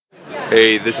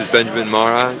Hey, this is Benjamin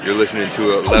Mara. You're listening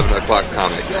to 11 O'Clock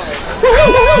Comics.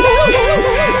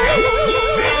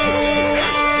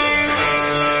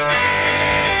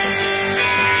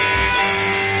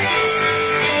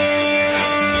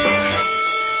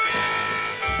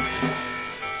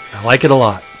 I like it a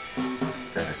lot.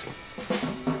 Excellent.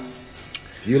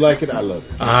 If you like it, I love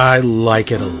it. I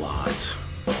like it a lot.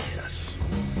 Yes.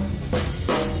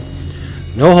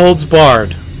 No holds barred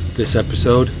this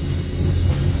episode.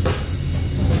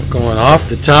 Going off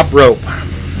the top rope.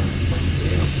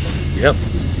 Yep.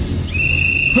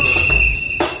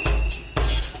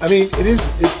 I mean,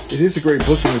 it is a great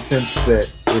book in the sense that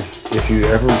if you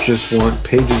ever just want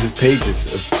pages and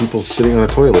pages of people sitting on a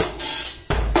toilet,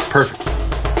 perfect.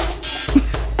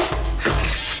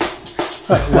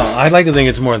 Well, I'd like to think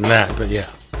it's more than that, but yeah.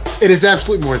 It is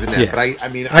absolutely more than that. Yeah. But I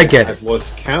mean, I've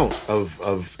lost count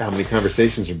of how many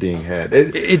conversations are being had.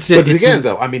 It's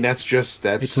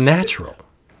natural.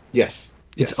 Yes.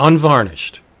 It's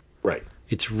unvarnished. Right.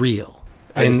 It's real.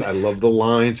 I love the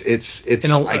lines.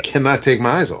 I cannot take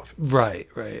my eyes off. Right.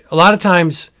 A lot of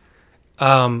times,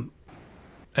 and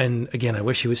again, I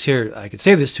wish he was here. I could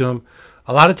say this to him.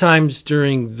 A lot of times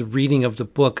during the reading of the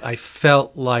book, I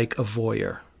felt like a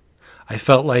voyeur. I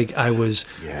felt like I was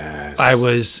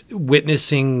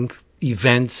witnessing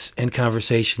events and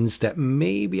conversations that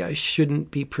maybe I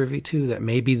shouldn't be privy to, that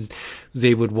maybe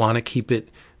they would want to keep it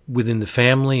within the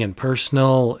family and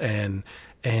personal and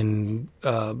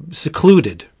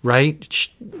secluded, right?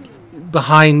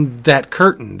 Behind that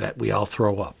curtain that we all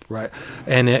throw up, right?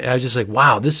 And I was just like,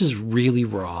 wow, this is really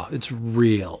raw. It's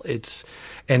real. It's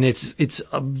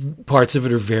parts of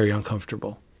it are very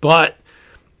uncomfortable. But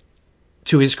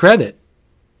to his credit,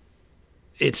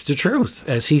 it's the truth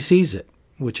as he sees it,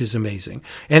 which is amazing.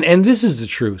 And this is the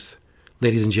truth,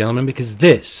 ladies and gentlemen, because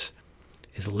this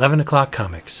is 11 O'Clock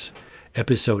Comics,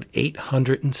 episode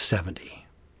 870.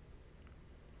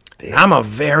 Damn. I'm a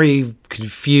very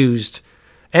confused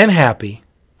and happy.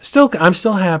 I'm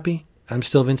still happy. I'm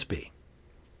still Vince B.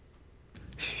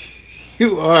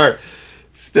 You are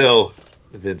still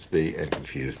Vince B. and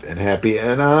confused and happy,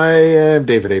 and I am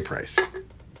David A. Price.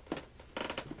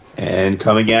 And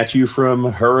coming at you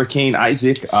from Hurricane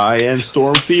Isaac, I am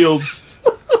Storm Fields.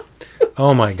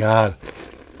 Oh my God.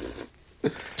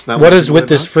 What is with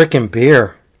this frickin'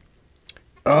 beer?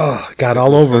 Oh, it got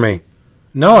all over me.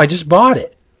 No, I just bought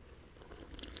it.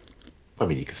 I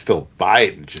mean, you can still buy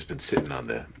it and it's just been sitting on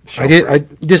the shelf.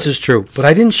 This is true, but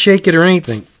I didn't shake it or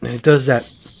anything. And it does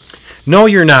that. No,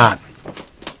 you're not.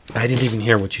 I didn't even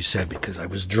hear what you said because I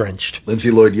was drenched.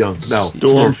 Lindsay Lloyd Young. No,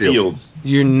 Storm Fields.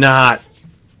 You're not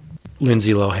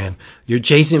Lindsay Lohan. You're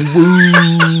Jason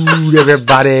Wood,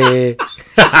 everybody.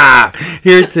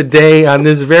 Here today on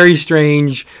this very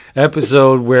strange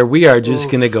episode where we are just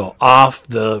going to go off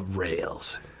the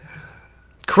rails.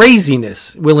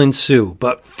 Craziness will ensue,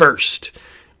 but first,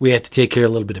 we have to take care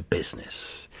of a little bit of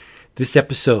business. This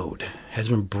episode has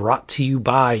been brought to you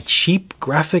by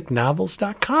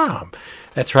cheapgraphicnovels.com.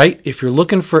 That's right. If you're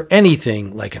looking for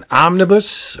anything like an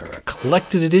omnibus or a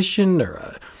collected edition or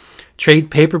a trade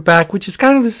paperback, which is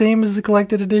kind of the same as the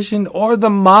collected edition, or the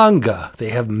manga, they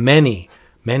have many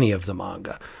of the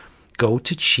manga. Go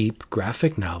to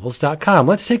cheapgraphicnovels.com.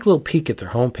 Let's take a little peek at their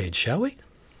homepage, shall we?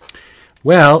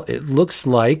 Well, it looks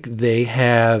like they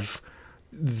have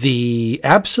the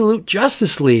Absolute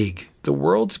Justice League, the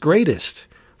world's greatest,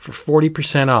 for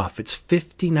 40% off. It's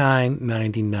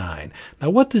 $59.99. Now,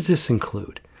 what does this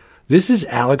include? This is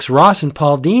Alex Ross and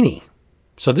Paul Dini.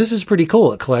 So this is pretty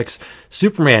cool. It collects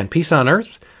Superman, Peace on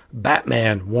Earth,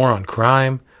 Batman, War on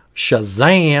Crime,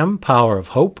 Shazam, Power of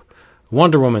Hope,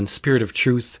 Wonder Woman, Spirit of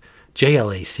Truth,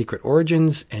 JLA Secret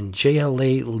Origins, and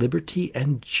JLA Liberty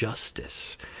and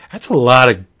Justice. That's a lot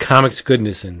of comics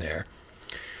goodness in there,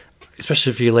 especially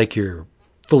if you like your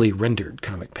fully rendered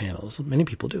comic panels. Many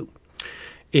people do.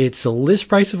 It's a list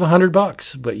price of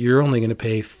 $100, but you're only going to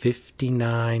pay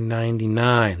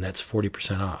 $59.99. That's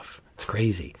 40% off. It's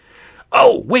crazy.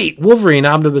 Oh, wait, Wolverine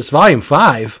Omnibus Volume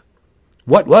 5.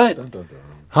 What?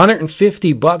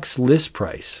 $150 list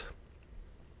price.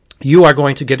 You are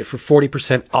going to get it for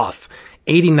 40% off.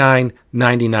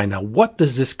 $89.99. Now, what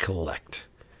does this collect?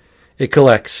 It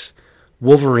collects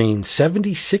Wolverine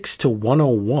 76 to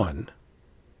 101,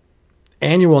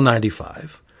 Annual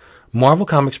 95, Marvel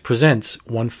Comics Presents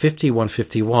 150,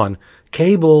 151,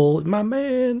 Cable, my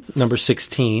man, number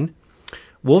 16,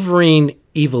 Wolverine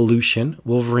Evolution,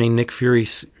 Wolverine Nick Fury,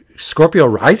 Scorpio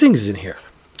Rising is in here.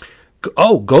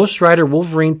 Oh, Ghost Rider,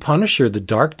 Wolverine Punisher, The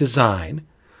Dark Design,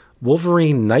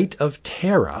 Wolverine Knight of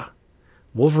Terra,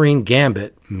 Wolverine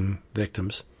Gambit,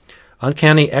 Victims,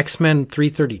 Uncanny X-Men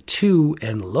 332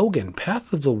 and Logan,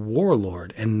 Path of the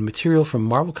Warlord, and material from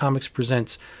Marvel Comics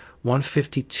Presents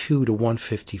 152 to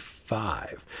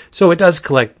 155. So it does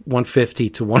collect 150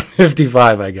 to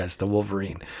 155, I guess, the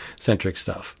Wolverine-centric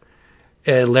stuff.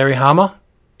 Larry Hama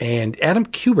and Adam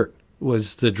Kubert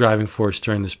was the driving force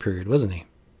during this period, wasn't he?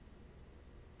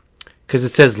 Because it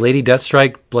says Lady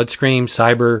Deathstrike, Bloodscream,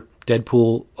 Cyber,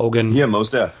 Deadpool, Ogun. Yeah,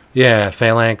 most def. Yeah,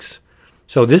 Phalanx.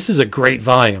 So this is a great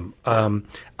volume.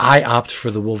 I opt for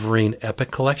the Wolverine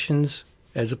Epic Collections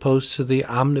as opposed to the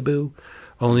Omniboo,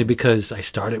 only because I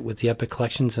started with the Epic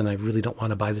Collections and I really don't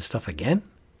want to buy this stuff again.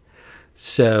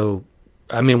 So,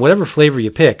 I mean, whatever flavor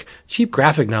you pick,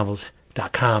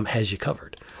 cheapgraphicnovels.com has you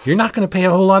covered. You're not going to pay a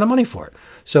whole lot of money for it.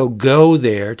 So go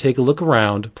there, take a look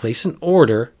around, place an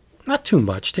order. Not too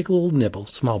much. Take a little nibble,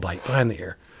 small bite behind the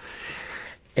ear.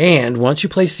 And once you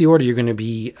place the order, you're going to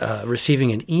be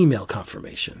receiving an email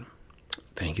confirmation.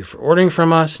 Thank you for ordering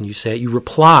from us. And you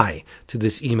reply to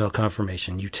this email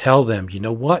confirmation. You tell them, you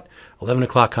know what? 11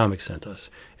 O'Clock Comics sent us.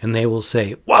 And they will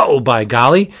say, whoa, by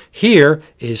golly, here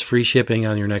is free shipping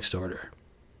on your next order.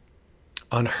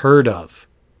 Unheard of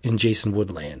in Jason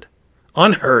Woodland.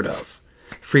 Unheard of.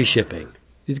 Free shipping.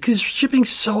 Because shipping's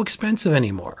so expensive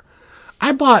anymore.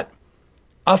 I bought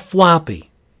a floppy,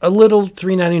 a little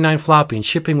 $3.99 floppy, and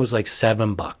shipping was like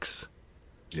 $7.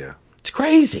 Yeah. It's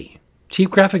crazy. Cheap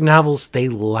graphic novels, they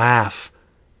laugh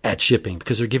at shipping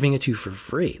because they're giving it to you for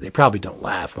free. They probably don't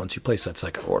laugh once you place that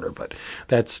second order, but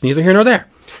that's neither here nor there.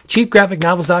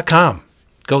 Cheapgraphicnovels.com.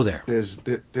 Go there.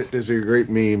 There's a great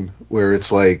meme where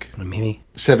it's like Mimi?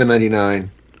 $7.99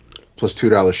 plus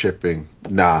 $2 shipping.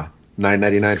 Nah.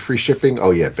 $9.99 free shipping?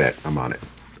 Oh yeah, bet. I'm on it.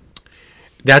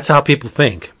 That's how people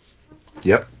think.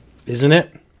 Yep. Isn't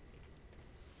it?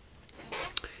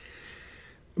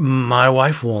 My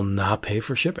wife will not pay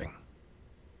for shipping.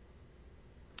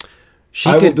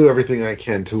 I will do everything I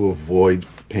can to avoid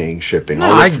paying shipping.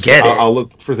 No, I get it. I'll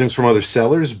look for things from other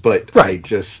sellers, but right.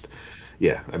 But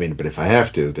if I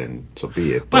have to, then so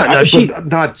be it. But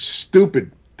not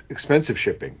stupid expensive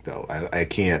shipping, though. I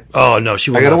can't. Oh, no,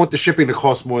 she will I not. don't want the shipping to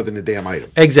cost more than the damn item.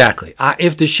 Exactly.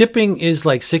 If the shipping is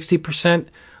like 60%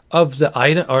 of the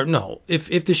item, or no,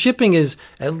 if the shipping is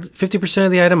at 50%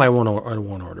 of the item, I won't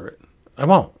order it. I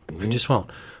won't. I just won't.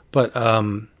 But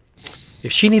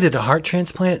if she needed a heart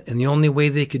transplant and the only way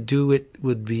they could do it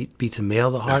would be to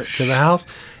mail the heart to the house,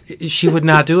 she would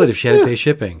not do it if she had to pay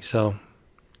shipping. So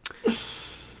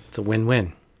it's a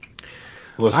win-win.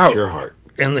 Unless it's your heart.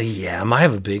 And I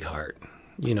have a big heart.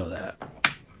 You know that.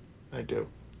 I do.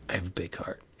 I have a big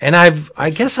heart. And I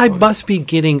guess I must be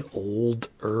getting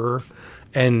older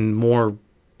and more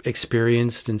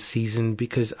experienced and seasoned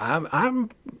because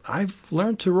I've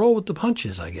learned to roll with the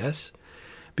punches, I guess.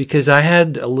 Because I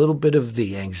had a little bit of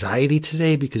the anxiety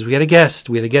today because we had a guest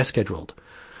scheduled.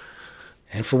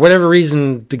 And for whatever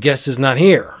reason, the guest is not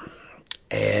here.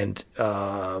 And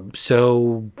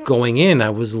so going in,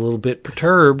 I was a little bit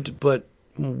perturbed. But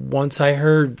once I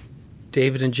heard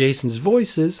David and Jason's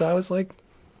voices, I was like,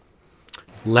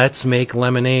 let's make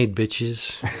lemonade,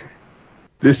 bitches.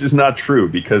 This is not true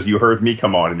because you heard me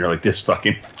come on and you're like, this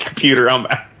fucking computer,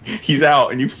 he's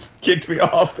out, and you kicked me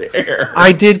off the air.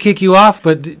 I did kick you off,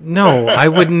 but no, I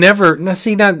would never. Now,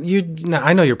 see,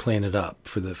 I know you're playing it up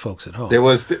for the folks at home. There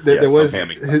was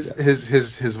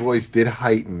his voice did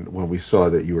heighten when we saw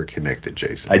that you were connected,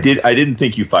 Jason. I didn't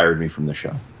think you fired me from the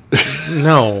show.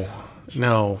 No.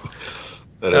 No,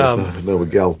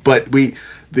 Miguel. But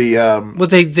well,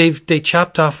 they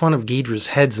chopped off one of Ghidra's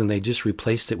heads and they just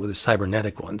replaced it with a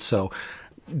cybernetic one. So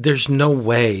there's no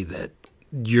way that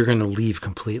you're going to leave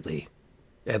completely,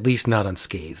 at least not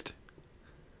unscathed.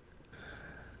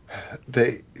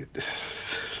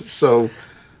 So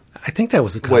I think that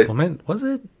was a compliment, was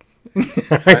it?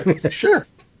 Sure.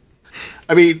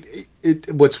 I mean,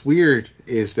 what's weird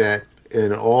is that in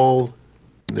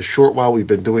the short while we've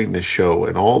been doing this show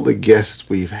and all the guests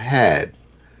we've had,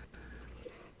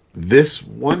 this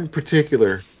one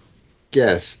particular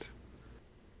guest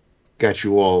got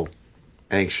you all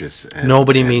anxious.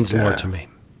 Nobody means more to me.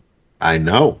 I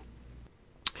know.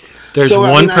 There's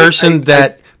one person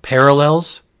that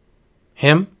parallels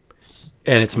him,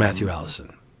 and it's Matthew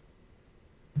Allison.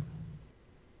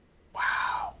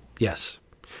 Wow. Yes.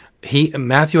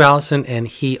 Matthew Allison and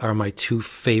he are my two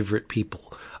favorite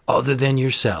people, other than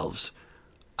yourselves,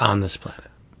 on this planet.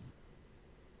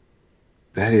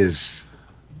 That is...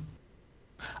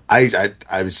 I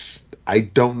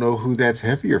don't know who that's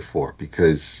heavier for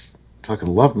because I fucking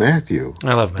love Matthew.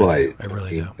 I love Matthew. I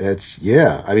really do.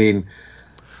 I mean,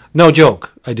 no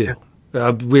joke. I do.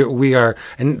 We are,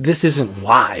 and this isn't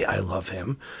why I love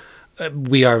him.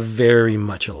 We are very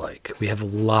much alike. We have a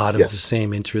lot of Yes. the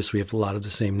same interests. We have a lot of the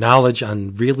same knowledge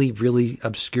on really, really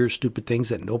obscure, stupid things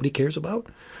that nobody cares about.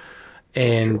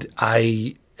 And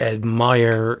I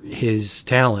admire his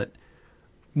talent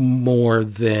more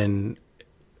than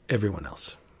everyone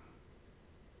else.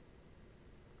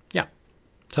 Yeah,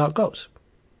 that's how it goes.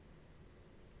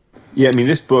 Yeah, I mean,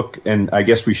 this book, and I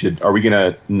guess are we going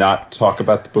to not talk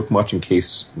about the book much in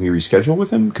case we reschedule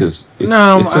with him? Because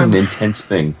it's an intense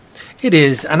thing. It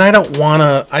is, and I don't want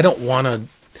to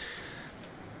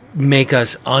make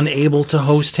us unable to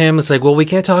host him. It's like, well, we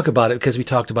can't talk about it because we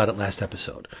talked about it last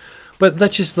episode. But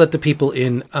let's just let the people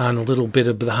in on a little bit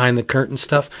of behind the curtain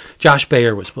stuff. Josh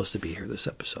Bayer was supposed to be here this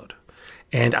episode,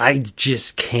 and I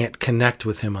just can't connect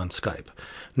with him on Skype.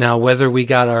 Now, whether we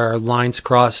got our lines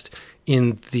crossed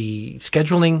in the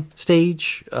scheduling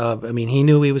stage, he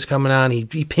knew he was coming on. He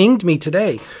pinged me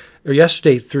today or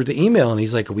yesterday through the email, and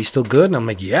he's like, "Are we still good?" And I'm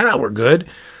like, "Yeah, we're good."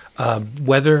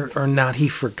 Whether or not he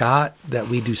forgot that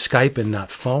we do Skype and not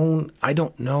phone, I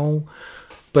don't know.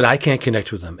 But I can't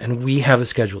connect with him, and we have a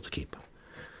schedule to keep.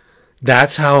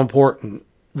 That's how important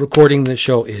recording this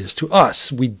show is to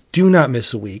us. We do not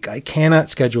miss a week. I cannot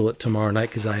schedule it tomorrow night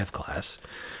because I have class.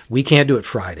 We can't do it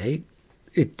Friday.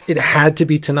 It had to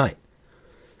be tonight.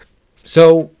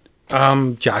 So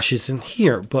Josh isn't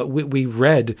here, but we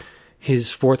read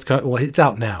his it's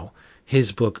out now,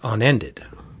 his book Unended.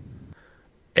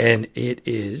 And it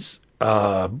is,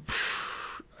 I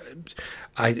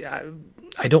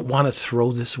don't want to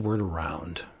throw this word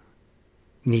around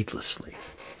needlessly,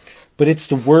 but it's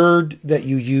the word that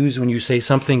you use when you say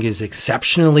something is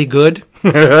exceptionally good.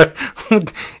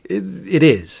 It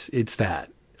is. It's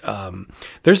that.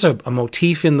 There's a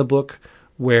motif in the book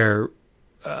where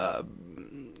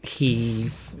he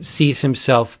sees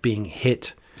himself being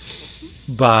hit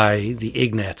by the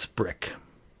Ignatz brick.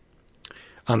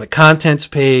 On the contents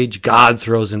page, God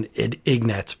throws an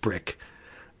Ignatz brick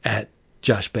at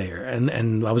Josh Bayer.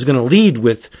 And I was going to lead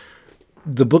with,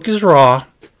 the book is raw,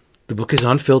 the book is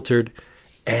unfiltered,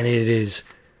 and it is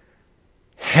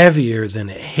heavier than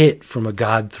a hit from a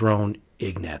God-thrown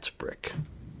Ignatz brick.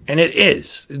 And it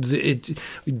is.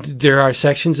 There are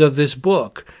sections of this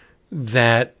book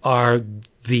that are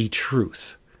the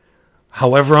truth.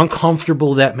 However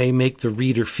uncomfortable that may make the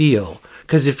reader feel,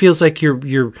 because it feels like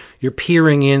you're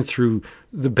peering in through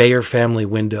the Bayer family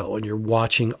window and you're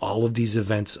watching all of these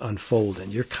events unfold,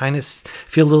 and you're kind of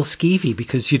feel a little skeevy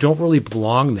because you don't really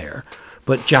belong there.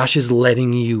 But Josh is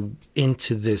letting you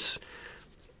into this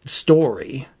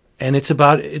story, and it's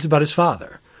about his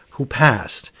father who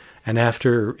passed, and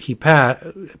after he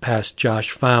passed, Josh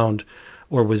found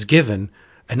or was given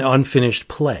an unfinished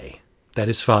play that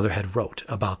his father had wrote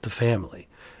about the family,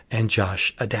 and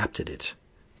Josh adapted it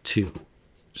to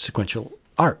sequential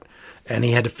art, and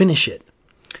he had to finish it.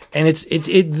 And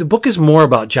the book is more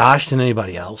about Josh than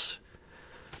anybody else.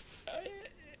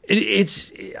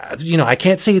 I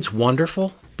can't say it's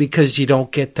wonderful because you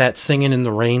don't get that singing in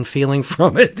the rain feeling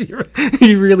from it.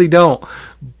 You really don't.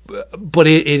 But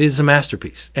it is a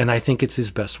masterpiece, and I think it's his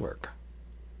best work.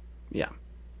 Yeah.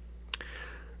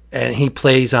 And he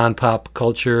plays on pop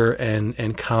culture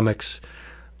and comics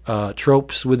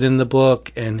tropes within the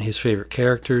book, and his favorite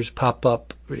characters pop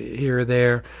up here or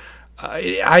there.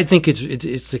 I think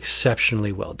it's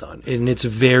exceptionally well done, and it's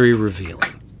very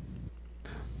revealing.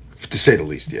 To say the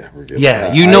least, yeah. Revealing.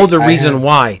 Yeah, the reason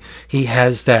why he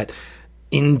has that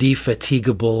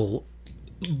indefatigable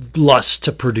lust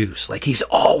to produce. Like, he's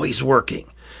always working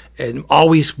and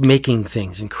always making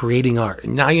things and creating art.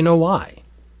 And now you know why.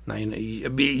 Now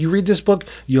you read this book,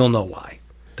 you'll know why.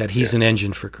 That he's an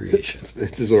engine for creation.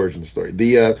 It's his origin story.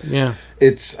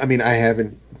 I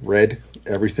haven't read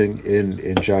everything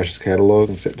in Josh's catalog,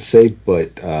 I'm sad to say,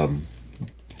 but of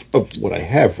what I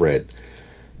have read,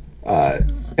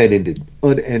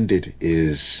 Unended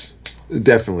is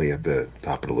definitely at the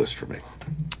top of the list for me.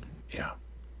 Yeah.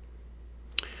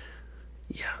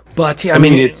 Yeah. But I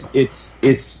mean it's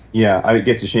it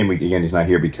gets a shame again he's not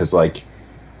here, because like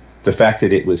the fact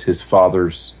that it was his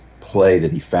father's play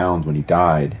that he found when he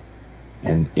died,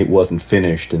 and it wasn't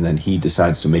finished, and then he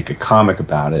decides to make a comic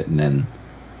about it, and then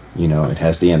it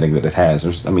has the ending that it has.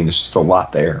 There's just a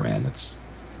lot there, man. It's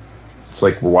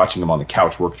like we're watching him on the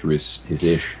couch work through his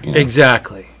ish.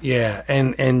 Exactly. Yeah,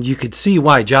 and you could see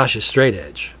why Josh is straight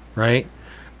edge, right?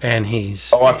 And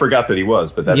he's I forgot that he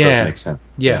was, but that does make sense.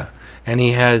 Yeah, and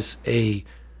he has a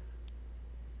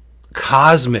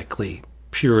cosmically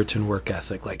Puritan work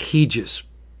ethic. Like, he just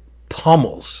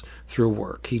pummels through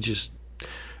work. He just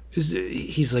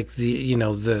he's like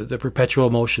the perpetual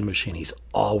motion machine. He's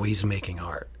always making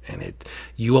art, and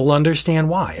you will understand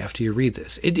why after you read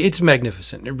this. It's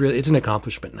magnificent. It's an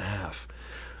accomplishment and a half.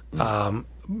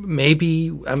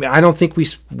 Maybe, I mean, I don't think we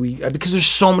because there's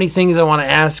so many things I want to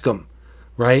ask him,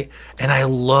 right? And I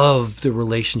love the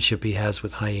relationship he has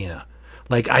with Hyena.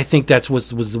 Like, I think that's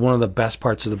was one of the best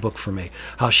parts of the book for me.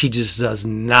 How she just does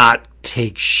not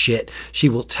take shit. She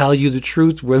will tell you the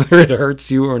truth whether it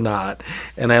hurts you or not.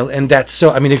 And that's so,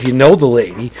 I mean, if you know the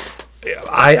lady,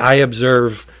 I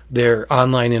observe their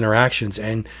online interactions,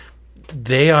 and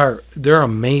they're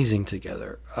amazing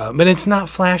together. But it's not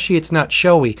flashy, it's not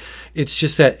showy. It's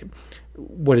just that,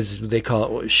 what they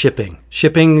call it? Shipping.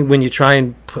 Shipping, when you try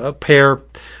and pair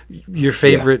your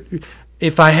favorite. Yeah.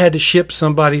 If I had to ship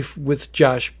somebody with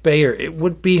Josh Baer, it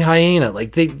would be Hyena.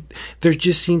 Like, there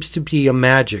just seems to be a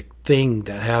magic thing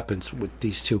that happens with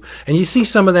these two. And you see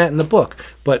some of that in the book.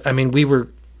 But, I mean, we were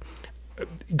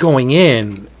going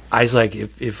in, I was like,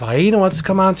 if Hyena wants to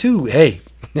come on too, hey,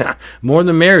 more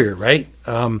the merrier, right?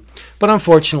 But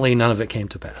unfortunately, none of it came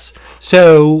to pass.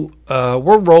 So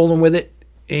we're rolling with it,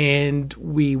 and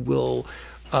we will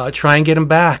try and get him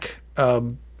back.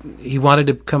 He wanted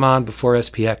to come on before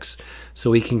SPX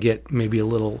so he can get maybe a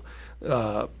little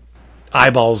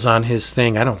eyeballs on his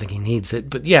thing. I don't think he needs it,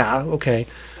 but yeah, okay.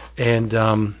 And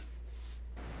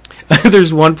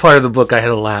there's one part of the book I had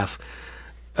a laugh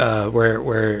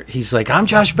where he's like, I'm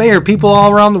Josh Baer. People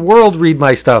all around the world read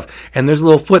my stuff. And there's a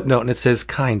little footnote, and it says,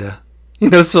 kinda.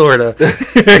 Sort of.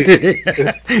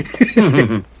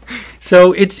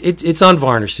 So it's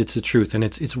unvarnished. It's the truth, and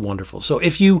it's wonderful. So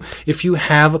if you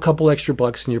have a couple extra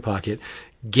bucks in your pocket,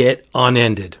 get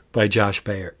Unended by Josh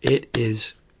Baer. It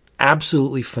is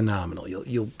absolutely phenomenal.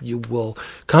 You will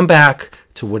come back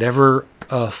to whatever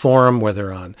forum,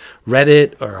 whether on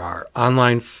Reddit or our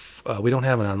online. We don't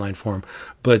have an online forum,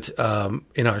 but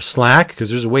in our Slack, because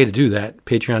there's a way to do that.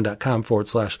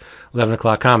 Patreon.com/11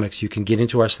 o'clock comics. You can get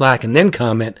into our Slack and then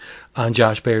comment on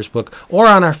Josh Baer's book, or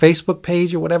on our Facebook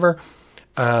page or whatever.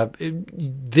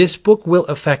 This book will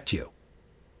affect you,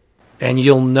 and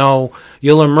you'll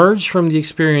emerge from the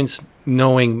experience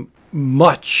knowing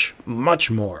much,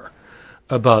 much more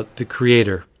about the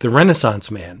creator, the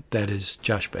Renaissance man that is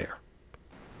Josh Baer.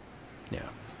 Yeah.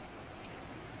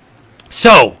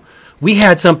 So we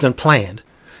had something planned,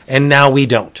 and now we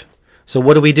don't. So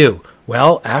what do?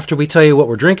 Well, after we tell you what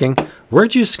we're drinking, we're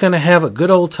just going to have a good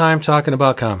old time talking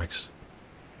about comics.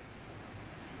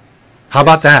 How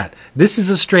about that? This is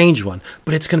a strange one,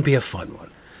 but it's going to be a fun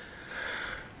one.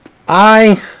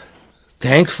 I,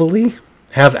 thankfully,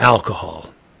 have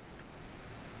alcohol.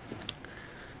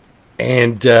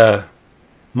 And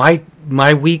my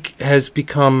week has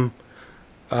become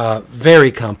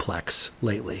very complex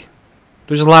lately.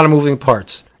 There's a lot of moving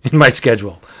parts in my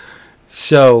schedule.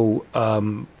 So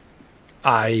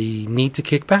I need to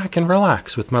kick back and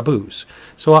relax with my booze.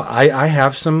 So I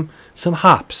have some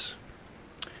hops.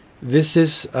 This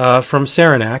is from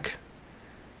Saranac.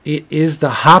 It is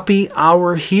the Hoppy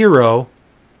Hour Hero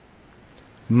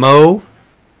Mosaic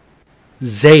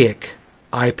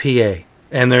IPA.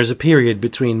 And there's a period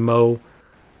between Mo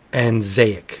and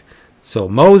Zaic. So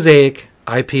Mosaic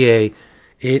IPA.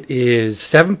 It is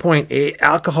 7.8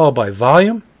 alcohol by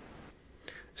volume,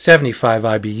 75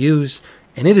 IBUs,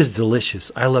 and it is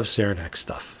delicious. I love Saranac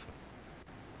stuff.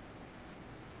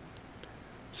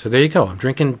 So there you go. I'm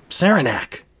drinking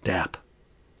Saranac, Dap.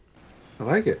 I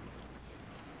like it.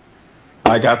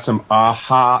 I got some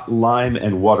Aha lime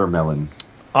and watermelon.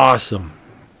 Awesome.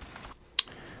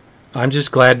 I'm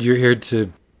just glad you're here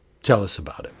to tell us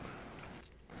about it.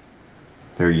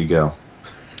 There you go.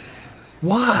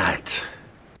 What?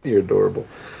 You're adorable.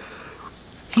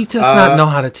 He does not know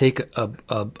how to take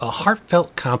a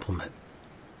heartfelt compliment.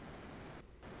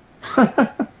 I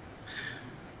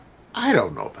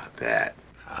don't know about that.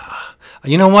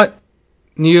 You know what?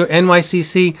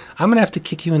 NYCC, I'm going to have to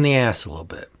kick you in the ass a little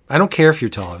bit. I don't care if you're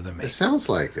taller than me. It sounds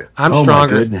like it. I'm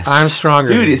stronger. I'm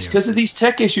stronger, dude. It's because of these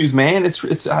tech issues, man.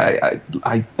 I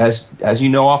as you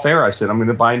know off air, I said I'm going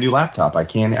to buy a new laptop. I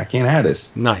can't have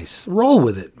this. Nice. Roll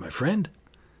with it, my friend.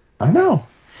 I know.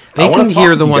 They can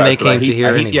hear the one they came to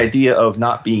hear. I hate the idea of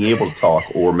not being able to talk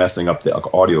or messing up the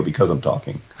audio because I'm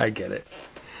talking. I get it,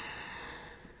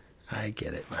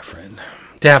 my friend.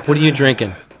 Dap, what are you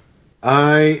drinking?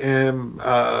 I am.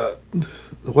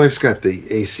 The wife's got the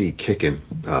AC kicking.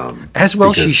 As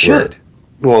well she should.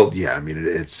 Well, yeah. I mean,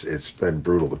 it's been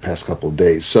brutal the past couple of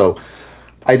days. So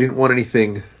I didn't want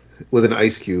anything with an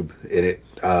ice cube in it.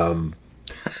 I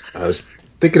was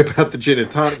thinking about the gin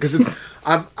and tonic because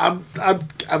I'm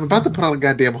about to put on a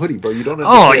goddamn hoodie, bro. You don't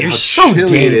Oh, understand you're how so chilly it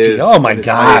dainty. is. Oh my I am.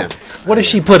 God. What does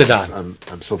she put it on?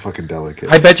 I'm so fucking delicate.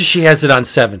 I bet you she has it on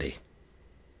 70.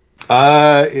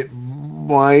 It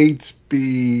might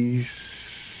be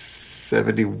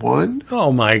 71.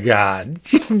 Oh my God.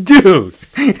 Dude.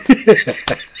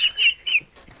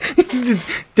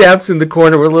 Daps in the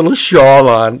corner with a little shawl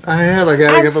on. I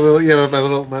got my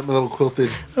little, my little quilted.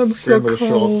 I'm so grandmother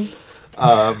cold. shawl.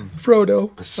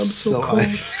 Frodo, I'm so cold.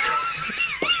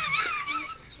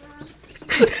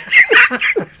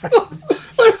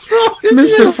 What's wrong with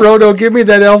Mr. you? Frodo, give me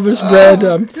that Elvis bread.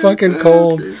 I'm fucking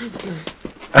cold.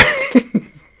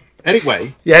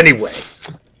 Anyway,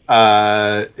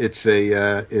 it's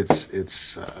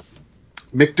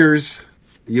Michter's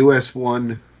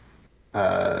US1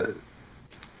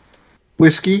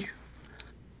 whiskey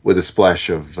with a splash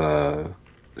of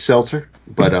seltzer,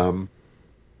 but I'm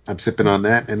sipping on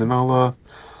that, and then I'll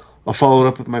follow it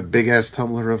up with my big ass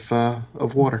tumbler of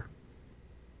water.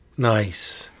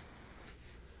 Nice.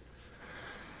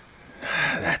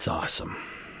 That's awesome.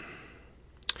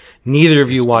 Neither of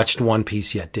you watched One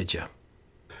Piece yet, did you?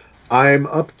 I'm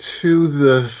up to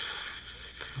the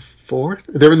fourth.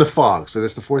 They're in the fog, so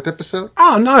that's the fourth episode.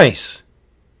 Oh, nice.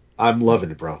 I'm loving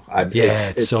it, bro.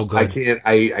 It's so good.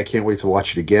 I can't wait to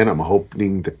watch it again. I'm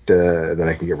hoping that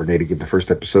I can get Renee to give the first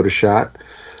episode a shot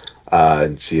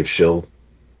and see if she'll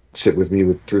sit with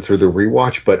me through the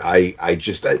rewatch. But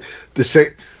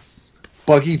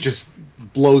Buggy just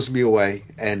blows me away,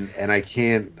 and I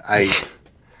can't.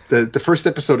 The first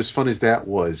episode, as fun as that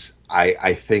was,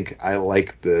 I think I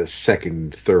like the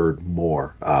second, third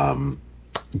more.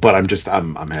 But I'm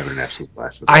having an absolute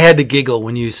blast with it. I had to giggle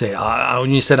when you said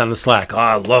on the Slack,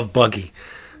 I love Buggy.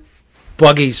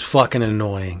 Buggy's fucking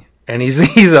annoying, and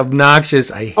he's obnoxious.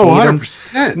 I hate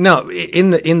 100%. him. No,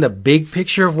 in the big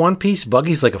picture of One Piece,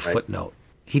 Buggy's like a footnote.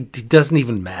 He doesn't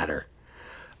even matter.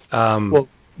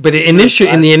 But in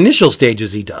the initial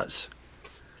stages, he does,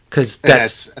 because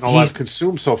that's a lot of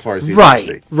consumed so far as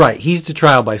the right. He's the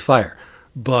trial by fire,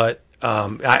 but.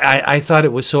 I thought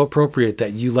it was so appropriate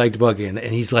that you liked Buggy, and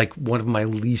he's like one of my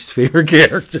least favorite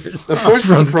characters. Of course,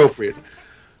 it's appropriate,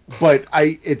 but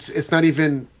it's not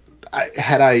even.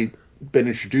 Had I been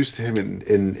introduced to him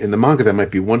in the manga, that might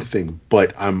be one thing.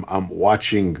 But I'm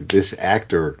watching this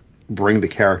actor bring the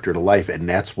character to life, and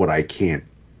that's what I can't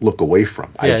look away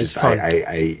from. Yeah,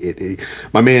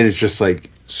 my man is just like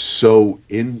so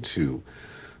into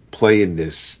playing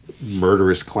this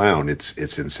murderous clown.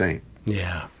 It's insane.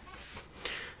 Yeah.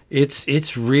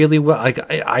 It's really well.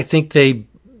 I think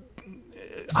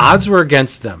odds were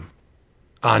against them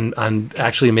on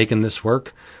actually making this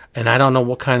work, and I don't know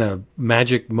what kind of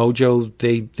magic mojo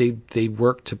they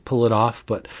worked to pull it off,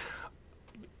 but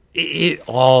it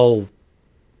all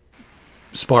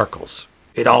sparkles.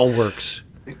 It all works.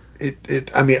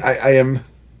 I'm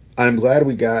glad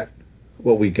we got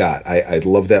what we got. I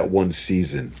love that one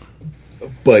season,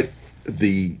 but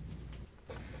the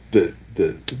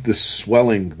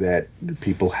swelling that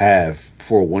people have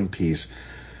for One Piece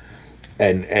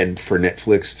and for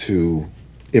Netflix to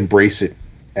embrace it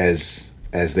as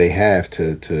they have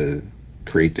to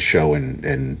create the show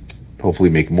and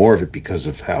hopefully make more of it because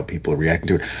of how people are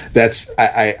reacting to it.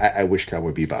 I wish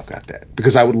Cowboy Bebop got that,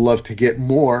 because I would love to get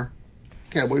more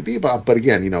Cowboy Bebop, but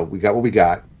again, we got what we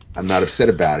got. I'm not upset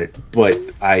about it, but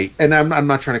I'm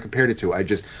not trying to compare the two. I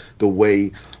just, the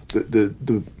way they're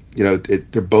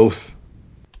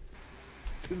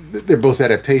both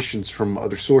adaptations from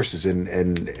other sources,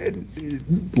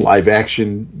 and live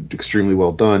action, extremely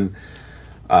well done.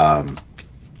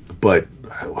 But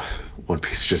One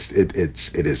Piece just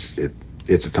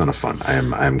it's a ton of fun.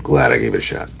 I'm glad I gave it a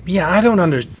shot. Yeah, I don't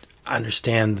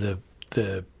understand the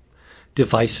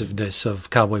divisiveness of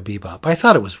Cowboy Bebop. I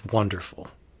thought it was wonderful.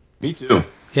 Me too.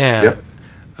 Yeah.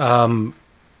 Yep.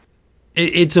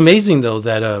 It's amazing though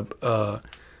that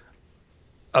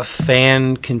a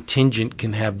fan contingent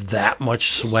can have that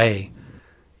much sway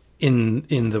in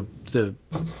the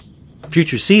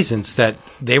future seasons, that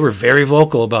they were very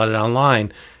vocal about it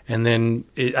online, and then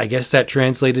I guess that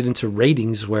translated into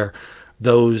ratings where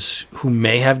those who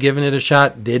may have given it a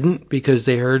shot didn't because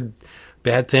they heard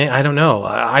bad thing. I don't know.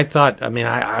 I thought.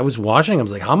 I was watching. I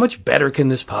was like, how much better can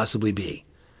this possibly be?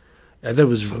 I thought it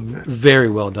was very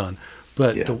well done.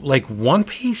 But One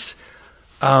Piece.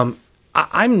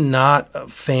 I'm not a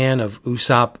fan of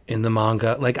Usopp in the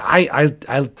manga. Like I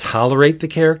tolerate the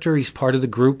character. He's part of the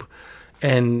group,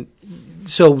 and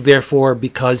so therefore,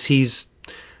 because he's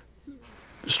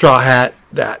Straw Hat,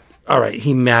 that all right,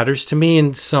 he matters to me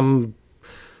in some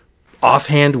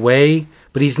offhand way.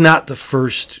 But he's not the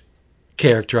first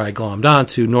character I glommed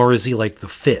onto, nor is he like the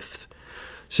fifth.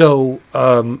 So,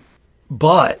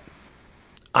 but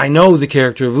I know the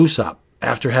character of Usopp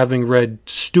after having read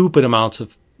stupid amounts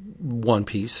of One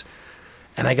Piece.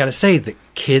 And I got to say, the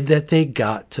kid that they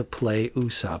got to play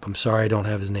Usopp, I'm sorry I don't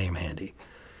have his name handy,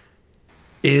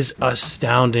 is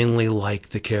astoundingly like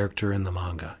the character in the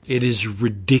manga. It is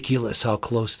ridiculous how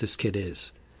close this kid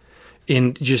is.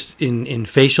 In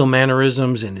facial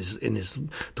mannerisms, in his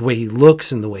the way he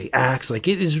looks and the way he acts, like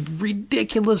it is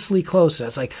ridiculously close.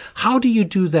 It's like, how do you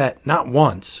do that? Not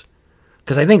once,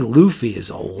 because I think Luffy is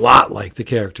a lot like the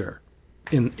character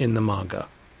in the manga,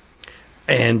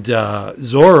 and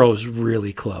Zoro's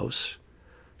really close.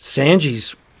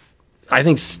 Sanji's, I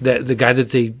think that the guy that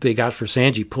they got for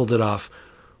Sanji pulled it off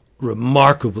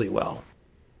remarkably well,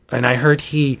 and I heard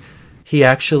he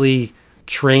actually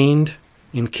trained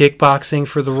in kickboxing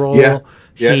for the role.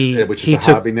 Which is a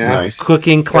took hobby now.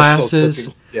 cooking classes.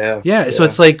 Cooking. So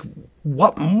it's like,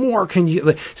 what more can you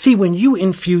like? See, when you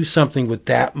infuse something with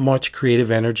that much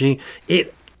creative energy,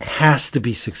 it has to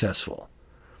be successful.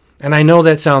 And I know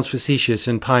that sounds facetious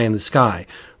and pie in the sky,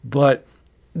 but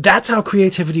that's how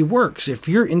creativity works. If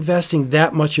you're investing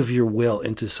that much of your will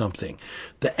into something,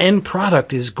 the end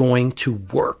product is going to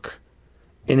work.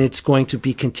 And it's going to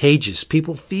be contagious.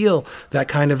 People feel that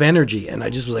kind of energy. And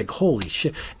I just was like, holy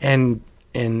shit. And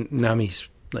Nami's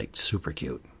like super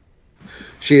cute.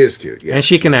 She is cute, yeah. And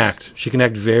she can act. She can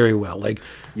act very well. Like,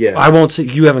 yeah. I won't say,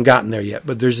 you haven't gotten there yet,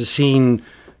 but there's a scene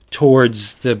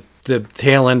towards the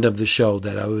tail end of the show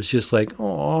that I was just like,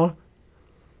 aw.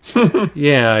 She's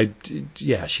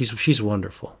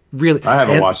wonderful. Really. I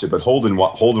haven't watched it, but Holden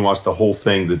watched the whole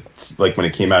thing. That's like when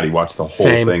it came out, he watched the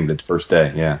whole thing the first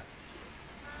day. Yeah.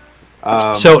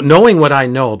 So knowing what I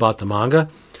know about the manga,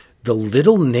 the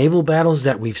little naval battles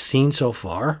that we've seen so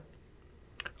far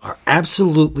are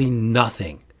absolutely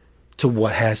nothing to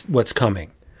what's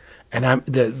coming. And I'm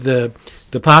the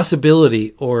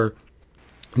possibility, or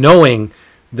knowing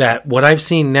that what I've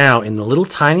seen now in the little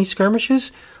tiny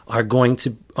skirmishes are going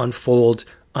to unfold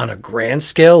on a grand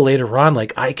scale later on.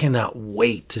 Like, I cannot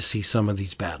wait to see some of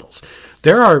these battles.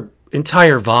 There are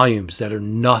entire volumes that are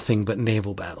nothing but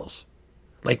naval battles.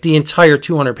 Like, the entire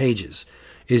 200 pages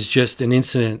is just an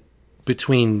incident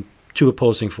between two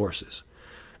opposing forces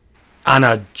on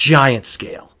a giant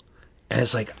scale. And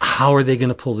it's like, how are they going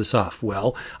to pull this off?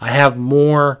 Well, I have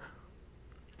more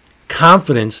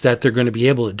confidence that they're going to be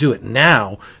able to do it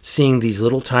now, seeing these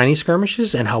little tiny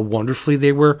skirmishes and how wonderfully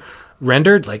they were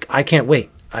rendered. Like, I can't wait.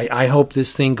 I hope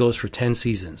this thing goes for 10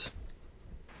 seasons.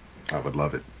 I would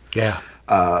love it. Yeah.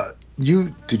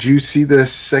 Did you see the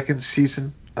second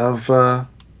season of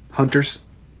Hunters,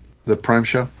 the Prime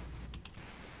show?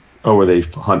 Oh, where they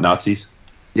hunt Nazis?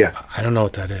 Yeah. I don't know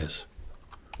what that is.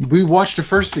 We watched the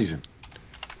first season.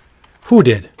 Who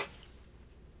did?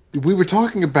 We were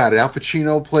talking about it. Al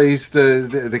Pacino plays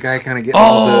the guy kind of getting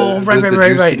all the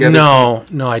right. together. No,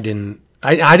 I didn't.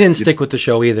 I didn't stick with the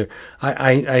show either.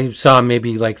 I saw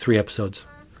maybe like 3 episodes.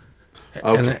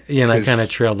 Okay. And I kind of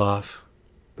trailed off.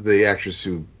 The actress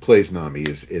who plays Nami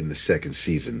is in the second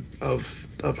season of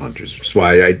Hunters. That's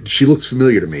why she looks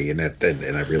familiar to me, and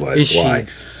I realized why.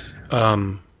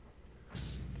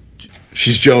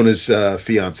 She's Jonah's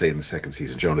fiance in the second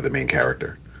season. Jonah, the main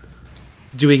character.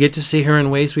 Do we get to see her in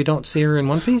ways we don't see her in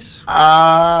One Piece?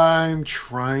 I'm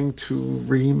trying to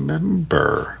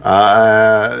remember.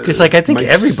 Because, I think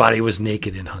everybody was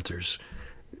naked in Hunters.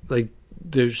 Like,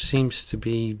 there seems to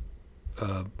be,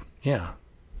 yeah.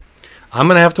 I'm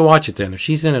gonna have to watch it then. If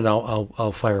she's in it,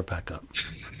 I'll fire it back up.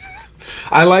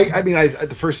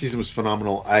 The first season was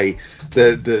phenomenal.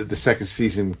 The second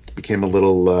season became a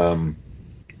little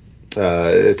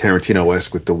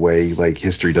Tarantino-esque with the way, like,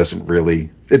 history doesn't really.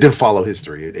 It didn't follow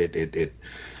history.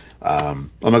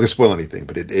 I'm not gonna spoil anything,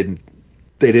 but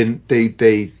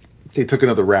they took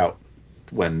another route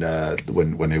when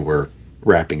they were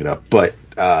wrapping it up. But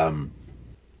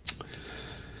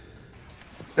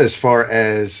as far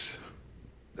as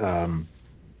One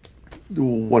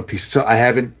Piece, so I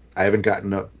haven't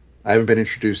gotten up. I haven't been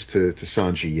introduced to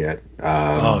Sanji yet.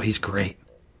 He's great.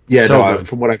 Yeah, so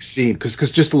from what I've seen,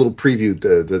 because just a little preview,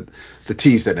 the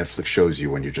tease that Netflix shows you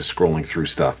when you're just scrolling through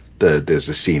stuff. There's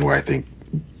a scene where I think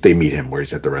they meet him where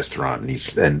he's at the restaurant,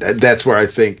 and that's where I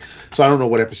think. So I don't know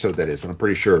what episode that is, but I'm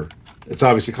pretty sure it's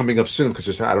obviously coming up soon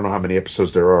because I don't know how many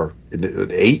episodes there are.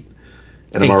 8,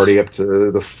 and I'm already up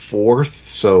to the 4th.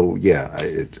 So yeah,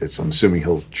 I'm assuming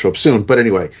he'll show up soon. But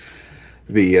anyway,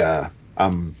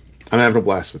 I'm having a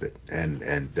blast with it, and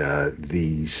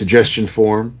the suggestion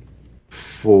form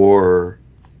for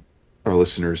our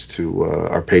listeners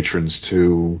our patrons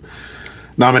to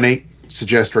nominate,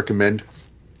 suggest, recommend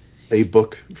a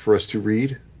book for us to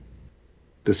read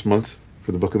this month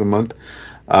for the book of the month.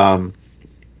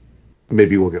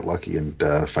 Maybe we'll get lucky and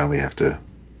finally have to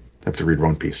read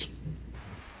One Piece.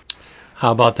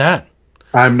 How about that?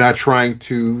 I'm not trying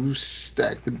to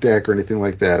stack the deck or anything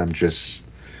like that. I'm just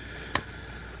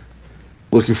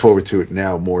looking forward to it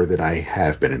now more than I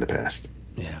have been in the past.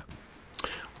 Yeah.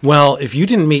 Well, if you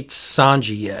didn't meet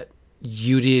Sanji yet,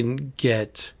 you didn't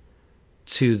get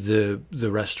to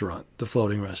the restaurant, the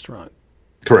floating restaurant.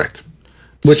 Correct.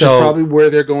 Which is probably where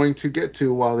they're going to get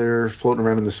to while they're floating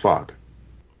around in this fog.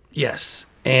 Yes.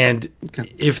 And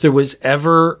if there was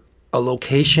ever a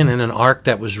location in an arc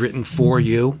that was written for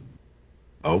you,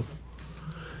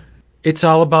 it's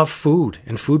all about food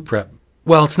and food prep.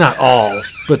 Well, it's not all,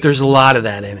 but there's a lot of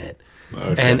that in it.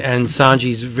 Okay. And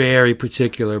Sanji's very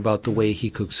particular about the way he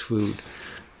cooks food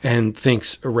and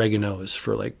thinks oregano is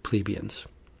for like plebeians.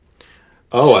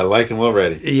 Oh, I like him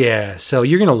already. Yeah, so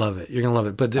you're gonna love it. You're gonna love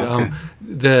it. But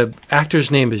the actor's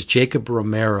name is Jacob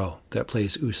Romero that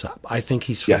plays Usopp. I think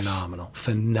he's phenomenal. Yes.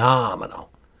 Phenomenal.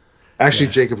 Actually,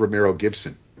 yeah. Jacob Romero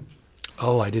Gibson.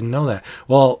 Oh, I didn't know that.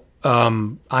 Well,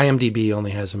 IMDb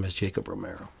only has him as Jacob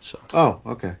Romero. So. Oh,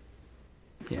 okay.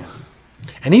 Yeah,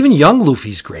 and even young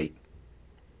Luffy's great.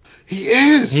 He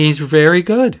is. He's very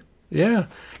good. Yeah,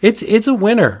 it's a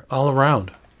winner all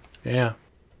around. Yeah,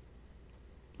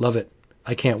 love it.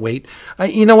 I can't wait.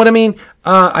 You know what I mean?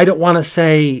 I don't want to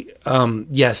say,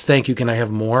 yes, thank you, can I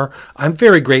have more? I'm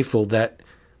very grateful that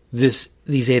these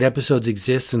 8 episodes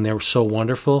exist and they're so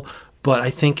wonderful, but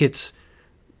I think it's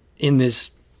in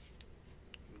this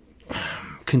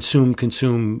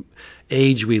consume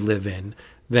age we live in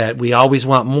that we always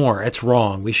want more. It's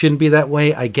wrong. We shouldn't be that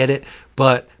way. I get it.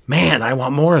 But, man, I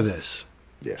want more of this,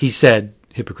 yeah. He said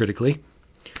hypocritically.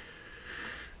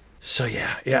 So,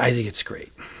 yeah, I think it's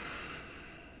great.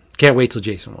 Can't wait till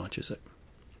Jason watches it.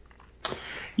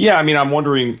 Yeah, I mean, I'm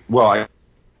wondering. Well,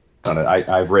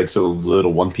 I've read so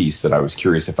little One Piece that I was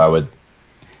curious if I would,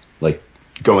 like,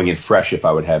 going in fresh, if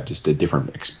I would have just a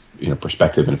different,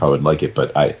 perspective, and if I would like it.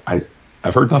 But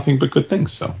I've heard nothing but good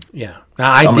things. So yeah,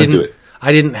 I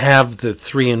didn't have the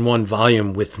 3-in-1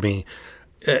 volume with me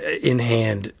in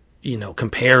hand,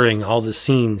 comparing all the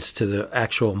scenes to the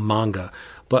actual manga.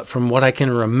 But from what I can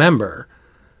remember,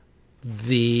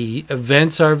 the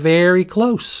events are very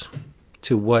close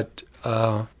to what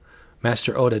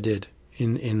Master Oda did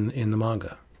in the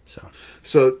manga.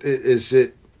 So is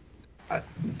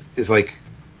like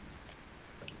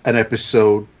an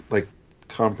episode like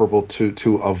comparable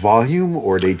to a volume,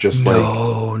 or are they just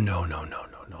no.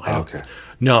 Okay.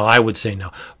 No, I would say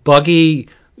no. Buggy,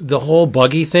 the whole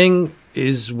Buggy thing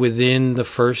is within the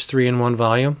first 3-in-1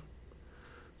 volume.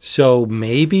 So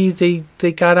maybe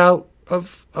they got out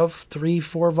of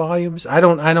 3-4 volumes. I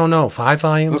don't know. 5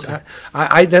 volumes. Okay.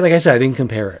 I like I said, I didn't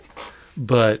compare it,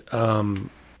 but and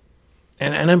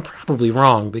I'm probably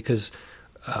wrong because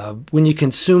when you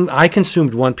I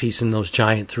consumed One Piece in those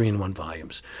giant 3-in-1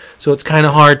 volumes, so it's kind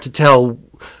of hard to tell.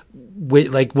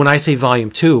 Like when I say volume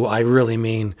 2, I really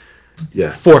mean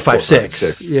 4, 5,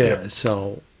 6. Yeah.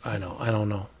 So I don't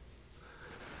know.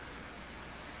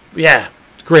 Yeah,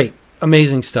 great,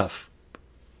 amazing stuff.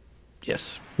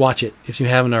 Yes. Watch it if you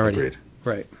haven't already. Agreed.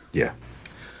 Right. Yeah.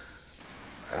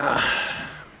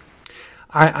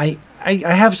 I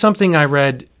have something I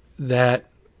read that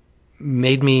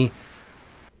made me.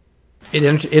 It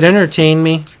entertained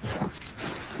me,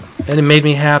 and it made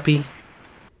me happy.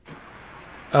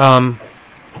 I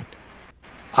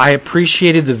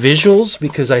appreciated the visuals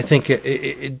because I think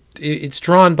it's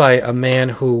drawn by a man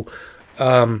who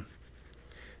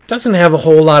doesn't have a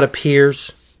whole lot of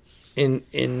peers.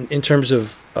 In terms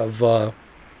of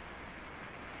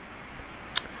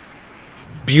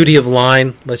beauty of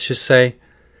line, let's just say.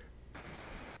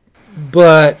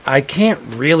 But I can't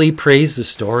really praise the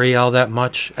story all that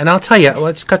much. And I'll tell you,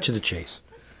 let's cut to the chase.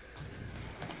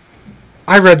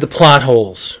 I read The Plot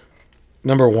Holes,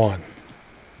 number 1,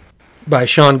 by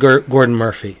Sean Gordon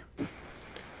Murphy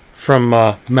from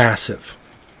Massive.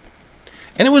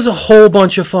 And it was a whole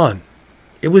bunch of fun.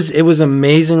 It was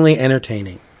amazingly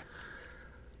entertaining.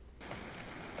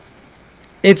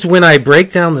 It's when I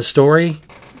break down the story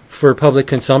for public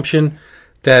consumption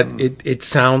that it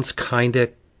sounds kind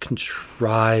of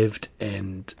contrived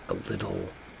and a little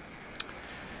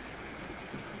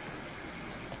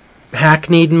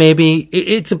hackneyed, maybe.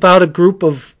 It's about a group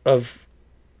of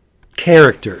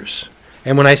characters.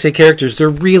 And when I say characters, they're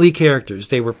really characters.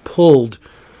 They were pulled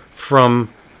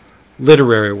from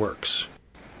literary works.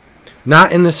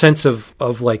 Not in the sense of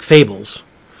like fables,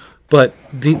 but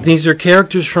these are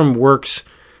characters from works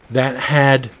that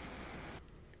had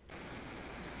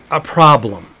a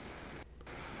problem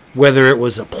whether it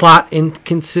was a plot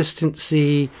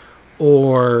inconsistency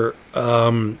or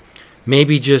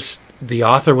maybe just the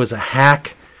author was a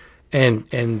hack and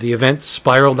the events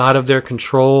spiraled out of their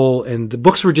control and the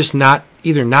books were just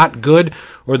either not good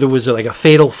or there was like a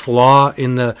fatal flaw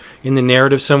in the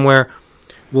narrative somewhere.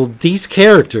 Well, these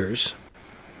characters,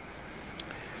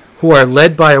 who are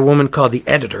led by a woman called the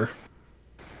editor,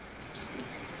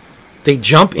 they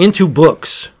jump into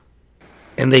books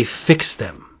and they fix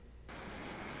them.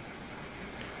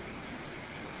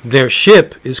 Their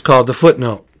ship is called the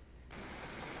Footnote.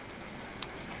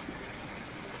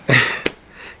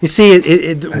 You see,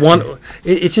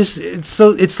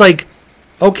 it's like,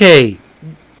 okay,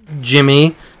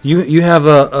 Jimmy, you have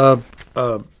a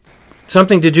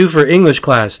something to do for English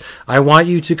class. I want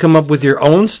you to come up with your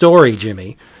own story,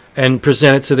 Jimmy, and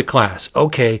present it to the class.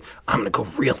 Okay, I'm going to go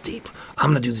real deep.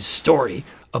 I'm going to do this story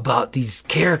about these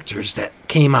characters that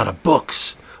came out of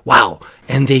books. Wow.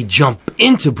 And they jump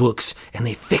into books and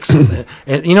they fix them.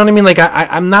 And you know what I mean? Like,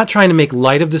 I'm not trying to make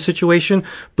light of the situation,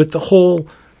 but the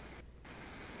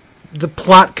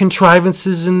plot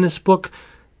contrivances in this book,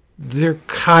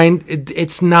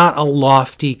 it's not a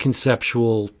lofty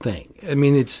conceptual thing. I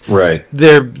mean, it's right.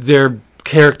 They're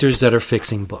characters that are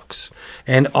fixing books.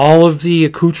 And all of the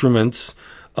accoutrements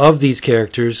of these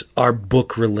characters are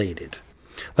book related.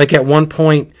 Like at one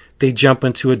point, they jump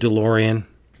into a DeLorean.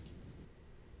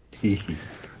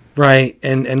 Right.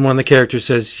 And one of the characters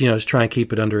says, just try and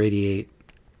keep it under 88.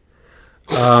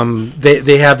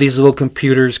 They have these little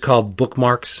computers called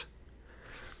bookmarks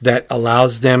that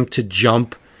allows them to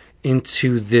jump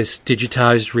into this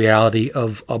digitized reality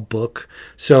of a book.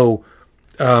 So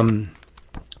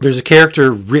there's a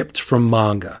character ripped from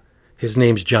manga. His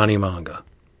name's Johnny Manga.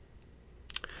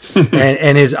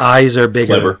 and his eyes are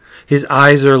bigger. Clever. His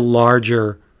eyes are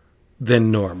larger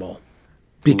than normal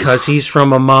because he's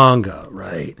from a manga,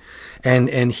 right?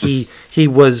 And he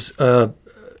was all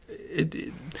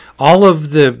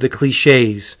of the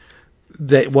cliches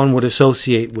that one would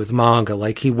associate with manga.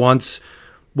 Like he once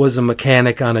was a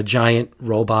mechanic on a giant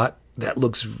robot that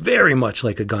looks very much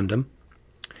like a Gundam.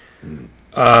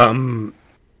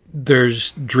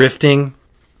 There's drifting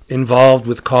involved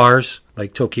with cars,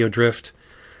 like Tokyo Drift.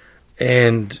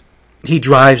 And he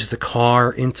drives the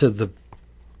car into the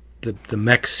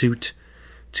mech suit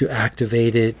to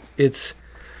activate it.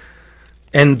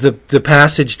 And the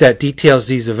passage that details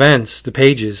these events, the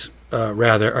pages,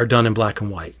 are done in black and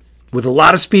white with a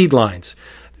lot of speed lines.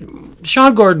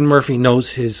 Sean Gordon Murphy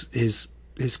knows his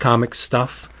comic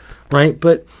stuff, right?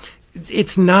 But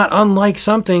it's not unlike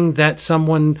something that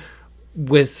someone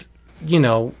with,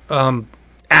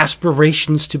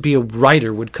 aspirations to be a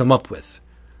writer would come up with.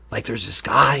 Like there's this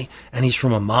guy and he's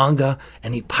from a manga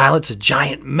and he pilots a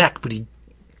giant mech, but he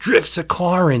drifts a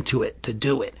car into it to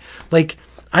do it. Like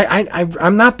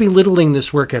I'm not belittling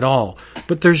this work at all,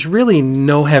 but there's really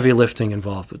no heavy lifting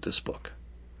involved with this book.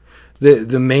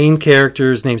 The main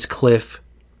character's name's Cliff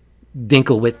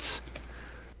Dinklewitz.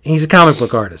 He's a comic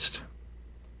book artist.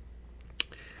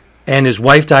 And his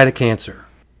wife died of cancer.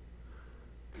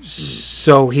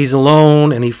 So he's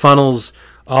alone and he funnels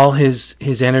all his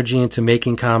energy into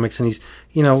making comics, and he's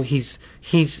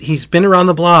been around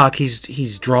the block.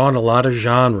 He's drawn a lot of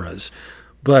genres,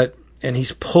 and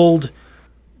he's pulled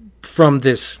from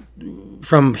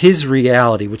his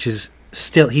reality, which is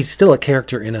he's still a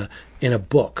character in a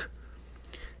book,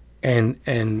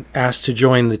 and asked to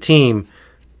join the team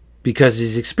because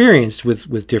he's experienced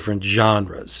with different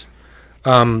genres.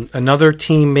 Another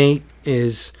teammate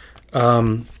is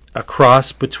a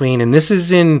cross between, and this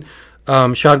is in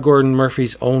Sean Gordon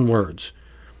Murphy's own words,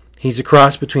 he's a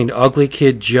cross between Ugly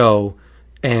Kid Joe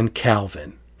and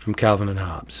Calvin from Calvin and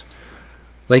Hobbes.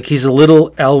 Like he's a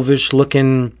little elvish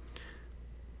looking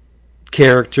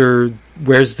character,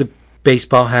 wears the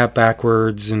baseball hat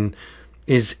backwards and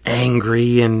is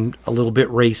angry and a little bit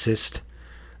racist.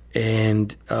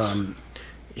 And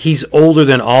he's older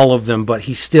than all of them, but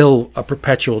he's still a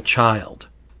perpetual child,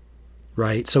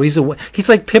 right? So he's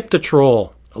like Pip the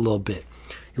Troll a little bit.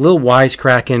 A little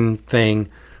wisecracking thing.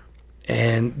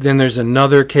 And then there's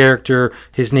another character.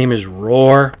 His name is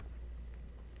Roar.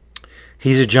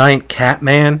 He's a giant cat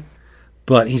man,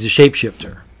 but he's a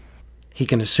shapeshifter. He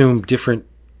can assume different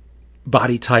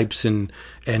body types and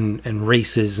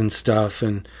races and stuff.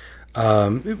 And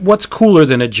what's cooler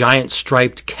than a giant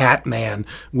striped cat man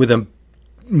with a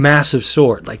massive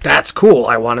sword? Like, that's cool.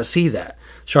 I want to see that.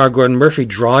 Sean Gordon Murphy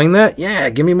drawing that? Yeah,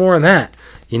 give me more of that.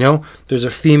 There's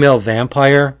a female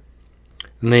vampire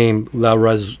named La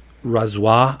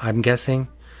Razois, I'm guessing.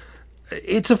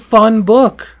 It's a fun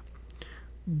book,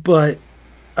 but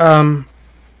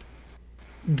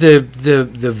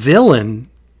the villain,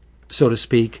 so to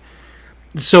speak.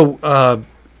 So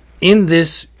in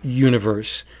this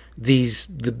universe,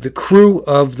 the crew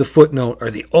of the Footnote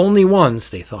are the only ones,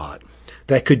 they thought,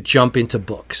 that could jump into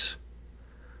books.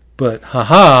 But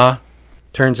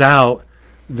turns out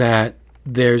that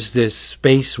there's this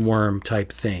space worm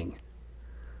type thing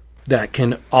that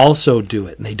can also do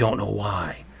it, and they don't know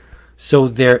why. So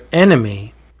their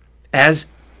enemy, as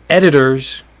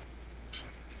editors,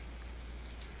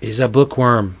 is a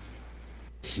bookworm.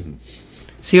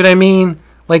 See what I mean?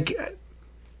 Like,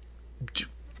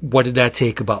 what did that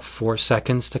take? About 4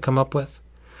 seconds to come up with?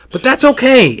 But that's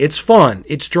okay. It's fun.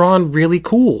 It's drawn really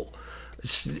cool.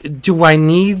 Do I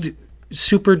need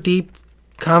super deep,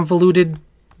 convoluted,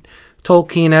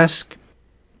 Tolkien-esque,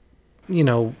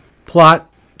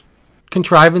 plot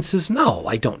contrivances? No,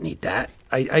 I don't need that.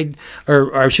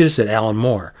 Or I should have said Alan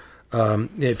Moore,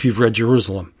 if you've read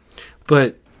Jerusalem.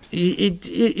 But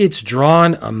it's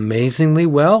drawn amazingly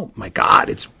well. My God,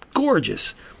 it's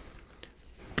gorgeous.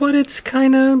 But it's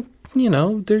kind of,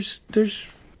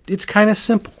 it's kind of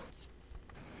simple.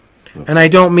 And I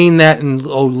don't mean that in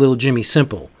little Jimmy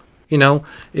Simple.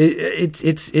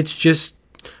 It's just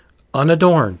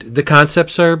unadorned. The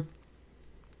concepts are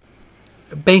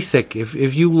basic.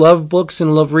 If you love books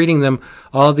and love reading them,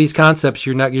 all of these concepts,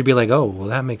 you're not going to be like, oh, well,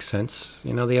 that makes sense.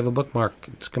 They have a bookmark.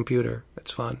 It's a computer.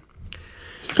 It's fun.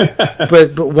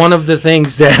 but one of the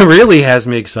things that really has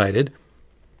me excited,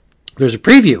 there's a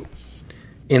preview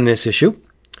in this issue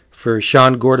for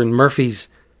Sean Gordon Murphy's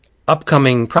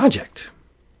upcoming project.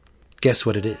 Guess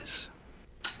what it is?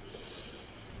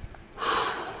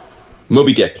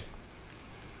 Moby Dick.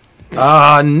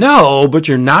 No, but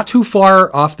you're not too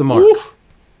far off the mark. Oof.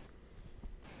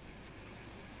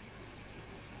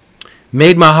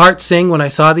 Made my heart sing when I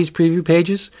saw these preview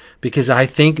pages, because I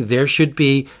think there should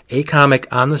be a comic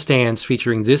on the stands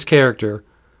featuring this character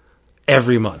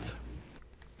every month.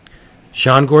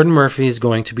 Sean Gordon Murphy is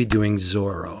going to be doing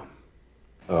Zorro.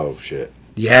 Oh, shit.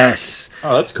 Yes.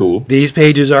 Oh, that's cool. These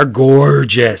pages are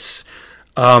gorgeous.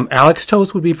 Alex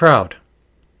Toth would be proud.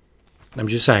 I'm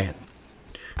just saying.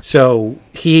 So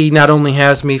he not only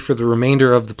has me for the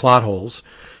remainder of the plot holes,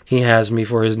 he has me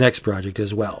for his next project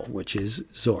as well, which is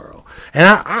Zorro.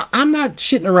 And I'm not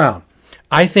shitting around.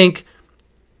 I think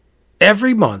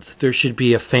every month there should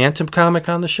be a Phantom comic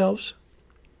on the shelves.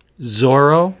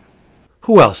 Zorro.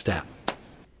 Who else, Dap?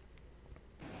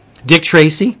 Dick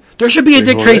Tracy. There should be a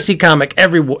Dick Tracy comic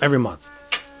every month.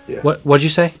 Yeah. What'd you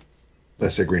say?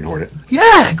 Let's say Green Hornet.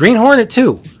 Yeah, Green Hornet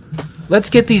too. Let's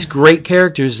get these great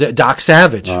characters. Doc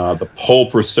Savage. The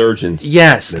Pulp Resurgence.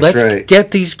 Yes, let's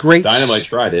get these great... Dynamite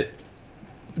tried it.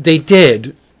 They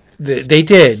did. They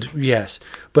did, yes.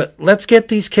 But let's get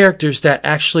these characters that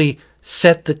actually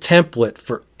set the template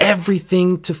for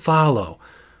everything to follow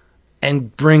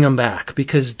and bring them back,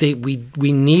 because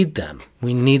we need them.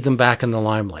 We need them back in the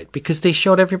limelight because they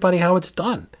showed everybody how it's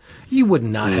done. You would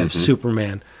not have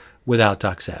Superman without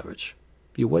Doc Savage.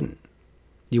 You wouldn't.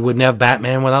 You wouldn't have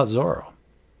Batman without Zorro.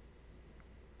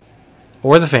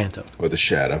 Or the Phantom. Or the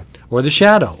Shadow. Or the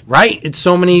Shadow, right? It's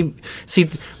so many... See,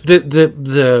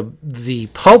 the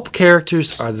pulp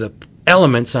characters are the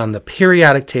elements on the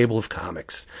periodic table of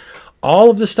comics.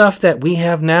 All of the stuff that we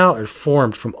have now are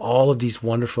formed from all of these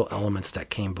wonderful elements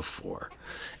that came before.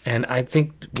 And I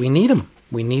think we need them.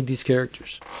 We need these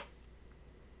characters.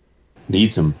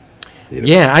 Needs them.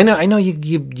 Yeah, I know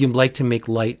you like to make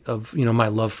light of my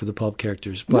love for the pulp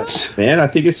characters, but man, I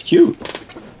think it's cute.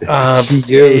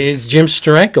 Jim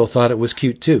Steranko thought it was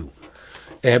cute too,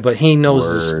 but he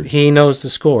knows the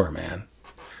score, man.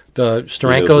 The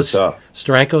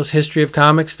Steranko's History of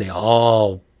Comics,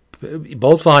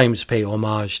 both volumes pay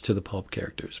homage to the pulp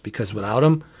characters, because without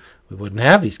them, we wouldn't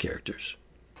have these characters.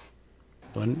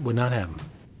 Would not have them.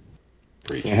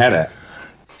 You can't have that.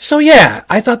 So yeah,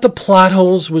 I thought the plot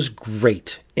holes was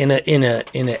great. In a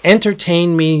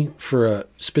entertained me for a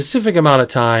specific amount of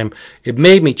time. It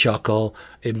made me chuckle.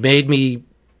 It made me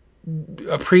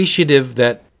appreciative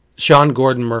that Sean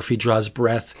Gordon Murphy draws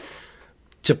breath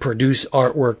to produce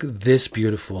artwork this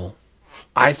beautiful.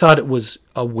 I thought it was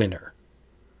a winner.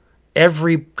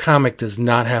 Every comic does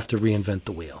not have to reinvent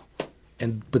the wheel,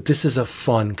 but this is a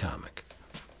fun comic.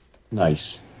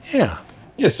 Nice. Yeah.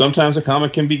 Yeah. Sometimes a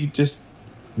comic can be just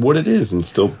what it is and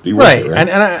still be right. It, right?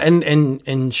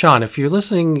 And Sean, if you're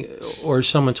listening or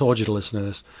someone told you to listen to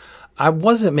this, I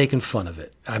wasn't making fun of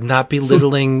it. I'm not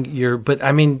belittling but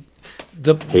I mean,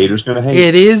 the haters gonna hate.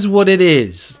 It is what it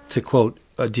is, to quote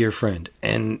a dear friend,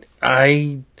 and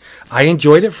I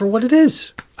enjoyed it for what it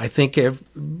is. I think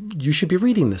you should be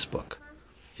reading this book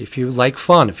if you like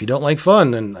fun. If you don't like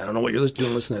fun, then I don't know what you're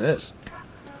doing listening to this.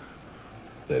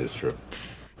 That is true.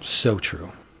 So true.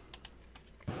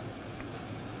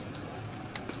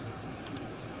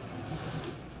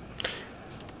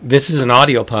 This is an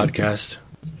audio podcast.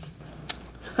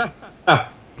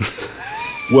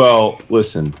 Well,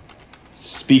 listen,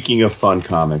 speaking of fun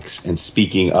comics and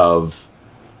speaking of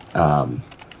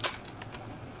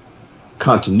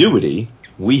continuity,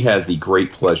 we had the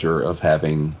great pleasure of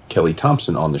having Kelly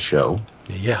Thompson on the show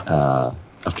a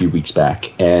few weeks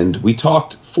back. And we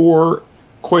talked for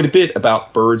quite a bit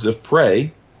about Birds of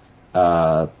Prey,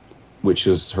 which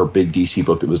is her big DC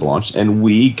book that was launched. And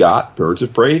we got Birds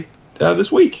of Prey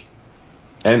this week.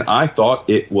 And I thought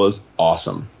it was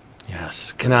awesome.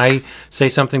 Yes. Can I say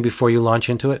something before you launch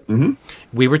into it? Mm-hmm.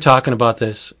 We were talking about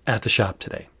this at the shop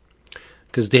today.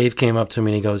 Because Dave came up to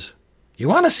me and he goes, "You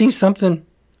want to see something?"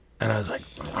 And I was like,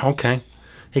 "Okay."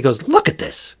 He goes, "Look at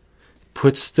this."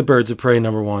 Puts the Birds of Prey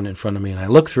 #1 in front of me. And I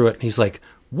look through it and he's like,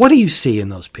 "What do you see in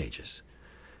those pages?"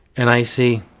 And I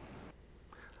said,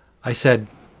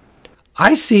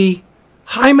 "I see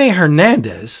Jaime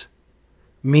Hernandez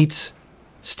meets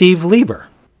Steve Lieber."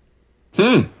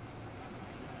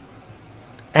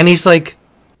 And he's like,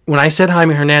 when I said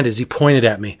Jaime Hernandez, he pointed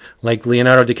at me like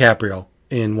Leonardo DiCaprio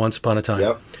in Once Upon a Time.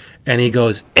 Yep. And he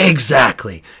goes,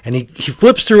 "Exactly." And he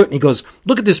flips through it and he goes,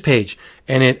 "Look at this page."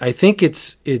 And I think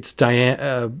it's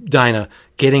Dinah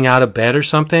getting out of bed or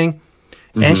something.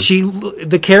 Mm-hmm. And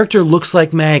the character looks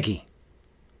like Maggie.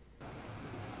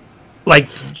 Like,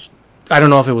 I don't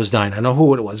know if it was Dinah. I know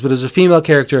who it was, but it was a female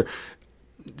character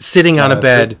sitting on a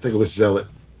bed. I think it was Zealot.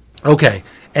 Okay.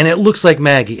 And it looks like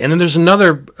Maggie. And then there's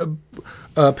another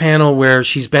panel where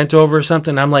she's bent over or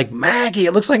something. I'm like, "Maggie,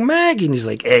 it looks like Maggie." And he's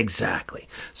like, "Exactly."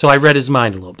 So I read his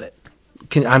mind a little bit.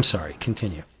 I'm sorry.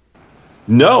 Continue.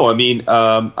 No, I mean,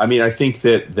 I think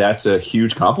that's a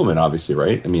huge compliment, obviously,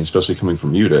 right? I mean, especially coming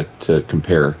from you to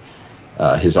compare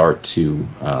his art to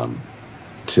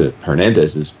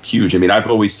Hernandez is huge. I mean, I've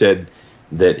always said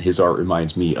that his art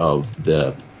reminds me of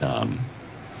the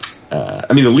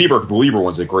the Lieber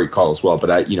one's a great call as well. But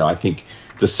I think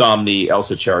the Somni,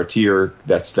 Elsa Charretier,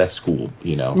 that's cool.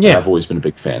 Yeah. I've always been a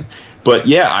big fan. But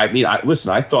yeah, I mean,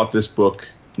 I thought this book,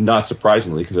 not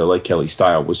surprisingly, because I like Kelly's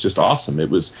style, was just awesome. It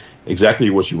was exactly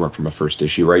what you want from a first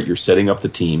issue, right? You're setting up the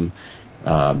team.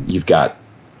 You've got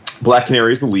Black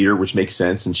Canary as the leader, which makes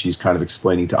sense, and she's kind of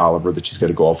explaining to Oliver that she's got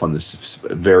to go off on this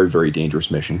very, very dangerous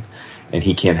mission, and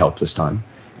he can't help this time.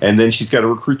 And then she's got to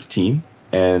recruit the team.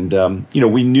 And,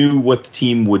 we knew what the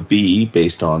team would be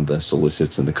based on the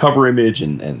solicits and the cover image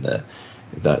and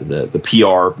the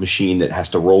PR machine that has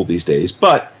to roll these days.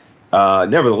 But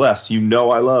nevertheless, I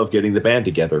love getting the band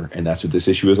together, and that's what this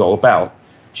issue is all about.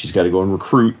 She's got to go and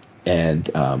recruit, and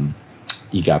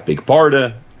you got Big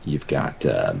Barda, you've got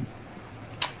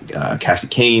Cassie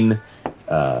Kane,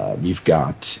 you've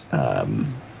got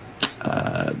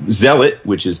Zealot,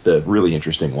 which is the really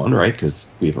interesting one, right?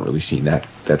 Because we haven't really seen that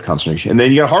concentration. And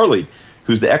then you got Harley,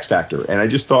 who's the X Factor. And I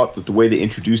just thought that the way they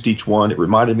introduced each one, it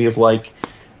reminded me of like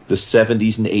the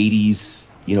 70s and 80s,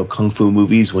 kung fu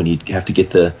movies when you'd have to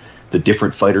get the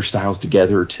different fighter styles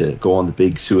together to go on the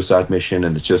big suicide mission.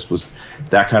 And it just was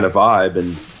that kind of vibe.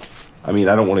 And I mean,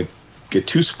 I don't want to get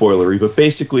too spoilery, but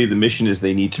basically the mission is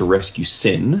they need to rescue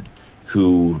Sin,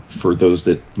 who, for those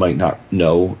that might not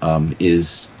know,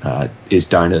 is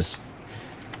Dinah's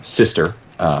sister.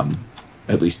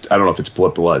 At least I don't know if it's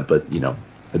blood, but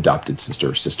adopted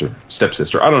sister,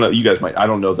 stepsister. I don't know. You guys might. I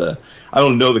don't know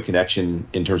the connection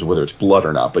in terms of whether it's blood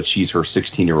or not. But she's her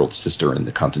 16-year-old sister in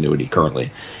the continuity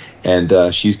currently,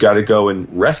 and she's got to go and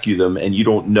rescue them. And you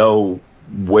don't know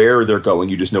where they're going.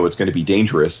 You just know it's going to be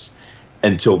dangerous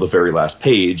until the very last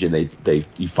page, and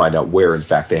you find out where in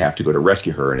fact they have to go to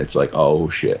rescue her, and it's like, oh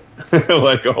shit,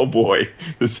 like, oh boy,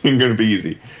 this ain't gonna be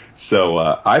easy. So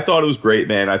I thought it was great,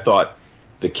 man. I thought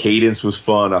the cadence was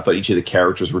fun. I thought each of the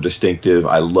characters were distinctive.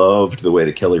 I loved the way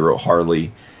that Kelly wrote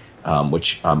Harley,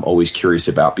 which I'm always curious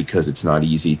about because it's not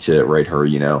easy to write her,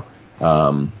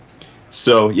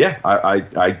 so yeah,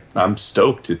 I'm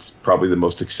stoked. It's probably the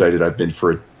most excited I've been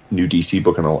for a new DC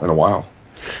book in a while.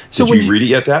 So did you read it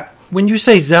yet, Dap? When you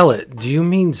say Zealot, do you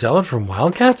mean Zealot from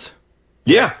Wildcats?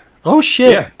 Yeah. Oh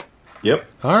shit. Yeah. Yep.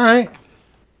 All right.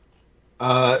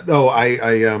 No,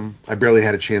 I barely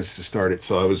had a chance to start it,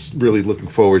 so I was really looking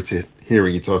forward to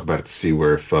hearing you talk about it to see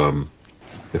where if I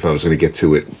was going to get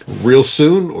to it real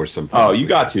soon or something. Oh, you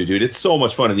got to, dude. It's so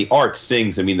much fun, and the art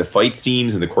sings. I mean, the fight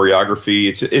scenes and the choreography.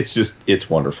 It's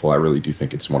wonderful. I really do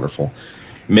think it's wonderful.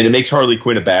 I mean, it makes Harley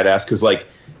Quinn a badass because like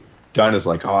Dinah's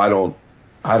like, oh,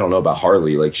 I don't know about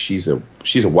Harley. Like she's a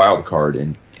wild card,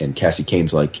 and Cassie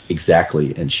Kane's like,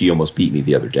 exactly, and she almost beat me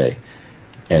the other day.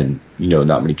 and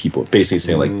not many people. Basically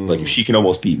saying like if she can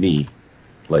almost beat me,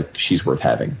 like she's worth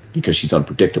having because she's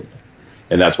unpredictable,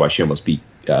 and that's why she almost beat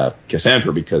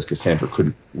Cassandra, because Cassandra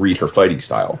couldn't read her fighting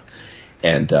style.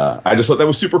 And I just thought that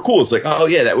was super cool. It's like, oh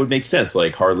yeah, that would make sense.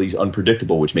 Like Harley's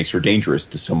unpredictable, which makes her dangerous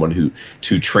to someone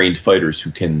to trained fighters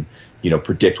who can,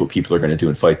 predict what people are going to do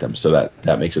and fight them. So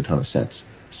that makes a ton of sense.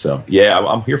 So yeah,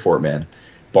 I'm here for it, man.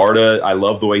 Barda, I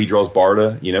love the way he draws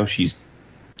Barda. She's,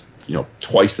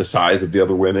 twice the size of the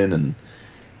other women and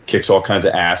kicks all kinds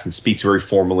of ass and speaks very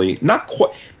formally. Not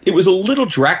quite. It was a little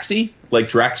Draxy, like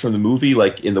Drax from the movie,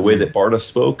 like in the way that Barda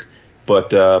spoke.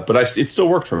 But it still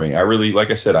worked for me. I really,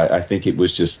 like I said, I think it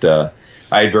was just, I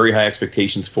had very high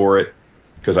expectations for it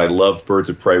because I loved Birds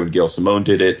of Prey when Gail Simone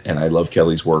did it, and I love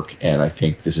Kelly's work, and I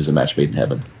think this is a match made in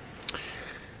heaven.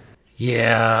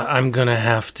 Yeah, I'm going to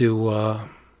have to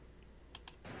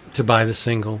buy the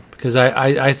single because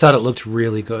I thought it looked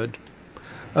really good.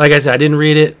 Like I said, I didn't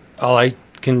read it. All I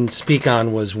can speak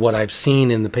on was what I've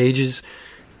seen in the pages,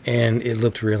 and it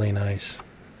looked really nice.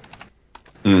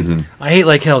 Mm-hmm. I hate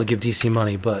like hell to give DC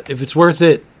money, but if it's worth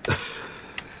it,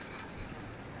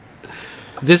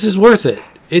 this is worth it.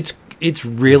 It's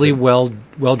really well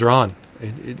drawn.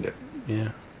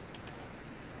 Yeah.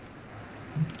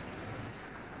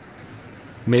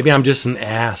 Maybe I'm just an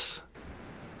ass.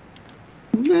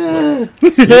 Nah.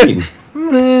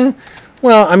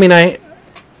 Well, I mean, I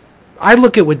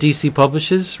look at what DC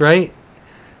publishes, right?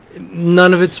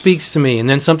 None of it speaks to me, and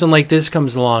then something like this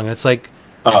comes along, and it's like,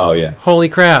 oh yeah, holy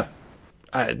crap!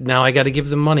 Now I got to give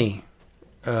them money.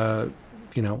 I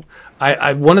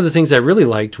one of the things I really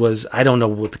liked was, I don't know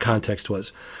what the context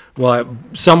was. Well,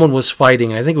 someone was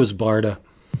fighting, and I think it was Barda,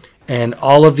 and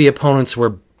all of the opponents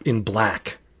were in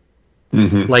black,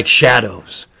 like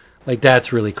shadows. Like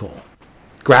that's really cool.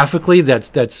 Graphically,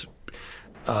 that's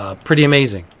pretty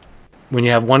amazing. When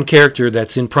you have one character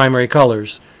that's in primary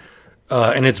colors,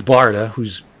 and it's Barda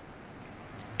who's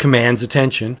commands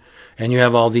attention, and you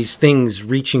have all these things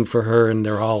reaching for her, and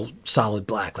they're all solid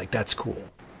black. Like that's cool.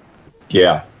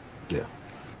 Yeah. Yeah.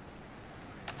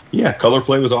 Yeah, color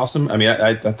play was awesome. I mean,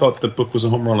 I thought the book was a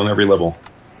home run on every level.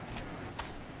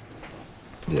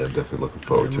 Yeah, I'm definitely looking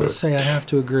forward to it. Let's say I have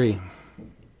to agree.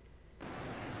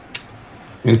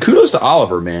 And kudos to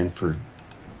Oliver, man, for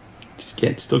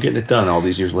still getting it done all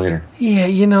these years later. Yeah,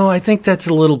 I think that's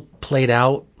a little played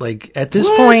out. Like at this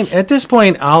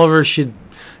point, Oliver should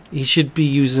be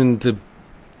using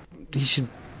he should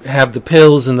have the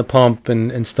pills and the pump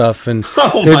and stuff. And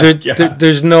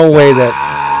there's no way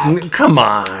that. Come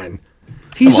on,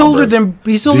 he's older than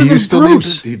Bruce.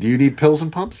 Do you need pills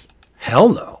and pumps? Hell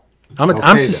no.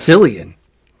 I'm Sicilian.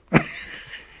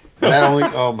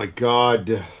 Oh my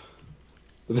God.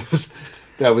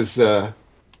 That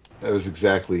was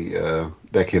exactly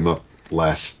that came up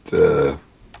last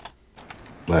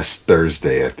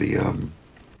Thursday at the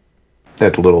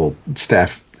little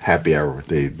staff happy hour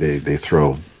they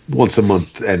throw once a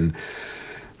month, and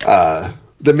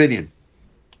the Minion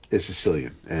is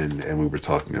Sicilian, and we were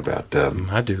talking about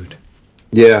my dude.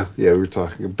 Yeah, we were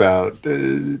talking about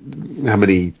how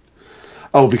many.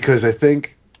 Oh, because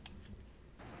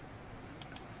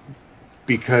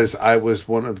I was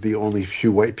one of the only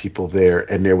few white people there,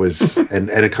 and there was and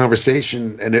a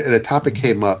conversation and a topic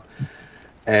came up,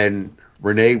 and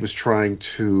Renee was trying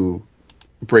to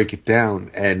break it down,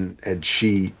 and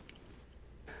she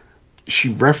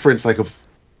referenced, like, of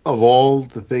all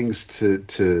the things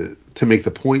to make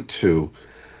the point to,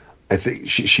 I think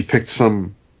she picked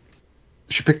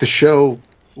a show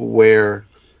where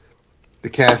the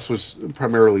cast was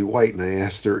primarily white, and I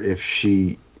asked her if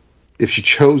she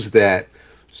chose that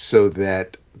so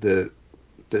that the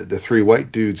three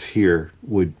white dudes here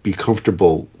would be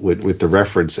comfortable with the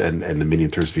reference, and the Minion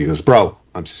turns to me and goes, "Bro,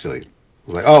 I'm Sicilian." I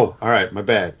was like, "Oh, all right, my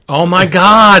bad." Oh my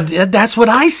God, that's what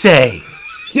I say.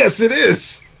 Yes, it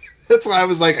is. That's why I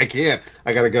was like, I can't.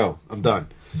 I gotta go. I'm done.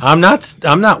 I'm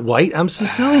not white. I'm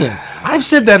Sicilian. I've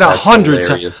said that 100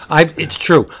 times. It's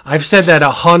true. I've said that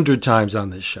 100 times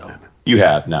on this show. You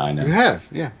have? No, I know. You have,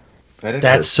 yeah.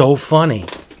 That's so funny.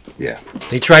 Yeah.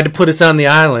 They tried to put us on the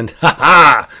island. Ha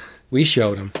ha! We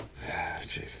showed them.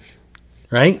 Jesus.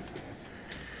 Right?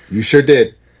 You sure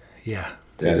did. Yeah.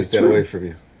 Can't take that away from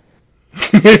you.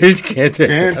 Can't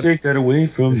take that away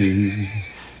from me.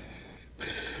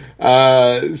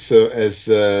 So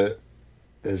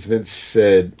as Vince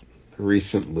said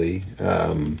recently,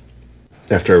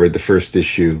 after I read the first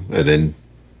issue, and then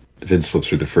Vince flipped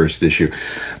through the first issue,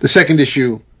 the second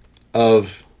issue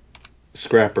of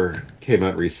Scrapper came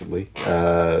out recently.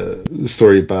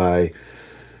 Story by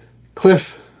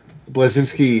Cliff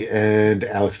Blazinski and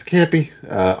Alex DeCampi,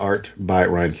 art by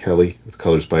Ryan Kelly, with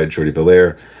colors by Jordi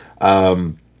Belair.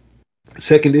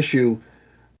 Second issue,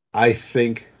 I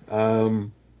think I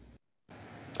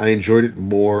enjoyed it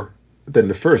more than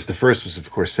the first. The first was,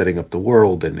 of course, setting up the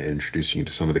world and introducing you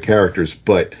to some of the characters,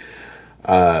 but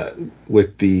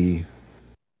with the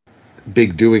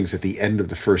big doings at the end of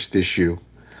the first issue,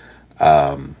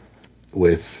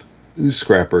 with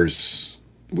Scrapper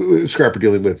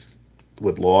dealing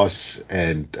with loss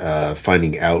and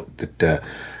finding out that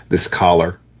this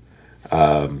collar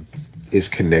is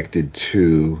connected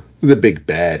to the big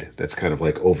bad that's kind of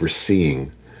like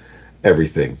overseeing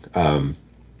everything.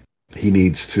 He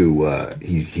needs to.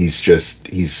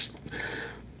 He's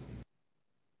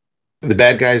the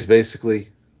bad guys basically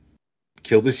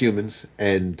killed his humans,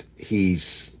 and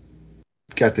he's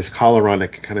got this collar on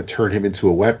that can kind of turn him into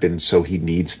a weapon. So he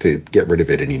needs to get rid of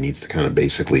it, and he needs to kind of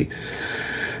basically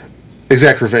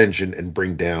exact revenge and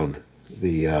bring down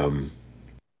the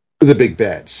big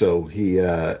bad. So he's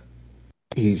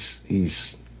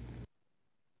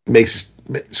makes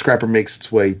Scrapper makes its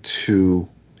way to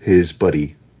his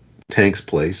buddy Tank's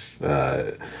place.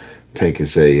 Tank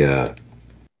is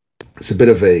it's a bit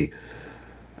of a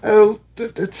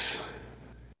it's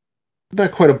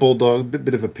not quite a bulldog,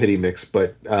 bit of a pity mix,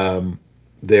 but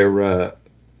they're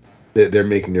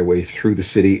making their way through the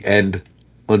city and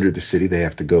under the city. They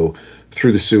have to go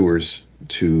through the sewers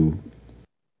to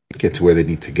get to where they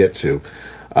need to get to.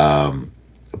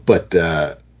 But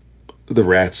the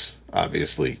rats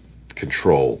obviously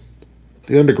control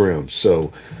the underground.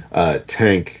 So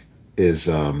Tank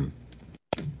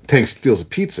steals a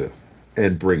pizza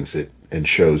and brings it and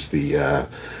shows the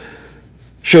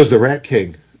Rat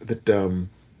King that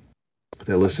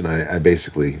listen, I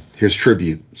basically, here's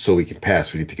tribute so we can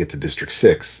pass. We need to get to District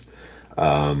 6.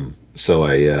 So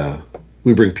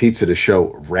we bring pizza to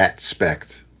show Rat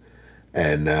Spect,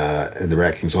 and the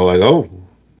Rat King's all like, oh,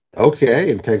 okay.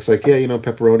 And Tank's like, yeah,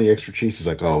 pepperoni, extra cheese. He's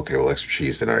like, oh, okay, well, extra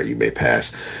cheese, then all right, you may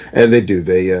pass. And they do.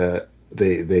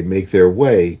 They make their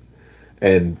way,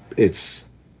 and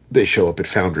they show up at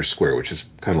Founders Square, which is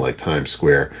kind of like Times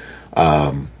Square.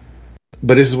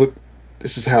 But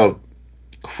this is how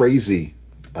crazy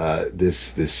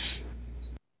this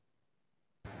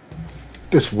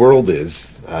world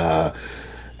is,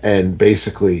 and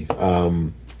basically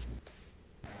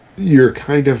you're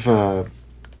kind of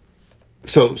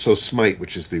so Smite,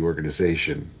 which is the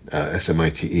organization,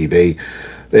 SMITE, they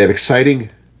have exciting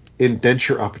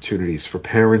indenture opportunities for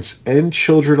parents and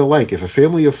children alike. If a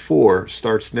family of 4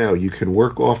 starts now, you can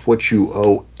work off what you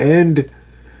owe and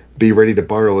be ready to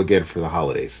borrow again for the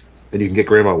holidays. And you can get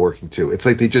grandma working too. It's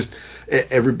like they just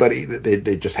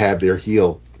just have their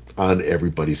heel on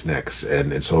everybody's necks,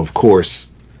 and so of course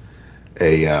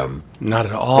not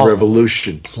at all a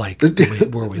revolution like where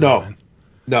we live in.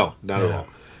 No, not at all.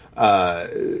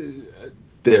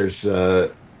 There's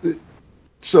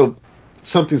so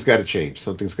something's got to change.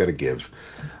 Something's got to give.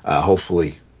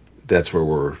 Hopefully, that's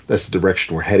the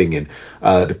direction we're heading in.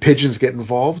 The pigeons get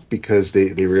involved because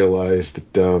they realize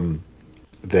that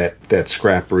that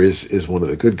Scrapper is one of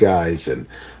the good guys, and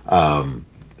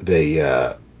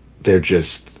they're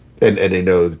just and they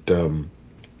know that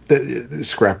the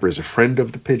Scrapper is a friend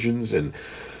of the pigeons, and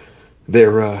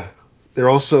they're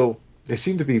also they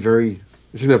seem to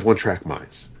have one-track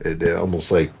minds. They're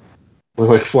almost like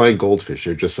flying goldfish.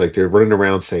 They're just like they're running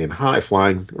around saying hi,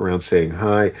 flying around saying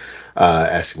hi,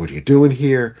 asking, "What are you doing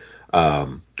here?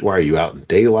 Why are you out in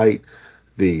daylight?"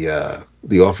 The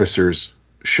officers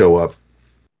show up,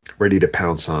 ready to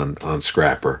pounce on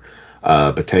Scrapper,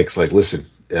 but Tank's like, "Listen,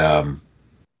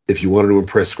 if you wanted to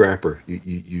impress Scrapper,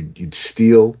 you'd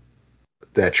steal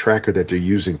that tracker that they're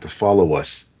using to follow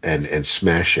us and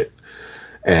smash it."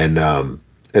 And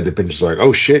the pigeons are like,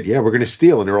 "Oh shit, yeah, we're gonna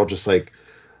steal," and they're all just like.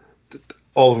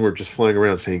 All of them are just flying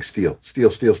around saying steal,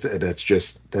 steal, steal, steal. And that's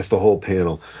the whole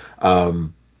panel.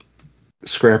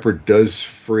 Scrapper does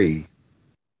free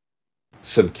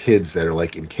some kids that are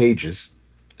like in cages,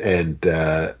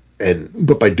 but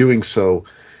by doing so,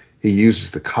 he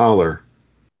uses the collar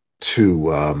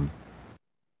to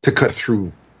cut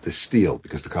through the steel,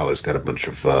 because the collar's got a bunch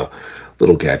of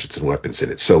little gadgets and weapons in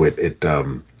it. So it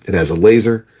has a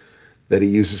laser that he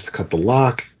uses to cut the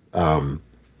lock. The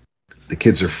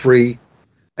kids are free.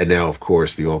 And now, of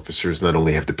course, the officers not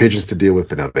only have the pigeons to deal with,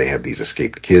 but now they have these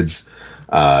escaped kids.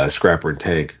 Scrapper and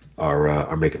Tank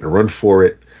are making a run for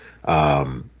it.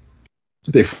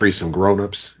 They free some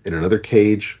grown-ups in another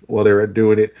cage while they're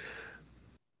doing it.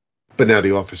 But now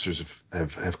the officers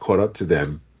have caught up to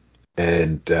them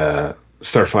and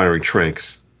start firing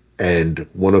tranks. And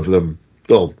one of them,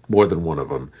 well, more than one of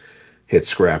them, hit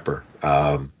Scrapper.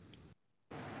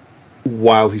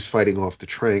 While he's fighting off the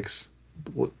Tranks,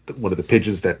 one of the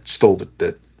pigeons that stole it,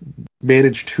 that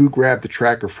managed to grab the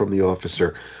tracker from the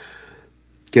officer,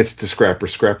 gets to Scrapper.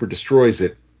 Scrapper destroys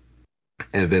it,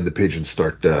 and then the pigeons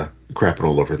start crapping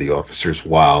all over the officers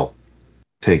while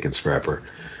Tank and Scrapper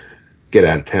get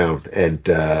out of town. And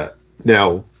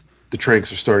now the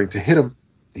Tranks are starting to hit him.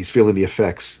 He's feeling the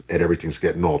effects, and everything's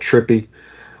getting all trippy.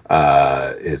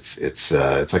 It's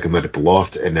like a night at the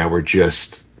loft, and now we're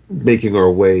just making our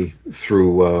way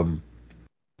through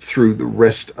the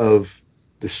rest of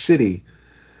the city.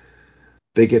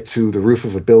 They get to the roof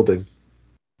of a building,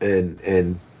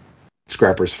 and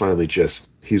Scrapper's finally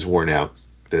he's worn out.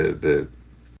 The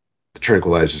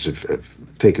tranquilizers have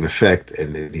taken effect,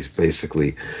 and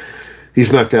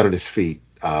he's knocked out on his feet.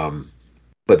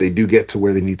 But they do get to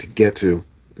where they need to get to.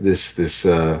 This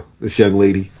young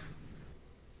lady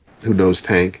who knows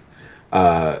Tank.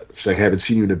 She's like, I haven't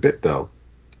seen you in a bit though,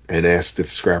 and asked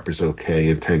if Scrapper's okay,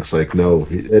 and Tank's like, no.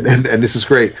 And this is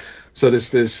great. So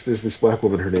this black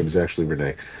woman, her name is actually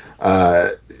Renee.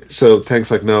 So Tank's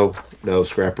like, no,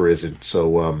 Scrapper isn't.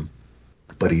 So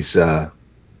but he's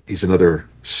another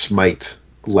Smite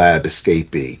lab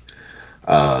escapee.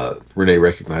 Renee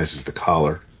recognizes the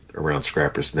collar around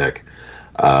Scrapper's neck.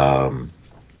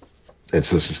 And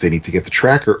so since they need to get the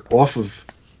tracker off of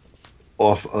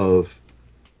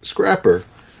Scrapper,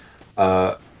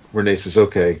 Renee says,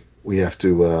 okay, we have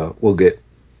to, we'll get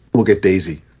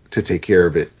Daisy to take care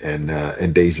of it.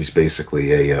 And Daisy's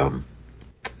basically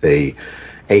a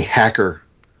hacker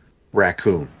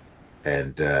raccoon.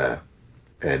 And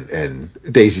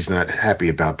Daisy's not happy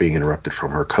about being interrupted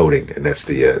from her coding. And that's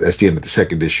the end of the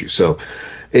second issue. So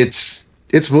it's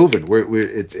moving.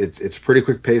 It's a pretty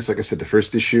quick pace. Like I said, the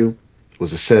first issue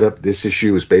was a setup. This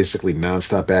issue is basically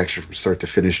nonstop action from start to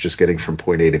finish, just getting from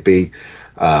point A to B.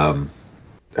 I'm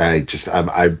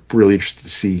really interested to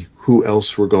see who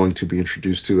else we're going to be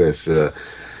introduced to as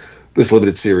this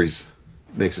limited series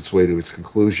makes its way to its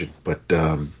conclusion. But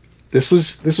this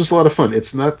was a lot of fun.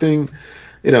 It's nothing,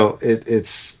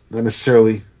 it's not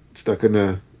necessarily, it's not going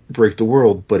to break the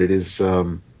world, but it's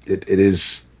a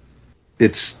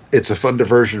fun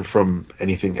diversion from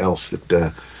anything else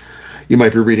that you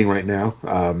might be reading right now.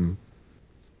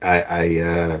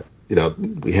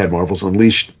 We had Marvel's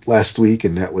Unleashed last week,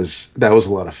 and that was a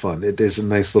lot of fun. There's a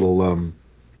nice little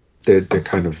they're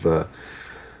kind of they're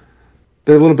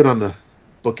a little bit on the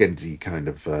bookendsy kind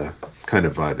of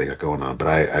vibe they got going on, but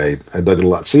I dug it a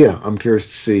lot. So yeah, I'm curious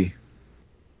to see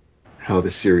how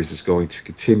this series is going to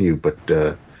continue, but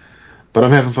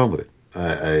I'm having fun with it.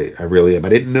 I really am. I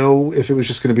didn't know if it was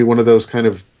just going to be one of those kind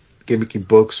of gimmicky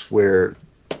books where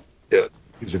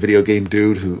he was a video game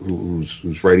dude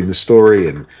who's writing the story,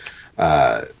 and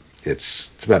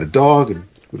it's about a dog, and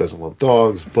who doesn't love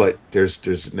dogs? But there's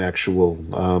an actual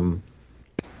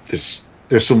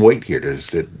there's some weight here.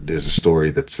 There's a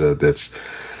story that's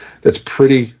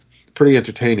pretty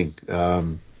entertaining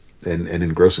and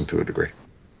engrossing to a degree.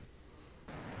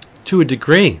 To a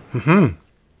degree. Mm-hmm.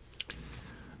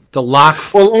 The lock.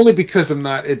 Well, only because I'm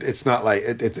not. It's not like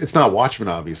it's not Watchmen,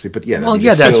 obviously, but yeah. Well,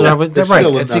 yeah, that's what I was. Right,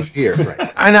 still enough here,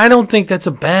 right? And I don't think that's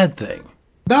a bad thing.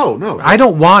 No. I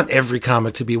don't want every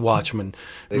comic to be Watchmen.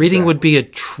 Exactly. Reading would be a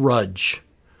trudge.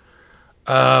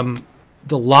 The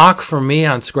lock for me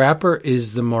on Scrapper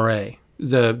is the moire,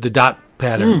 the dot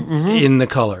pattern in the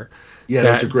color. Yeah,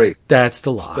 those are great. That's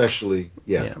the lock. Especially,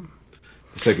 yeah.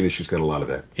 The second issue's got a lot of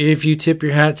that. If you tip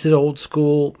your hat to the old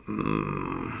school,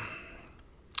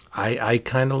 I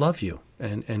kind of love you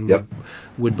and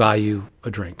would buy you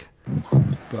a drink.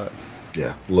 But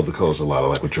yeah, love the colors a lot. I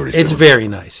like what Jordy's doing. It's very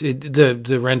nice.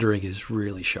 The rendering is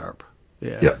really sharp.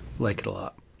 Yeah, like it a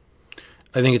lot.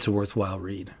 I think it's a worthwhile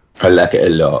read. I like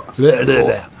it a lot.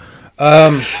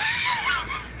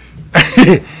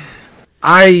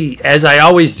 As I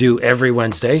always do every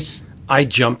Wednesday, I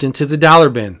jumped into the dollar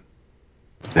bin.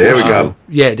 There we go.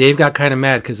 Yeah, Dave got kind of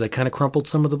mad because I kind of crumpled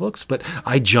some of the books, but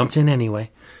I jumped in anyway.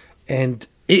 And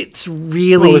it's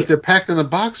really... Well, if they're packed in a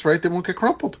box, right, they won't get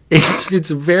crumpled.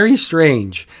 It's very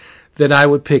strange that I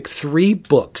would pick 3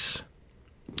 books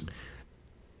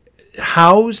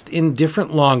housed in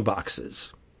different long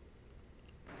boxes.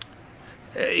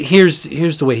 Here's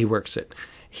the way he works it.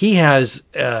 He has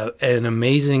an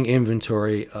amazing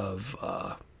inventory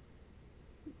of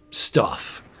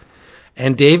stuff.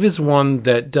 And Dave is one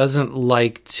that doesn't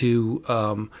like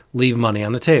to leave money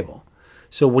on the table.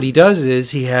 So what he does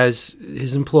is he has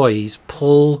his employees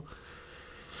pull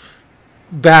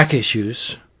back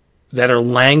issues that are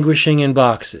languishing in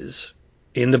boxes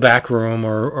in the back room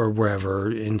or wherever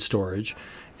in storage,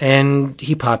 and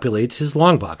he populates his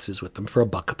long boxes with them for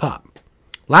 $1 a pop.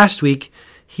 Last week,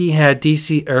 he had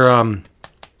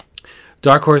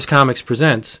Dark Horse Comics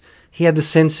Presents. He had the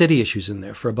Sin City issues in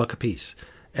there for $1 a piece.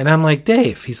 And I'm like,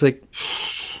 Dave, he's like,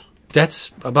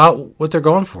 that's about what they're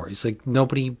going for. He's like,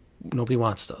 nobody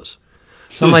wants those.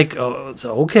 So I'm like, oh,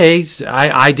 so okay. So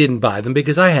I didn't buy them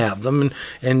because I have them.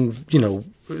 And, you know,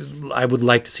 I would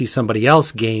like to see somebody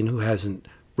else gain who hasn't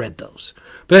read those.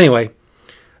 But anyway,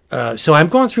 so I'm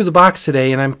going through the box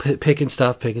today and I'm picking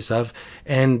stuff.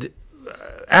 And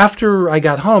after I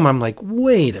got home, I'm like,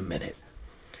 wait a minute.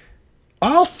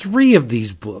 All 3 of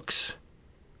these books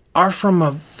are from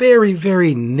a very,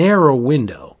 very narrow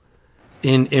window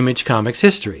in Image Comics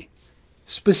history.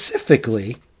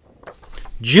 Specifically,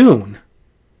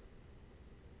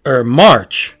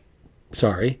 March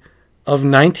of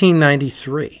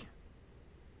 1993.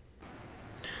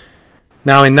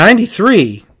 Now, in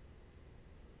 93,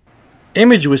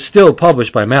 Image was still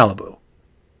published by Malibu.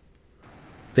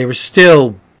 They were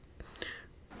still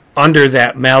under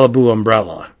that Malibu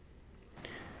umbrella.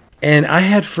 And I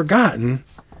had forgotten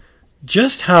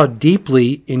just how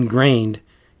deeply ingrained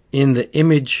in the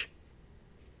Image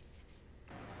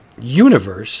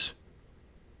universe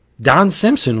Don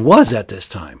Simpson was at this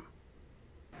time.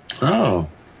 Oh.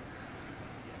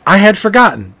 I had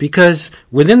forgotten because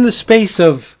within the space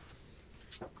of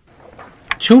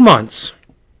 2 months,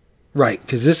 right,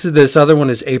 because this other one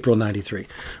is April 93.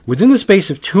 Within the space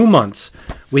of 2 months,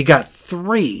 we got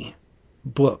 3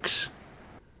 books,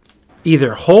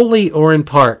 either wholly or in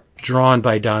part drawn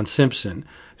by Don Simpson,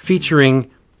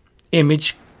 featuring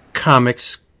Image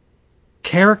Comics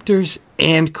characters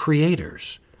and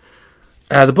creators.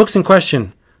 The books in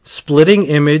question, Splitting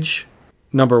Image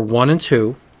number 1 and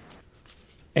 2,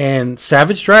 and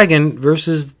Savage Dragon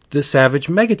versus the Savage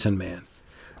Megaton Man.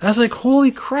 I was like,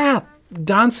 holy crap,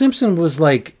 Don Simpson was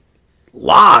like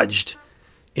lodged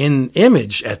in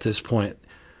Image at this point.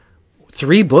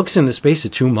 3 books in the space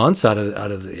of 2 months out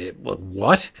of the,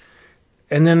 what?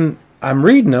 And then I'm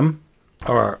reading them,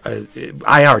 or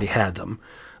I already had them.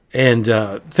 And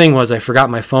thing was, I forgot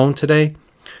my phone today,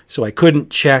 so I couldn't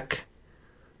check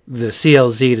the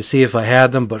CLZ to see if I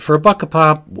had them. But for $1 a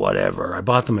pop, whatever, I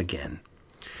bought them again.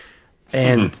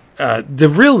 And the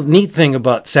real neat thing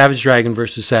about Savage Dragon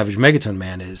versus Savage Megaton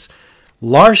Man is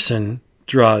Larson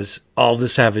draws all the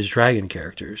Savage Dragon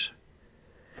characters,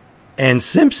 and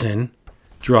Simpson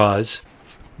draws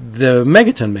the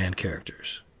Megaton Man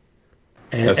characters.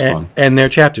 That's fun. And their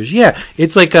chapters. Yeah,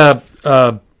 it's like a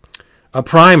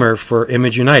primer for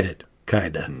Image United,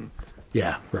 kind of.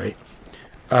 Yeah, right.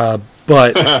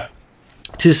 But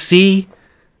to see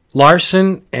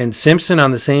Larson and Simpson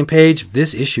on the same page,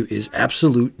 this issue is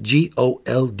absolute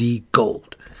GOLD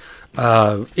gold.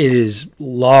 It is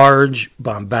large,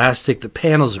 bombastic. The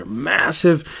panels are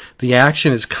massive. The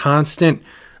action is constant.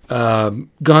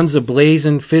 Guns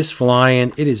a-blazing, fists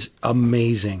flying. It is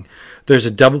amazing. There's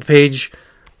a double page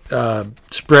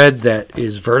spread that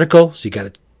is vertical, so you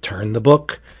got to turn the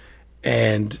book,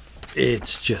 and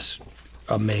it's just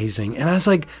amazing. And I was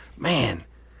like, man,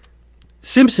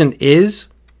 Simpson is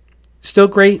still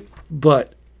great,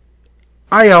 but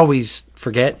I always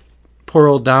forget poor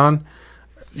old Don.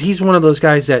 He's one of those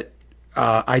guys that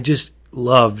I just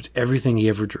loved everything he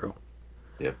ever drew.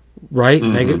 Yep. Right?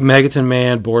 Megaton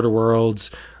Man, Border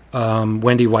Worlds,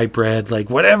 Wendy Whitebread, like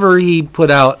whatever he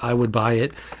put out, I would buy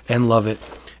it and love it.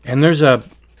 And there's an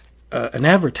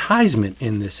advertisement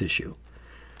in this issue.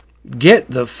 Get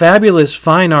the fabulous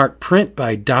fine art print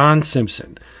by Don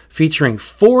Simpson, featuring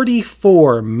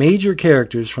 44 major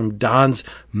characters from Don's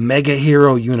mega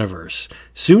hero universe,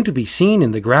 soon to be seen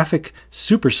in the graphic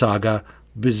super saga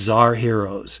Bizarre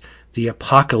Heroes, the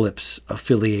Apocalypse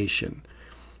affiliation.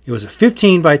 It was a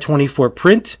 15 by 24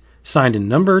 print, signed and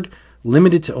numbered,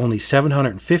 limited to only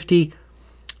 750.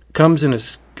 Comes in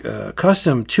a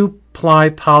custom 2-ply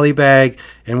poly bag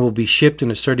and will be shipped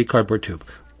in a sturdy cardboard tube.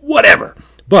 Whatever.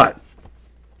 But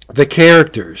the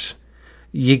characters,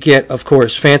 you get, of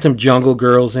course, Phantom Jungle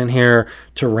Girls in here,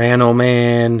 Tyranno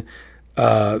Man,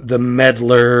 the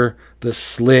Meddler, the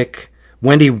Slick,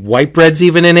 Wendy Whitebread's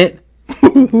even in it,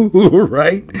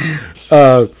 right?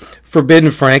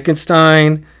 Forbidden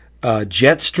Frankenstein,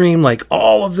 Jetstream, like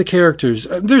all of the characters.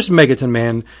 There's Megaton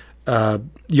Man,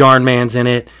 Yarn Man's in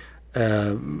it,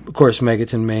 of course,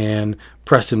 Megaton Man,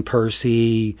 Preston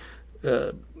Percy,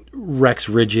 Rex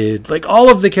Rigid, like all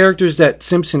of the characters that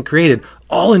Simpson created,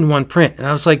 all in one print. And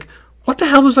I was like, what the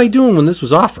hell was I doing when this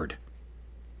was offered?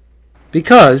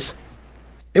 Because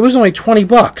it was only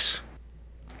 $20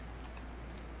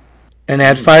 and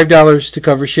add $5 to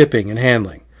cover shipping and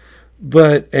handling.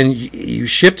 and you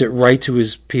shipped it right to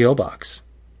his P.O. box,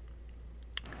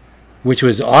 which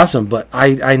was awesome. But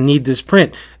I need this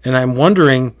print, and I'm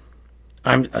wondering,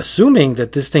 I'm assuming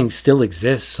that this thing still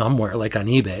exists somewhere, like on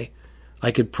eBay.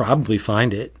 I could probably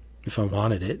find it if I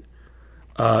wanted it.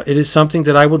 It is something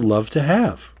that I would love to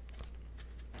have.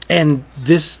 And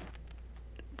this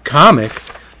comic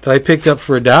that I picked up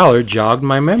for $1 jogged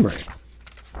my memory.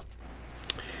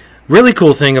 Really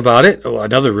cool thing about it,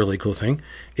 another really cool thing,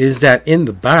 is that in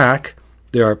the back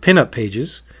there are pinup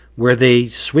pages where they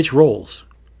switch roles.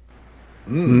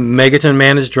 Megaton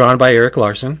Man is drawn by Eric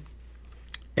Larson,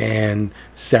 and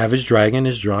Savage Dragon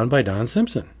is drawn by Don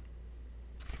Simpson.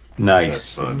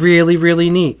 Nice. Really, really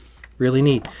neat. Really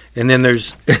neat. And then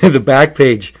there's the back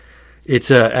page.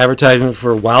 It's an advertisement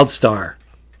for WildStar,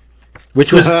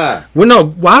 which was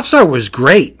WildStar was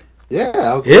great.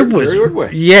 Yeah,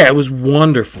 It was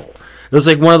wonderful. It was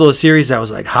like one of those series that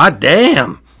was like, hot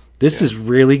damn, this is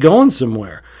really going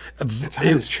somewhere. It's on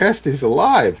his chest. He's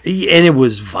alive. And it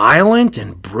was violent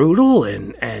and brutal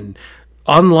and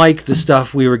unlike the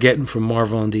stuff we were getting from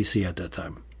Marvel and DC at that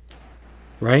time.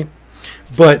 Right?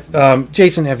 But,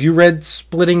 Jason, have you read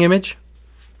Splitting Image?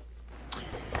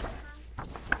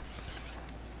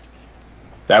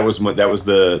 That was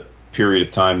the period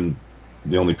of time,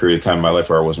 the only period of time in my life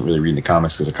where I wasn't really reading the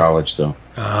comics because of college. So.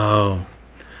 Oh.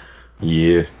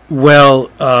 Yeah. Well,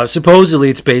 supposedly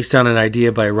it's based on an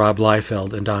idea by Rob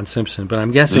Liefeld and Don Simpson, but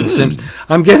I'm guessing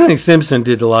Simpson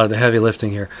did a lot of the heavy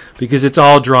lifting here because it's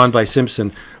all drawn by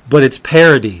Simpson, but it's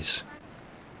parodies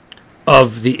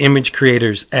of the Image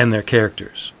creators and their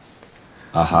characters.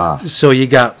 Aha. So you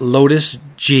got Lotus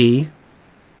G.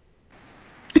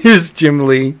 Here's Jim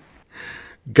Lee.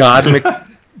 God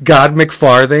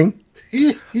McFarthing.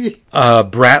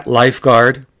 Brat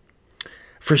Lifeguard.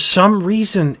 For some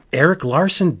reason, Eric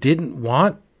Larson didn't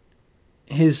want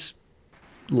his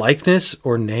likeness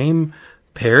or name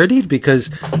parodied because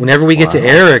whenever we get to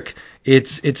Eric,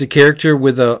 it's a character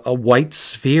with a white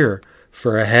sphere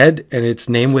for a head and its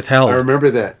name withheld. I remember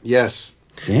that. Yes.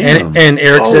 And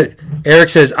Eric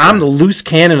says, I'm the loose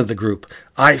cannon of the group.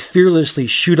 I fearlessly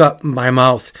shoot up my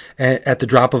mouth at the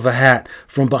drop of a hat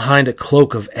from behind a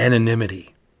cloak of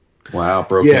anonymity. Wow,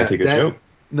 bro, can't take a joke.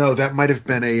 No, that might have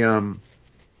been a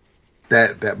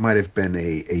that might have been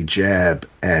a jab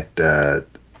at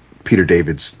Peter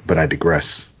David's "But I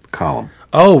Digress" column.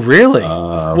 Oh, really? Okay.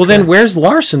 Well, then where's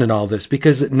Larson in all this?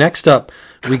 Because next up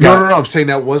we got no. I'm saying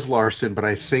that was Larson, but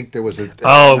I think there was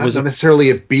not necessarily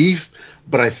a beef,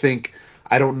 but I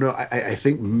don't know. I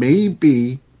think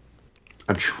maybe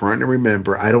I'm trying to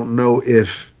remember. I don't know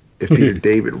if Peter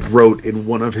David wrote in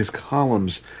one of his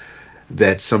columns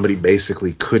that somebody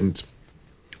basically couldn't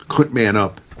man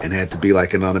up and had to be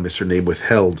like anonymous or name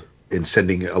withheld in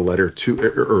sending a letter to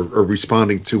or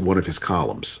responding to one of his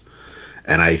columns.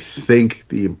 And I think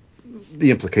the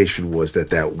implication was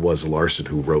that was Larson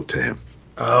who wrote to him.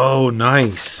 Oh,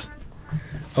 nice.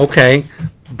 Okay.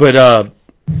 But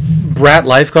Brat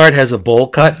Lifeguard has a bowl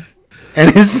cut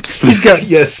and he's got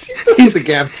yes, he's a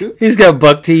gap tooth. He's got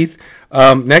buck teeth.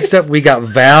 Next up we got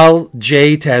Val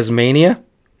J. Tasmania,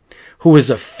 who is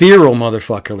a feral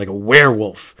motherfucker, like a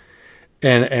werewolf.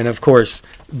 And of course,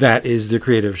 that is the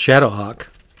creator of Shadowhawk,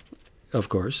 of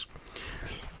course.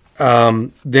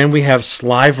 Then we have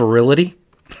Sly Virility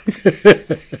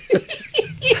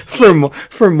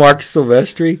for Mark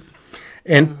Silvestri.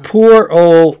 And poor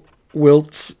old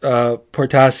Wilt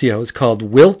Portacio is called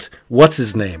Wilt, what's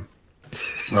his name?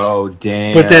 Oh,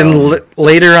 damn. But then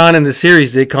later on in the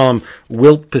series, they call him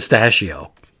Wilt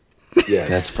Pistachio. Yeah,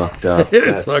 that's fucked up.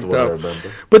 It's fucked up.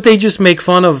 But they just make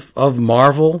fun of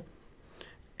Marvel,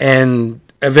 and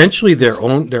eventually their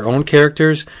own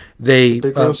characters. They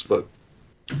big roast book.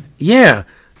 Yeah,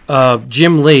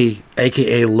 Jim Lee,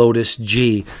 aka Lotus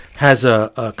G, has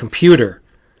a computer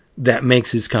that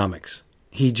makes his comics.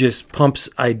 He just pumps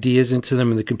ideas into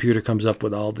them, and the computer comes up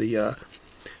with all the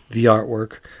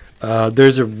artwork.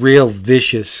 There's a real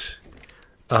vicious,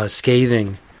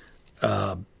 scathing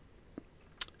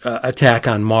attack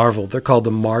on Marvel. They're called the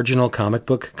Marginal Comic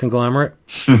Book Conglomerate,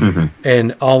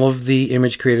 and all of the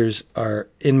Image creators are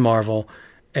in Marvel,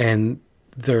 and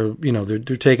they're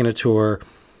taking a tour,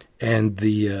 and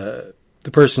the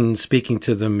person speaking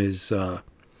to them is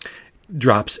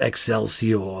drops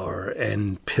Excelsior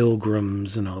and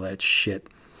Pilgrims and all that shit,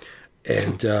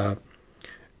 and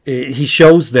he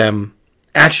shows them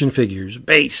action figures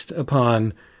based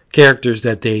upon characters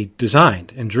that they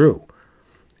designed and drew.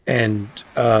 And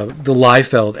the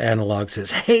Liefeld analog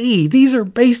says, hey, these are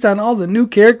based on all the new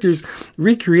characters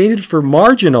recreated for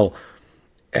Marginal.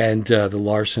 And the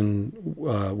Larson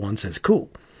one says, cool.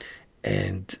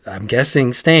 And I'm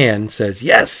guessing Stan says,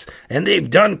 yes, and they've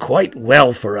done quite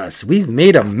well for us. We've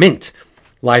made a mint.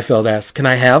 Liefeld asks, can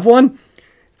I have one?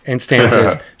 And Stan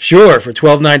says, sure, for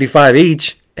 $12.95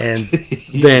 each. And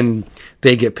then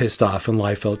they get pissed off, and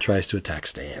Liefeld tries to attack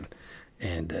Stan.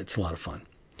 And it's a lot of fun.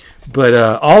 But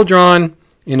all drawn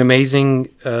in amazing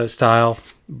style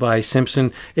by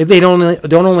Simpson. They don't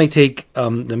only take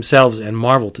themselves and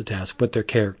Marvel to task, but their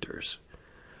characters.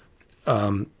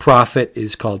 Prophet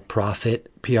is called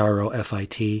Profit,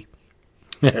 Profit.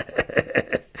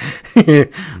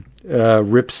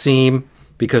 Rip Seam,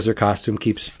 because her costume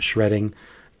keeps shredding.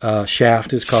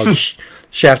 Shaft is called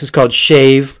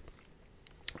Shave.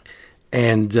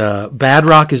 And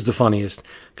Badrock is the funniest,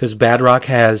 because Badrock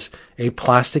has a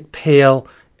plastic pail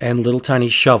and little tiny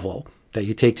shovel that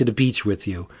you take to the beach with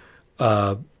you,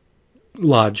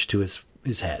 lodged to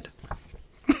his head.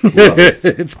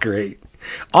 It's great.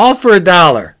 All for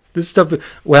 $1. This stuff.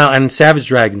 Well, and Savage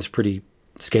Dragon's pretty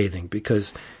scathing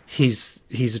because he's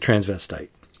a transvestite,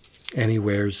 and he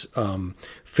wears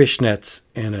fishnets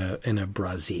and a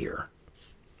brassiere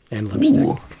and lipstick.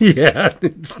 Ooh. Yeah,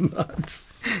 it's nuts.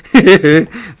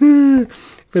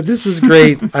 But this was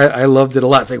great. I loved it a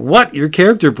lot. It's like, what? Your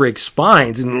character breaks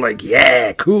spines? And I'm like,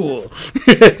 yeah, cool.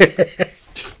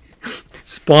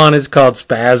 Spawn is called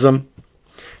Spasm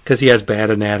because he has bad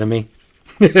anatomy.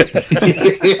 But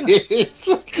it's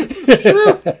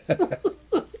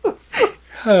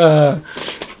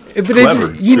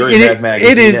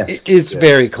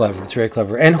very clever. It's very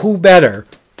clever. And who better?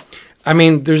 I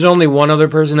mean, there's only one other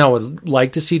person I would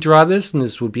like to see draw this, and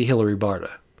this would be Hilary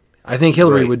Barta. I think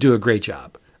Hilary would do a great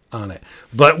job on it.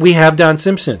 But we have Don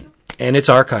Simpson, and it's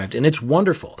archived, and it's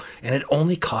wonderful. And it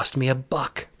only cost me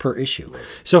 $1 per issue.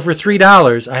 So for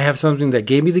 $3, I have something that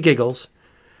gave me the giggles,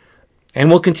 and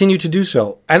will continue to do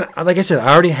so. And like I said,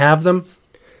 I already have them,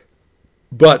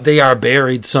 but they are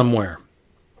buried somewhere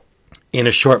in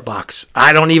a short box.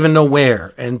 I don't even know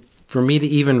where. And for me to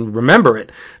even remember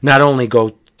it, not only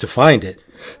go to find it,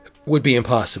 would be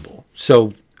impossible.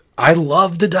 So I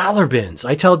love the dollar bins.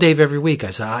 I tell Dave every week,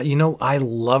 I say, I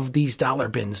love these dollar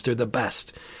bins. They're the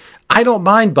best. I don't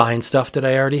mind buying stuff that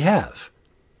I already have,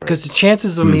 because the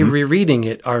chances of me rereading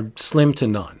it are slim to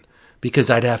none, because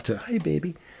I'd have to,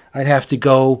 I'd have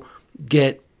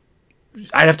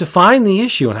to find the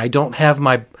issue, and I don't have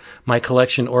my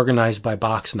collection organized by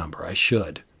box number. I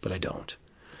should, but I don't.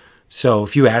 So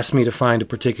if you asked me to find a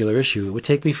particular issue, it would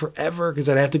take me forever, because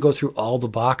I'd have to go through all the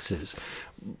boxes.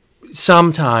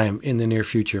 Sometime in the near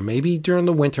future, maybe during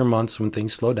the winter months when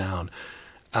things slow down,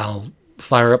 I'll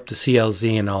fire up the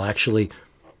CLZ and I'll actually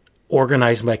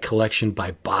organize my collection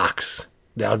by box.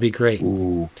 That would be great.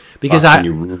 Ooh, because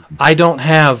I don't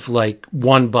have like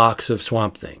one box of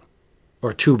Swamp Thing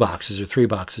or 2 boxes or 3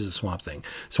 boxes of Swamp Thing.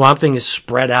 Swamp Thing is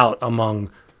spread out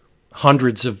among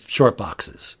hundreds of short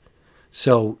boxes.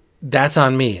 So that's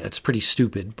on me. That's pretty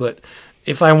stupid. But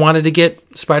if I wanted to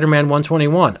get Spider-Man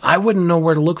 121, I wouldn't know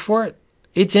where to look for it.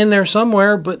 It's in there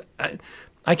somewhere, but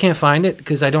I can't find it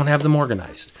because I don't have them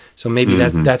organized. So maybe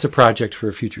that's a project for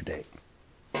a future date.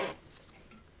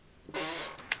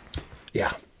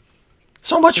 Yeah.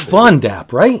 So much fun,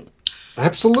 Dap, right?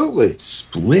 Absolutely.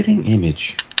 Splitting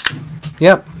Image.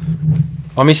 Yep.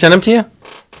 Want me to send them to you?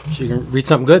 So you can read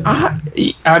something good?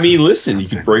 I mean, listen, you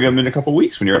can bring them in a couple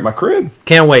weeks when you're at my crib.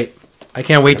 Can't wait. I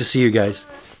can't wait to see you guys.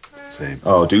 Same.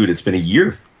 Oh, dude, it's been a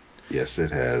year. Yes,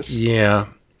 it has. Yeah.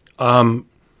 I've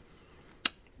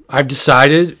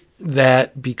decided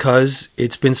that because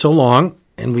it's been so long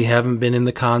and we haven't been in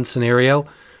the con scenario,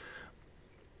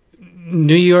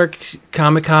 New York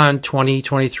Comic Con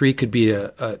 2023 could be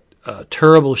a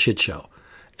terrible shit show,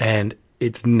 and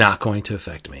it's not going to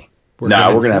affect me. We're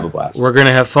going to have a blast. We're going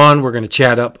to have fun. We're going to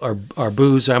chat up our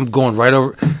booze. I'm going right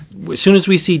over. As soon as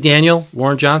we see Daniel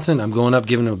Warren Johnson, I'm going up,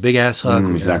 giving him a big ass hug.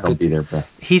 He's not going to be there, bro.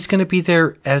 He's going to be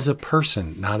there as a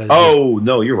person, not as.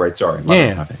 No, you're right. Sorry.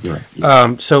 Yeah. You're right.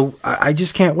 Yeah. So I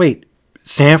just can't wait.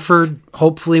 Sanford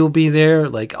hopefully will be there.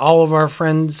 Like all of our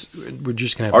friends, we're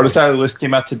just going to have. Artist Side of the List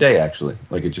came out today, actually.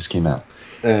 Like it just came out.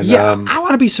 And, yeah, I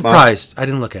want to be surprised. I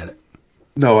didn't look at it.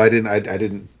 No, I didn't. I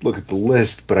didn't look at the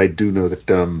list, but I do know that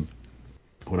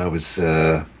when I was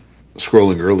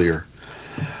scrolling earlier,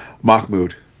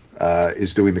 Mahmoud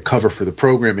is doing the cover for the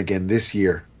program again this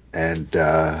year, and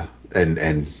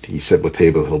he said what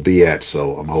table he'll be at.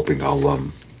 So I'm hoping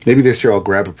I'll maybe this year I'll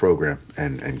grab a program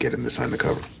and get him to sign the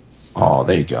cover. Oh,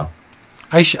 there you go.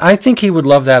 I think he would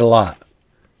love that a lot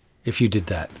if you did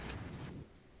that.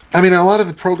 I mean, a lot of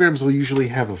the programs will usually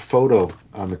have a photo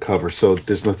on the cover, so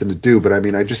there's nothing to do. But I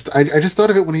mean, I just thought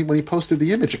of it when he posted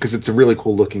the image, because it's a really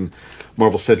cool looking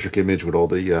Marvel-centric image with all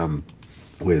the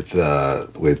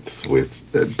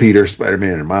Peter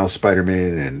Spider-Man and Miles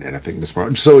Spider-Man and I think Miss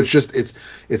Martin. So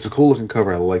it's a cool looking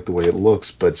cover. I like the way it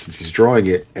looks, but since he's drawing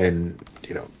it, and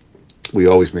we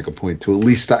always make a point to at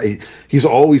least he's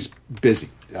always busy.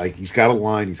 Like, he's got a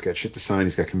line, he's got shit to sign,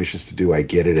 he's got commissions to do. I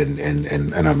get it,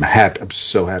 and I'm happy. I'm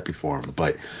so happy for him.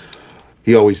 But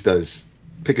he always does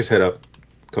pick his head up,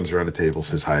 comes around the table,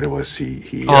 says hi to us.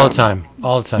 He all the time.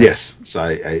 Yes, so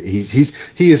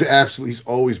he is absolutely. He's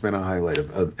always been a highlight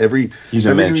of every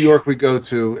New York we go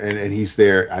to, and he's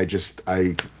there. I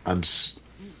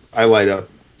light up.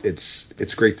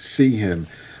 It's great to see him,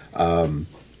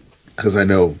 because I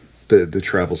know the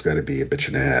travel's got to be a bitch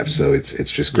and a half. So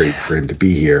it's just great for him to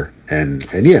be here, and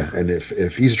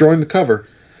if he's drawing the cover,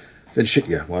 then shit,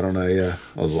 yeah. Why don't I?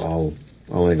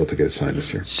 I'll angle to get it signed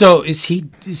this year. So is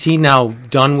he now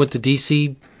done with the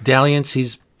DC dalliance?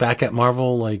 He's back at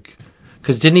Marvel, like,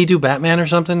 because didn't he do Batman or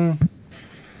something?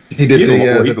 He did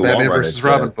the Batman versus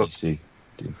Robin book. DC.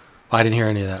 I didn't hear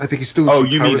any of that. I think he's doing.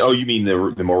 You mean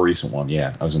the more recent one?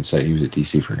 Yeah, I was going to say he was at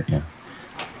DC for it. Yeah.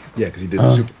 Yeah, because he did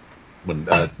the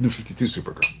New 52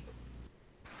 Supergirl.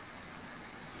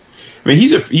 I mean,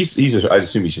 I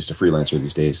assume he's just a freelancer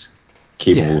these days,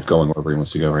 capable of going wherever he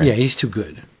wants to go. Right? Yeah, he's too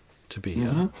good to be.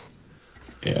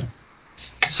 Yeah.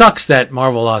 Sucks that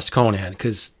Marvel lost Conan,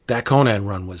 because that Conan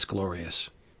run was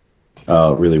glorious.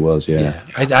 Oh, it really was. Yeah.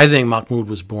 I think Mahmoud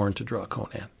was born to draw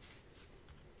Conan.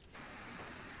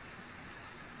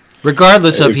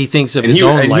 Regardless of he thinks of his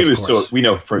own life course.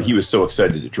 He was so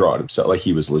excited to draw it himself. Like,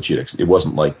 he was legit. It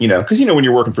wasn't like, because when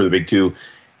you're working for the big two,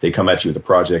 they come at you with a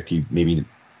project. Maybe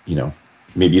you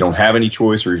don't have any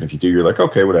choice, or even if you do, you're like,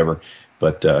 okay, whatever.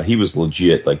 But he was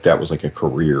legit. Like, that was like a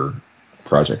career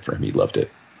project for him. He loved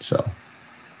it. So.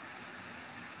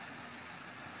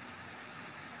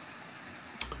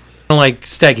 Like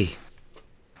Steggy.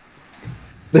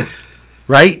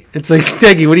 Right? It's like,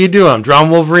 Steggy, what are you doing? I'm drawing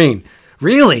Wolverine.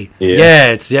 Really?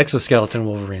 Yeah, it's the exoskeleton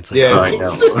Wolverine. It's like, I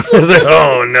know. It's like,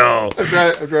 oh no.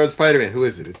 I'm drawing Spider-Man. Who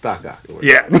is it? It's Doc Ock.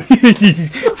 Yeah.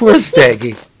 Poor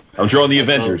Steggy. I'm drawing the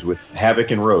Avengers with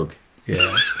Havoc and Rogue. Yeah.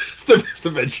 It's the best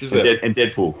Avengers ever. And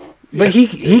Deadpool. But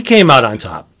he came out on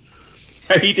top.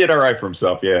 He did all right for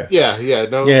himself, yeah. Yeah.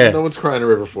 No one's crying a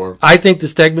river for him. I think the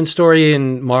Stegman story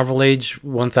in Marvel Age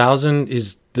 1000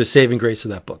 is the saving grace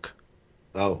of that book.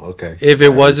 Oh, okay. If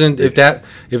that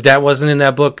wasn't in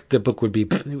that book, the book would be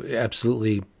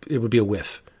absolutely, it would be a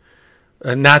whiff.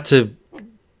 Not to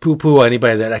poo-poo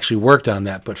anybody that actually worked on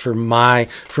that, but from my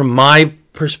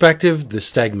perspective, the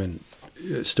Stegman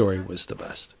story was the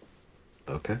best.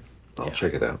 Okay, I'll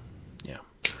check it out. Yeah.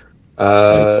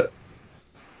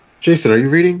 Jason, are you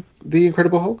reading The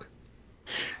Incredible Hulk?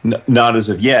 No, not as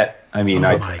of yet. I mean,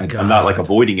 I'm not like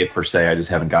avoiding it per se. I just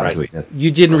haven't gotten to it yet.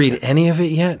 You didn't read any of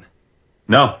it yet?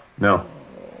 No.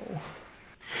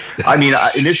 I mean,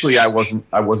 initially I wasn't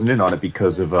in on it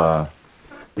because of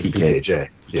PKJ.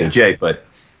 PKJ, but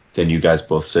then you guys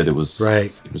both said it was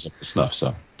right. It was up to snuff.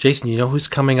 So, Jason, you know who's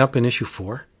coming up in issue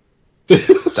 4?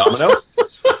 Domino.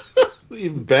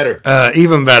 Even better.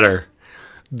 Even better.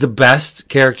 The best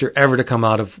character ever to come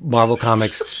out of Marvel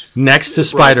Comics, next to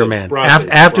Spider-Man.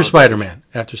 After Spider-Man.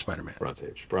 After Spider-Man. Bronze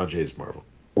Age Marvel.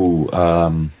 Ooh.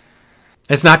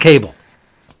 It's not Cable.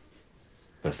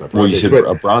 That's not Bronze Age. Well, you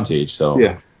said a Bronze Age, so.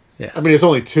 Yeah. I mean, there's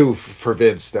only 2 for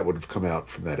Vince that would have come out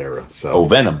from that era. So. Oh,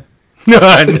 Venom.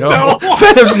 No.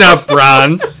 Venom's not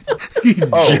bronze. You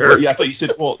jerk. Yeah, I thought you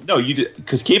said, well, no, you did,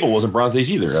 because Cable wasn't Bronze Age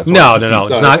either. That's no.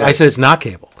 It's not. I said it's not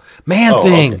Cable.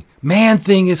 Man-Thing. Okay.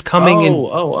 Man-Thing is coming in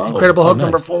Incredible Hulk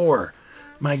number 4.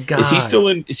 My God. Is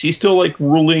he still like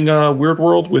ruling Weird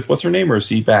World with what's her name, or is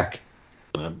he back?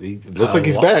 He looks like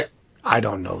he's back. I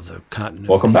don't know the continuity.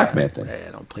 Welcome back, Man-Thing.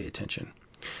 I don't pay attention.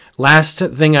 Last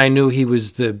thing I knew, he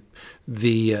was the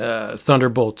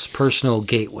Thunderbolts' personal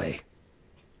gateway.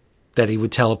 That he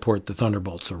would teleport the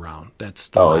Thunderbolts around. That's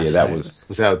the last that thing. Was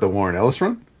that the Warren Ellis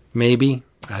run? Maybe.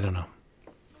 I don't know.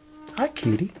 Hi,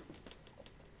 cutie.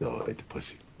 Oh, the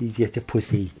pussy. You get the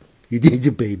pussy. You did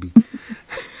the baby.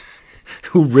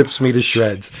 Who rips me to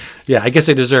shreds. Yeah, I guess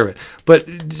I deserve it.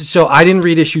 But so I didn't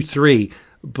read issue 3,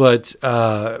 but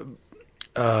I've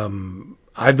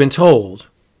been told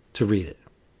to read it.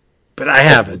 But I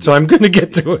haven't, so I'm going to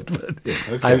get to it. But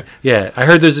I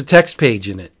heard there's a text page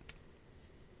in it.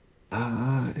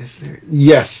 Is there?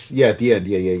 Yes. Yeah, at the end.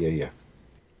 Yeah.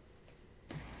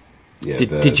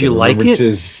 Did you like it?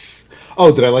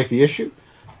 Did I like the issue?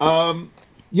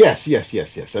 Yes.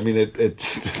 I mean,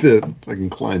 the fucking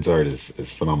Klein's art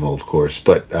is phenomenal, of course,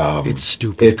 but it's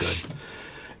stupid.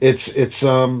 It's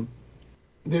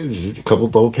there's a couple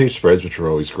double page spreads which are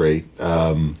always great.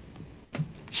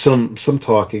 some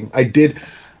talking. I did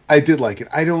like it.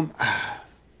 I don't.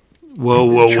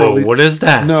 Whoa! What is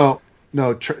that?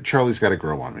 No, Charlie's got to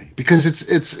grow on me because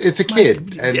it's a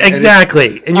kid.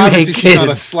 Exactly, and you hate kids. She's not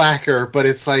a slacker, but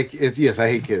it's like yes, I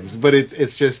hate kids, but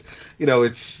it's just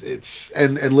it's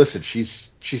and listen, she's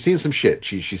seen some shit.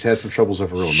 She's had some troubles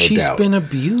of her own, no doubt. She's been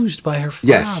abused by her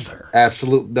father. Yes,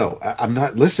 absolutely. No, I'm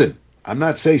not. Listen, I'm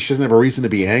not saying she doesn't have a reason to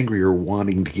be angry or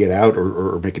wanting to get out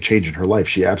or make a change in her life.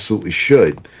 She absolutely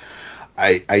should.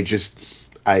 I just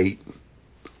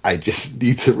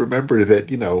need to remember that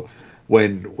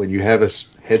when you have a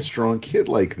headstrong kid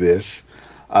like this,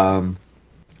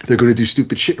 they're going to do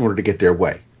stupid shit in order to get their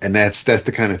way, and that's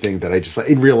the kind of thing that I just like.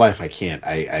 In real life, I can't.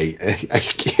 I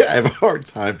can't. I have a hard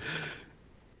time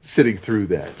sitting through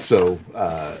that. So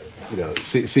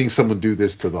seeing someone do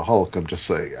this to the Hulk, I'm just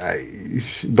like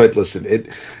But listen, it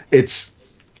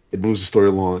moves the story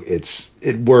along. It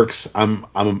works. I'm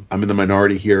in the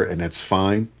minority here, and that's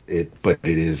fine. It's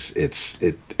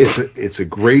a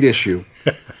great issue.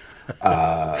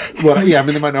 I'm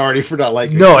in the minority for not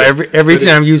liking it. No, every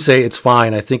time you say it's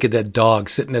fine, I think of that dog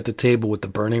sitting at the table with the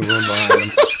burning room behind him.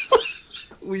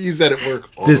 We use that at work.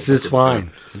 This is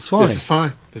fine. It's fine. This is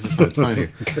fine. It's fine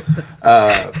here.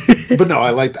 But no,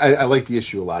 I like the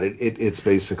issue a lot. It's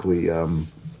basically, the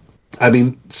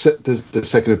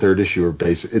second and third issue are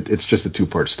it's just a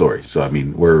 2-part story. So I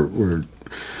mean, we're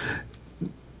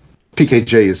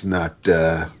PKJ is not.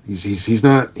 He's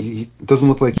not. He doesn't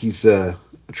look like he's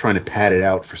trying to pad it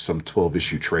out for some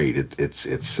 12-issue trade.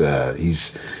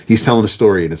 He's telling a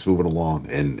story and it's moving along,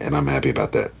 and I'm happy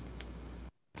about that.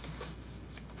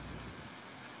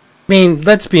 I mean,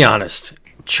 let's be honest.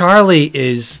 Charlie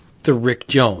is the Rick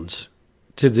Jones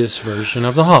to this version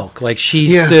of the Hulk. Like,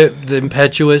 she's the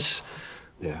impetuous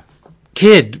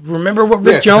kid. Remember what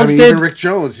Rick Jones did? Even Rick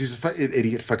Jones, he's an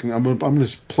idiot. Fucking, I'm gonna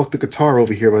pluck the guitar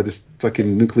over here by this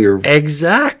fucking nuclear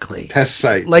test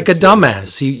site. Like a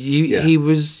dumbass. He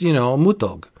was, a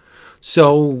mutog.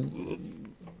 So an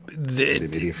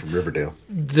idiot from Riverdale.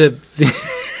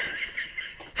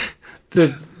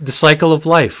 The cycle of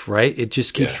life, right? It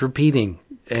just keeps repeating,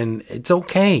 and it's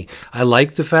okay. I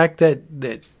like the fact that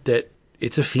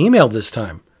it's a female this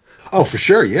time. Oh, for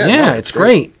sure, yeah. Yeah, it's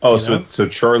great. Oh, so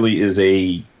Charlie is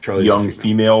a young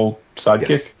female sidekick?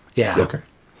 Yes. Yeah. Okay.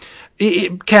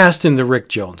 It cast in the Rick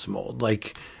Jones mold.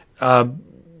 Like,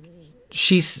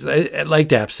 she's, like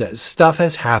Dap says, stuff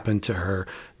has happened to her.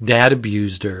 Dad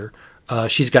abused her.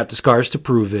 She's got the scars to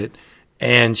prove it.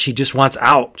 And she just wants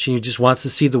out. She just wants to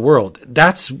see the world.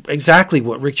 That's exactly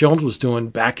what Rick Jones was doing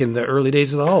back in the early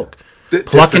days of the Hulk.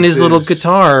 Plucking his little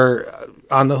guitar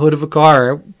on the hood of a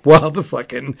car while the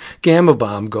fucking gamma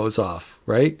bomb goes off,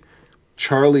 right?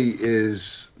 Charlie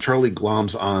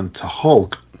gloms on to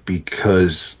Hulk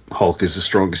because Hulk is the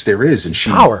strongest there is, and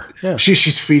power. Yeah.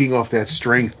 She's feeding off that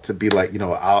strength to be like,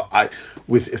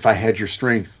 if I had your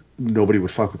strength, nobody would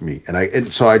fuck with me.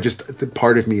 And so the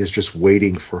part of me is just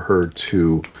waiting for her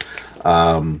to,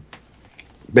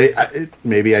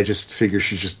 maybe I just figure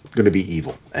she's just going to be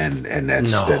evil, and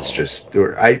that's just,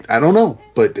 I don't know,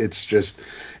 but it's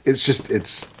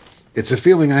a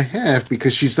feeling I have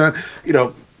because she's not,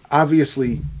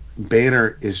 obviously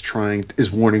Banner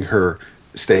is warning her,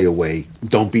 stay away,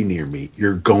 don't be near me,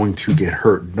 you're going to get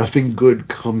hurt, nothing good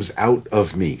comes out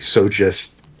of me, so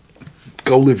just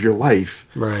go live your life.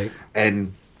 Right.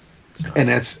 And I'm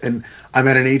at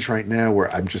an age right now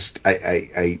where I'm just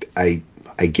I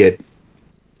get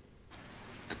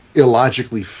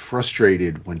illogically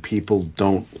frustrated when people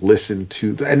don't listen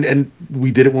to and we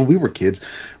did it when we were kids,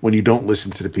 when you don't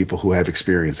listen to the people who have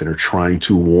experience and are trying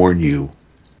to warn you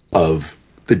of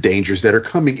the dangers that are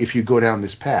coming if you go down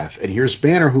this path. And here's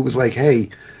Banner, who was like, hey,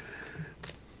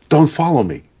 don't follow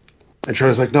me. And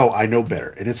Charlie's like, no, I know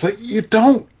better. And it's like, you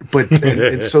don't. But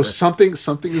and so something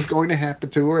is going to happen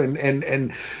to her,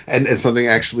 and something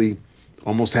actually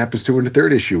almost happens to her in the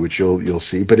third issue, which you'll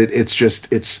see. But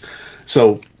it's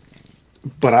so.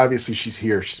 But obviously, she's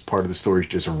here. She's part of the story.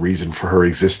 There's a reason for her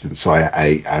existence. So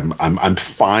I'm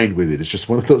fine with it. It's just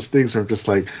one of those things where I'm just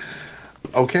like,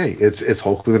 okay, it's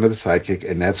Hulk with another sidekick,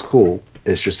 and that's cool.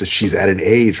 It's just that she's at an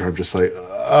age where I'm just like,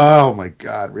 oh my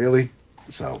god, really?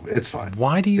 So it's fine.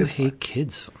 Why do you hate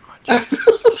kids so much?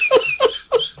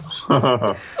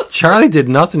 Charlie did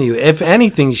nothing to you. If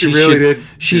anything,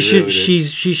 she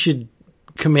should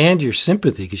command your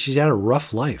sympathy because she's had a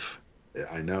rough life. Yeah,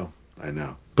 I know.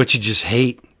 But you just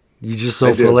hate. You're just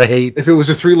so full of hate. If it was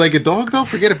a 3-legged dog, though,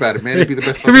 forget about it, man. It'd be the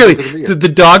best. Really, the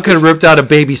dog could have ripped out a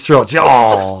baby's throat.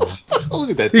 Oh,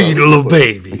 look at that you little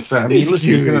baby. I mean,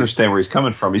 listen, you can understand where he's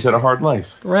coming from. He's had a hard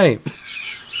life. Right.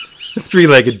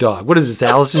 Three-legged dog. What is this,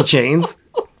 Alice in Chains?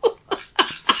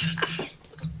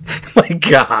 My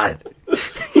God.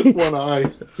 One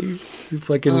eye. You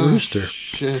fucking rooster.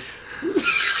 Shit.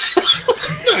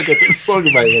 I got this song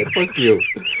in my head. Fuck you.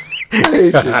 I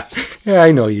hate you. Yeah,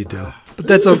 I know you do. But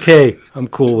that's okay. I'm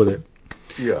cool with it.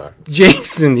 Yeah.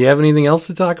 Jason, do you have anything else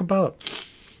to talk about?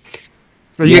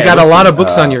 Or you Yeah, got a lot of listen,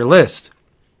 books on your list.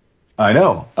 I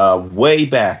know. Way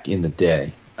back in the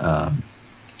day,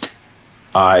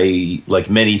 I, like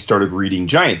many, started reading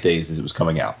Giant Days as it was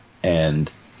coming out.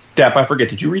 And, Dap, I forget,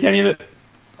 did you read any of it?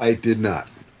 I did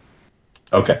not.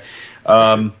 Okay.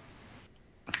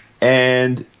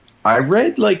 And I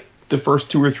read, like, the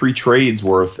first 2 or 3 trades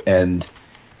worth, and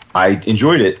I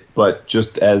enjoyed it, but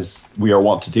just as we are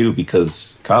wont to do,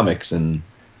 because comics and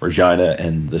Regina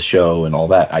and the show and all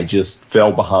that, I just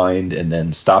fell behind and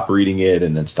then stopped reading it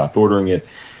and then stopped ordering it.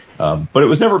 But it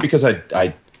was never because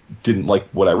I didn't like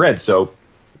what I read. So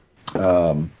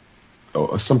some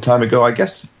time ago, I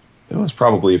guess it was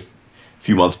probably a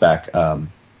few months back,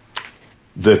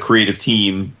 the creative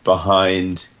team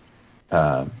behind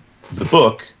the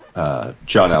book,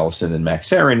 John Allison and Max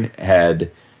Sarin, had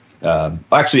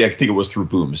actually, I think it was through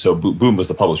Boom. So Boom was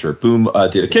the publisher. Boom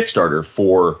did a Kickstarter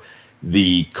for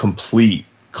the complete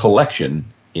collection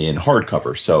in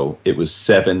hardcover. So it was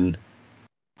 7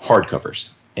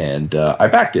 hardcovers, and I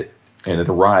backed it, and it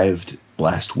arrived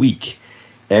last week,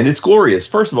 and it's glorious.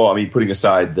 First of all, I mean, putting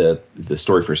aside the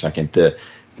story for a second,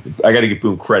 I got to give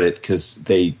Boom credit because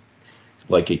they,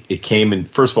 like, it came in.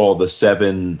 First of all, the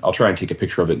 7. I'll try and take a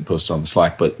picture of it and post it on the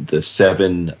Slack. But the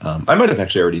 7, I might have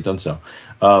actually already done so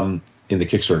in the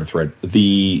Kickstarter thread.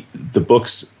 The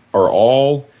books are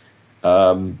all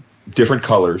different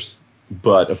colors,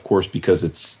 but of course, because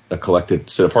it's a collected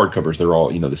set of hardcovers, they're all,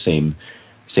 the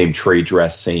same trade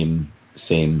dress, same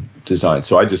design.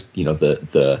 So I just,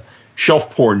 the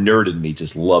shelf porn nerd in me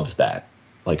just loves that.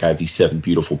 Like, I have these 7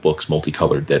 beautiful books,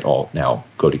 multicolored, that all now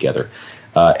go together.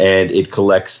 And it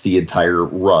collects the entire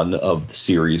run of the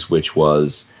series, which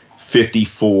was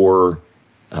 54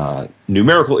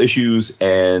 numerical issues,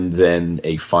 and then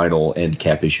a final end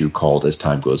cap issue called As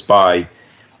Time Goes By.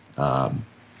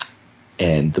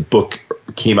 And the book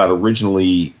came out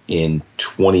originally in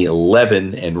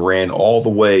 2011 and ran all the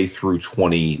way through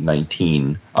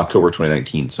 2019, October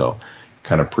 2019. So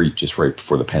kind of just right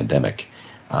before the pandemic.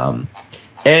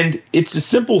 And it's a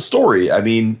simple story. I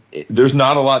mean, there's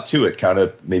not a lot to it. Kind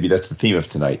of, maybe that's the theme of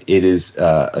tonight. It is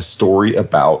a story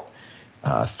about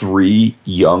 3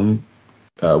 young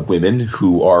women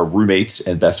who are roommates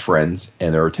and best friends,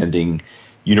 and are attending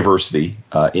university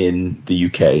in the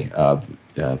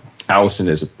UK. Allison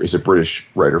is a British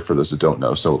writer, for those that don't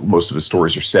know. So most of his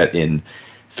stories are set in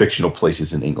fictional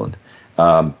places in England.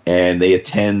 And they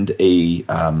attend the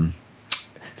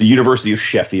University of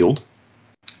Sheffield,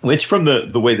 which, from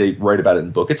the way they write about it in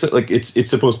the book, it's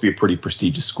supposed to be a pretty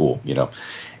prestigious school,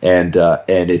 and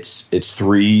it's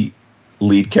 3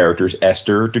 lead characters.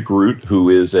 Esther de Groot, who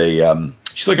is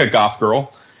she's like a goth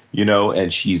girl,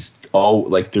 and she's all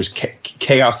like, there's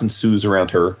chaos ensues around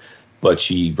her, but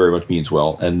she very much means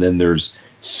well. And then there's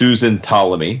Susan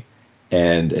Ptolemy,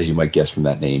 and as you might guess from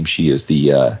that name, she is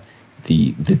the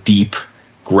deep,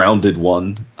 grounded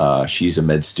one. She's a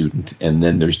med student. And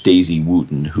then there's Daisy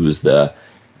Wooten, who is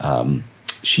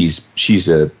she's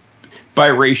a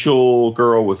biracial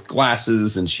girl with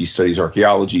glasses, and she studies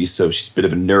archaeology, so she's a bit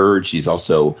of a nerd. She's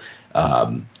also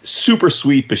super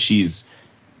sweet, but she's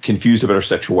confused about her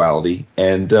sexuality.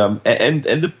 And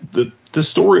the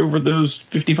story over those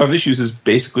 55 issues is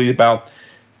basically about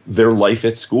their life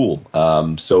at school.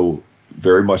 So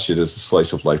very much it is a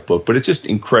slice of life book, but it's just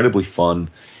incredibly fun.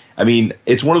 I mean,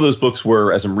 it's one of those books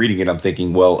where, as I'm reading it, I'm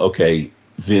thinking, well, okay,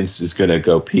 Vince is going to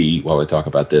go pee while I talk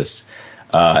about this.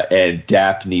 And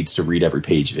Dap needs to read every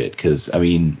page of it, because, I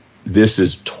mean, this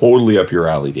is totally up your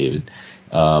alley, David.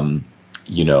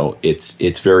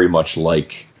 It's very much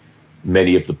like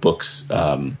many of the books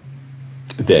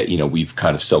that, we've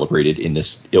kind of celebrated in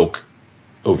this ilk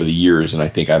over the years. And I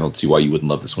don't see why you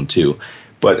wouldn't love this one too.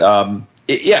 But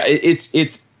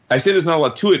it's I say there's not a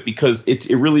lot to it because it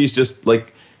really is just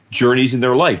like journeys in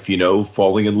their life,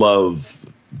 falling in love,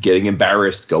 getting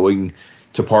embarrassed, going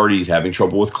to parties, having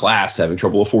trouble with class, having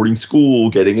trouble affording school,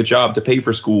 getting a job to pay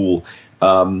for school.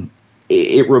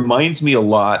 It reminds me a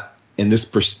lot, and this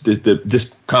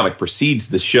comic precedes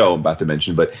the show I'm about to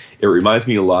mention, but it reminds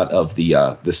me a lot of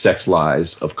the Sex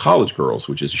Lies of College Girls,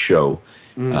 which is a show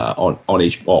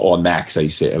on Max. I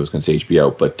was going to say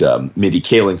HBO, but Mindy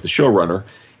Kaling's the showrunner,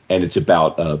 and it's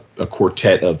about a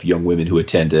quartet of young women who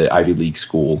attend an Ivy League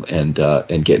school and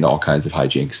get in all kinds of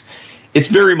hijinks. it's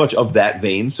very much of that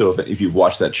vein. So if you've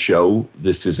watched that show,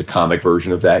 this is a comic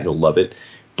version of that. You'll love it.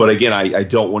 But again, I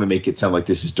don't want to make it sound like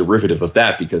this is derivative of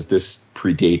that, because this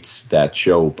predates that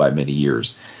show by many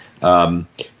years.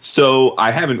 So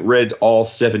I haven't read all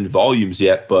 7 volumes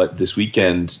yet, but this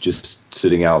weekend, just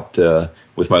sitting out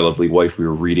with my lovely wife, we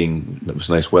were reading. It was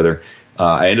nice weather.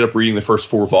 I ended up reading the first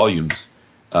 4 volumes.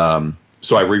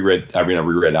 So I reread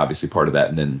obviously part of that,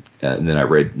 and then I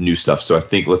read new stuff. So I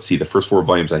think, let's see, the first 4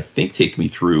 volumes I think take me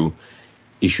through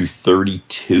issue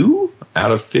 32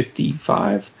 out of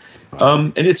 55.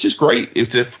 And it's just great.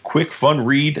 It's a quick, fun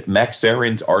read. Max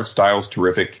Sarin's art style's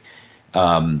terrific.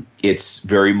 It's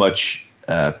very much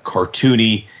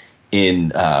cartoony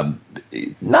in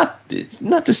not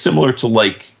dissimilar to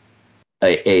like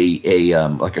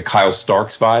a Kyle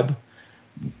Starks vibe,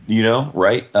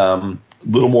 right?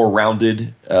 Little more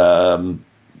rounded than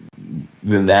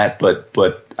that, but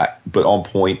on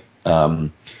point.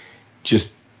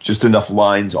 Just enough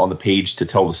lines on the page to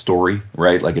tell the story,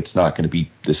 right? Like, it's not going to be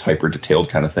this hyper detailed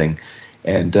kind of thing.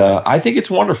 And I think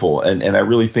it's wonderful. And I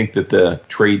really think that the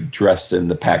trade dress and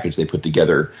the package they put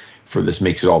together for this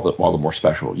makes it all the more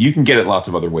special. You can get it lots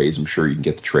of other ways. I'm sure you can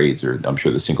get the trades, or I'm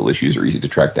sure the single issues are easy to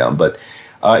track down. But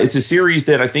it's a series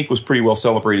that I think was pretty well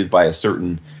celebrated by a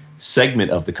certain segment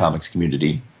of the comics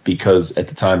community, because at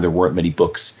the time there weren't many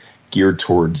books geared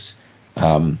towards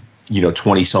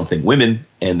 20-something women,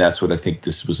 and that's what I think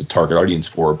this was a target audience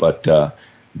for. But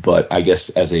I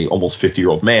guess as a almost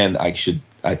 50-year-old man, I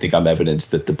think I'm evidence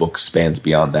that the book spans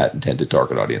beyond that intended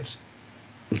target audience.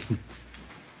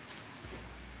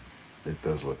 It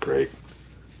does look great.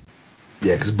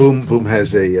 Yeah, because Boom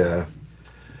has a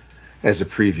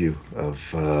preview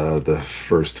of the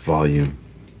first volume,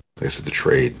 I guess, of the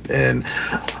trade, and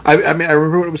I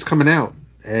remember when it was coming out.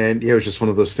 And yeah, it was just one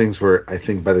of those things where I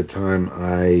think by the time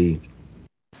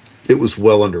it was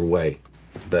well underway.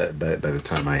 By the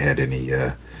time I had any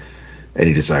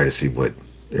desire to see what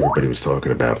everybody was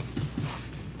talking about.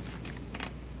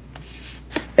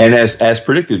 And as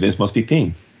predicted, Vince must be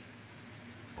peeing.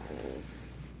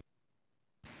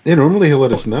 Yeah, normally he'll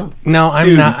let us know. No, I'm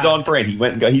Dude, not. It's on brand. He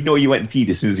went and he went and peed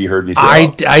as soon as he heard me say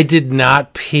I did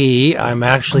not pee. I'm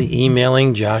actually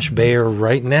emailing Josh Bayer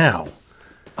right now.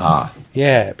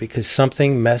 Yeah, because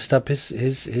something messed up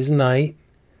his night,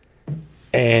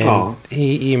 and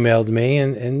he emailed me,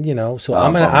 and so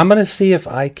I'm gonna see if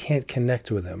I can't connect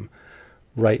with him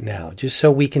right now, just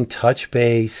so we can touch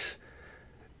base,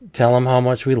 tell him how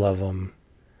much we love him,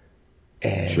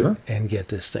 and get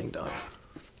this thing done.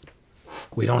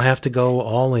 We don't have to go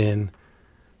all in,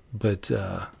 but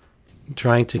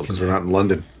trying to because we're not in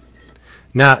London.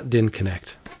 Didn't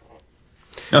connect.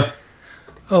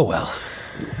 Oh well.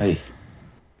 Hey.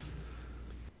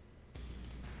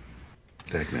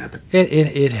 That can happen.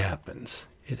 It happens.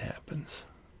 It happens.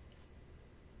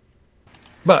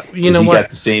 But you know he what? Got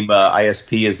the same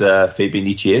ISP as Fabian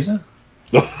Nicieza?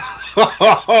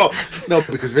 No,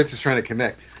 because Vince is trying to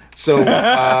connect. So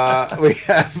we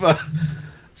have.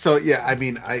 So yeah, I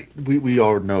mean, we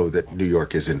all know that New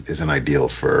York isn't ideal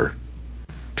for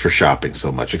shopping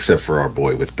so much, except for our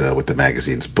boy with the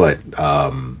magazines. But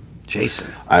Jason,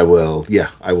 I will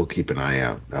keep an eye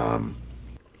out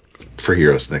for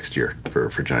Heroes next year for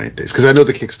Giant Days, because I know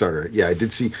the Kickstarter. Yeah, I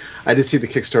did see the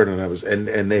Kickstarter,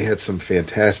 and they had some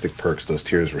fantastic perks. Those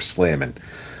tiers were slamming.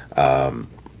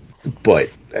 But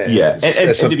and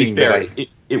to be fair,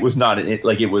 it was not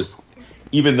it was,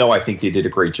 even though I think they did a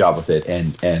great job with it,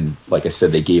 and like I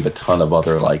said, they gave a ton of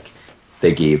other, like,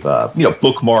 they gave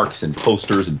bookmarks and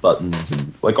posters and buttons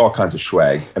and like all kinds of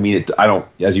swag. I mean, I don't,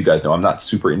 as you guys know, I'm not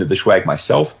super into the swag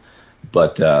myself,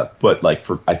 but like,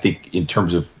 I think in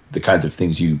terms of the kinds of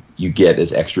things you get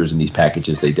as extras in these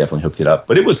packages, they definitely hooked it up.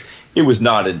 But it was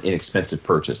not an inexpensive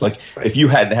purchase. Like, if you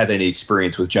hadn't had any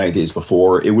experience with Giant Days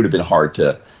before, it would have been hard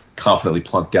to confidently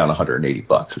plunk down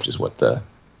 $180, which is what the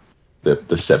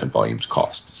 7 volumes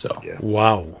cost. So yeah.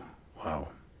 Wow.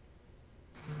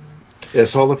 Yeah,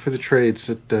 so I'll look for the trades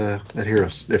at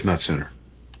Heroes, if not sooner.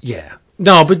 Yeah.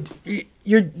 No, but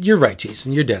you're right,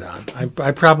 Jason. You're dead on.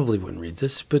 I probably wouldn't read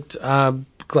this, but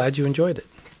glad you enjoyed it.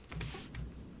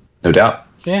 No doubt.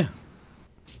 Yeah.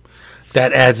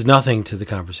 That adds nothing to the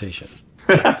conversation.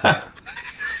 But,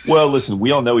 well, listen,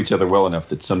 we all know each other well enough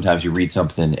that sometimes you read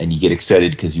something and you get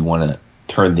excited because you want to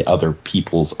turn the other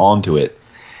people's onto it.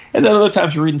 And then other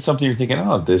times you're reading something, you're thinking,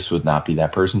 oh, this would not be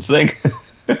that person's thing.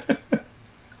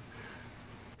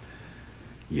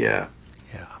 Yeah.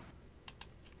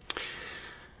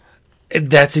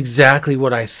 That's exactly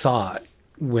what I thought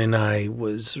when I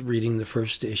was reading the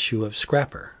first issue of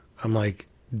Scrapper. I'm like,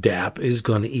 Dap is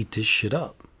going to eat this shit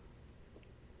up.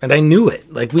 And I knew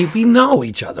it. Like, we know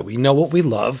each other. We know what we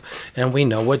love, and we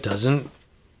know what doesn't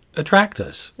attract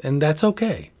us. And that's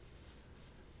okay.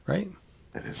 Right?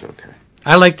 That is okay.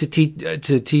 I like to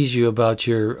tease you about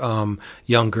your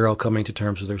young girl coming to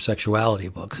terms with her sexuality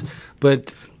books.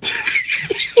 But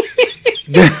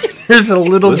there's a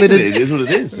little bit of... It is what it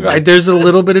is. Right? There's a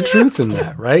little bit of truth in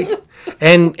that, right?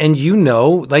 And you know,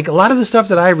 like, a lot of the stuff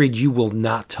that I read, you will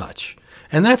not touch.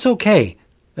 And that's okay.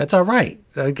 That's all right.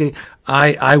 Okay.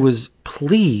 I was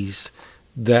pleased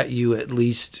that you at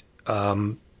least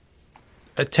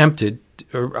attempted,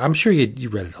 or I'm sure you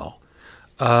read it all,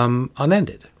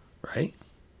 Unended, right?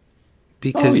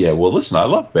 Because, oh, yeah. Well, listen, I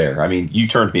love Bear. I mean, you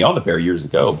turned me on to Bear years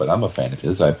ago, but I'm a fan of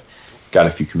his. I've got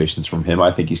a few commissions from him.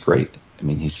 I think he's great. I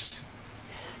mean, he's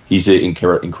an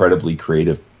incredibly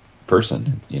creative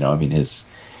person. You know, I mean, his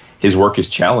work is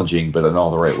challenging, but in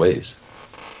all the right ways.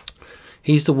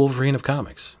 He's the Wolverine of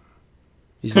comics.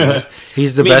 He's the best.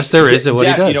 He's the best there is at what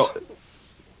he does. You know,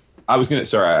 I was gonna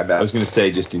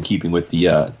say, just in keeping with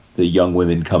the young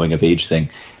women coming of age thing.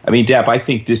 I mean, Dap, I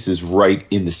think this is right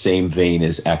in the same vein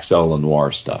as Axel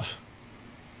Lenoir stuff.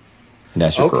 And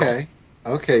that's your okay.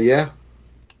 Pearl. Okay, yeah.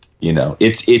 You know,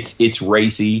 it's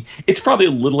racy. It's probably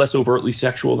a little less overtly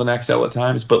sexual than Axel at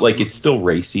times, but like it's still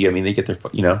racy. I mean, they get their,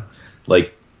 you know,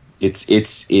 like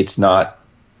it's not.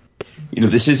 You know,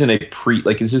 this isn't like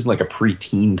a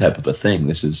preteen type of a thing.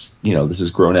 This is, you know, this is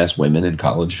grown ass women in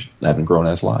college having grown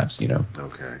ass lives. You know.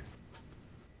 Okay.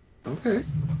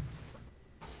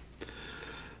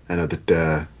 I know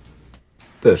that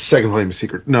the second volume of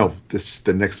Secret. No,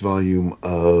 the next volume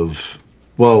of.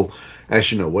 Well,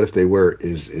 actually, no. What If They Were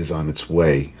is on its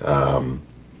way.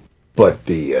 But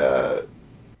the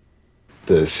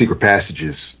Secret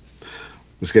Passages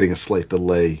was getting a slight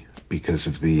delay because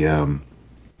of the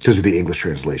English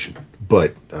translation,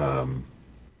 but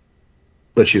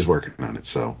she's working on it,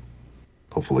 so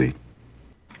hopefully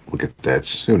we'll get that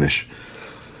soonish.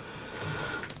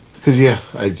 Because yeah,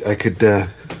 I could.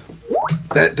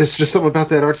 There's just something about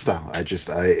that art style.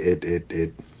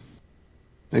 It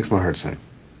makes my heart sing.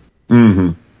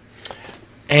 Mm-hmm.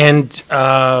 And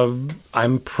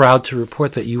I'm proud to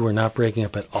report that you were not breaking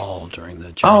up at all during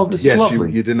the journey. Oh, this is lovely.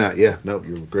 You did not. Yeah, no,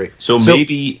 you were great. So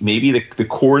maybe the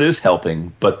cord is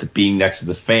helping, but being next to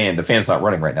the fan's not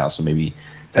running right now. So maybe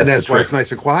that's why it's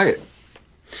nice and quiet.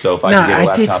 So if I can get a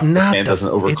laptop, the fan doesn't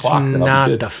overclock. It's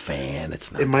not the fan.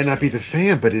 It's not. It might not be the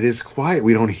fan, but it is quiet.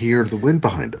 We don't hear the wind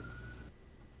behind it.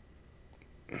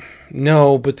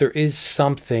 No, but there is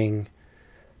something.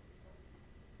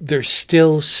 There's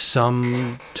still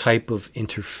some type of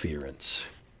interference.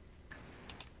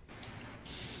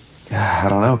 I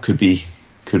don't know. Could be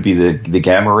the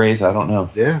gamma rays. I don't know.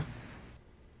 Yeah.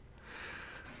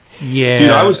 Yeah.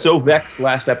 Dude, I was so vexed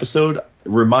last episode.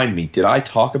 Remind me, did I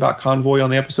talk about Convoy on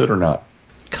the episode or not?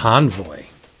 Convoy?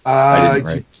 I didn't,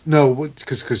 right? No,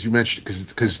 because you mentioned,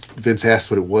 because Vince asked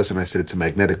what it was, and I said it's a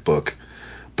magnetic book.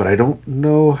 But I don't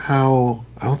know how.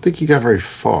 I don't think you got very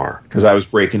far. Because I was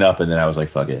breaking up, and then I was like,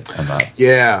 "Fuck it, I'm not."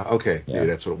 Yeah. Okay. Yeah. Maybe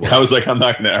that's what it was. I was like, "I'm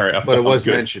not gonna hurry up." But it was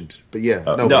mentioned. But yeah.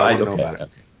 I don't know about it.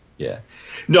 Okay. Yeah.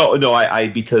 No.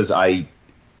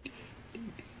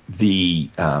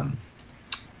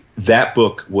 That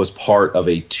book was part of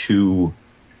a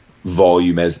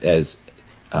 2-volume as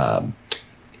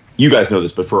you guys know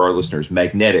this, but for our listeners,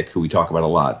 Magnetic, who we talk about a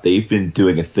lot, they've been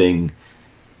doing a thing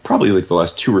probably like the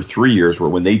last 2 or 3 years where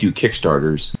when they do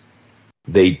Kickstarters,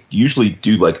 they usually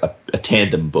do like a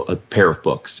tandem a pair of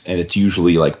books, and it's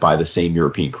usually like by the same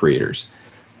European creators.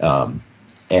 And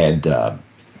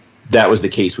that was the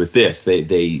case with this. They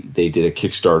did a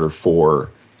Kickstarter for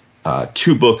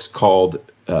 2 books called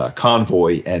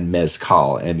Convoy and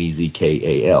Mezcal,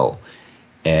 Mezkal,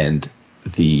 and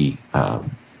the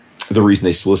reason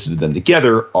they solicited them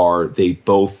together are the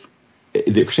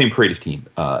same creative team.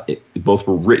 Both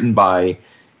were written by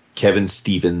Kevin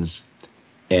Stevens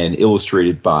and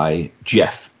illustrated by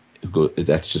Jeff.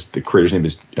 That's just the creator's name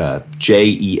is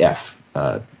JEF.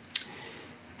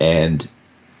 And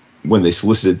when they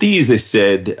solicited these, they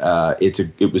said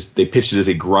they pitched it as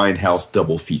a Grindhouse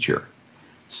double feature.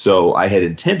 So I had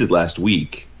intended last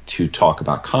week to talk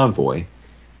about Convoy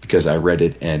because I read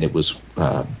it and it was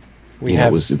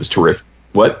it was terrific.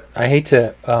 What? I hate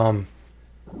to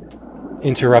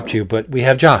interrupt you, but we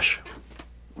have Josh.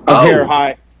 I'm here.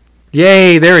 Hi.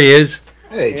 Yay! There he is.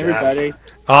 Hey, everybody.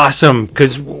 Awesome.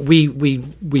 Because we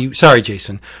sorry,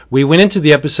 Jason. We went into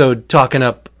the episode talking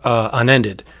up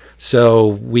Unended, so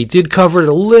we did cover it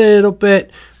a little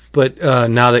bit. But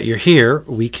now that you're here,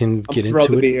 we can get into it.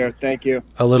 To be here. Thank you.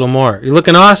 A little more. You're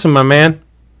looking awesome, my man.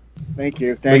 Thank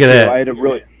you. Look at that. I had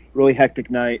a really hectic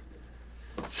night.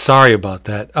 Sorry about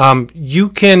that. You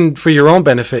can, for your own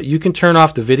benefit, you can turn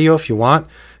off the video if you want,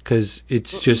 because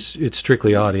it's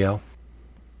strictly audio.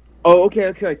 Oh,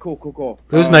 okay, cool.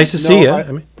 It was nice to see you.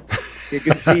 I mean, yeah,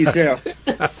 good to see you too.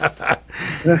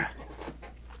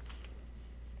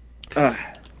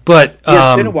 but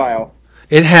Yeah, it's been a while.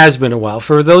 It has been a while.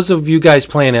 For those of you guys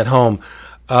playing at home,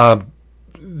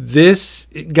 this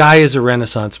guy is a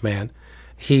Renaissance man.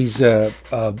 He's a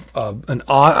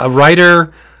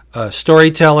writer, a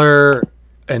storyteller,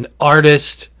 an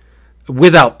artist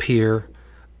without peer.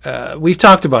 We've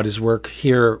talked about his work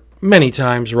here many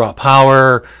times. Raw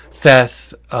Power,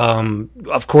 Theth,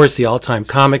 of course, the all-time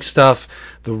comic stuff,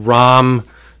 the ROM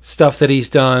stuff that he's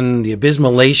done, the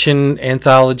Abysmalation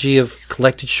anthology of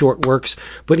collected short works.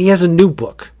 But he has a new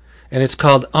book, and it's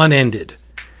called Unended.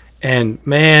 And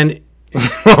man,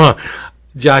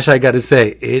 Josh, I got to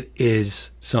say, it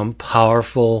is some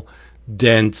powerful,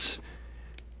 dense,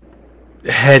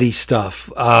 heady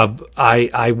stuff.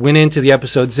 I went into the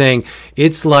episode saying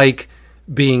it's like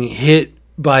being hit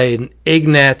by an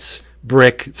Ignatz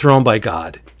brick thrown by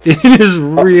God. It is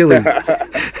really.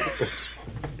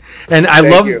 And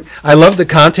I love the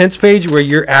contents page where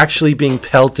you're actually being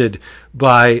pelted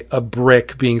by a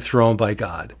brick being thrown by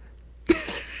God.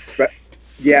 But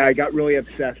yeah, I got really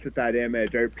obsessed with that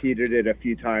image. I repeated it a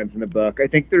few times in the book. I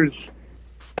think there's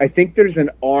an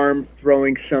arm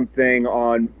throwing something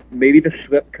on maybe the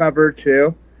slipcover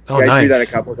too. Oh, yeah, nice. I do that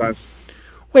a couple of times.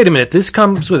 Wait a minute, this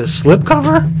comes with a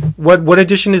slipcover? What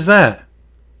edition is that?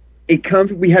 It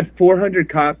comes. We had 400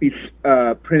 copies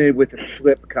printed with a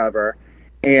slipcover,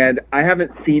 and I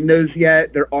haven't seen those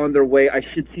yet. They're on their way. I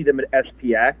should see them at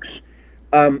SPX.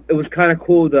 It was kind of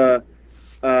cool. The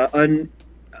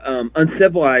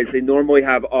Uncivilized, they normally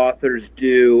have authors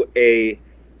do a,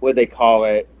 what do they call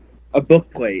it, a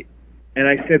book plate. And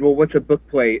I said, well, what's a book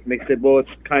plate? And they said, well, it's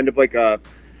kind of like a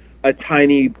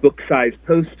tiny book-sized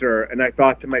poster. And I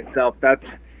thought to myself, that's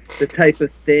the type of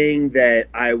thing that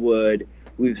I would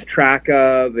lose track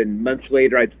of, and months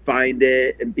later I'd find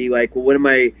it and be like, well,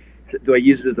 do I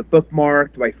use it as a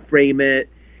bookmark? Do I frame it?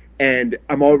 And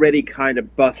I'm already kind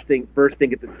of bursting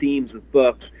at the seams with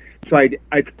books. So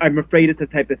I'm afraid it's the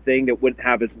type of thing that wouldn't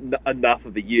have enough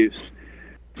of a use.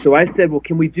 So I said, well,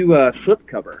 can we do a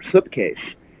slipcase?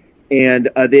 And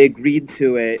they agreed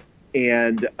to it.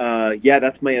 And yeah,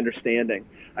 that's my understanding.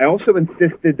 I also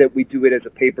insisted that we do it as a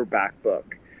paperback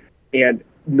book. And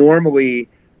normally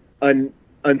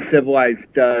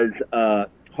Uncivilized does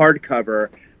hardcover,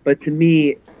 but to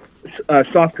me,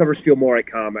 soft covers feel more like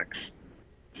comics.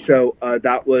 So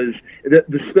that was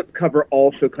the slipcover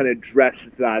also kind of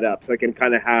dresses that up, so I can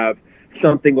kind of have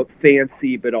something look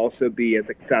fancy but also be as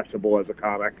accessible as a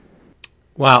comic.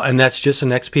 Wow, and that's just an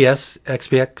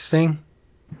XPX thing?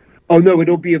 Oh no,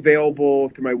 it'll be available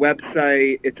through my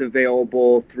website. It's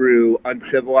available through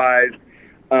Uncivilized.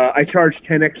 I charge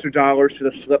 $10 extra for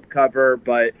the slipcover,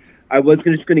 but I was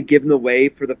just going to give them away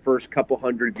for the first couple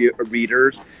hundred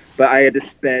readers, but I had to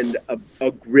spend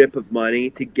a grip of money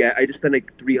to get. I just spent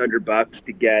like $300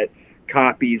 to get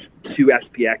copies to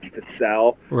SPX to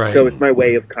sell. Right. So it's my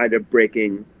way of kind of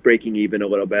breaking even a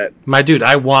little bit. My dude,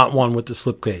 I want one with the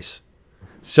slipcase.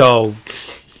 So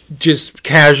just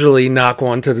casually knock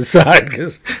one to the side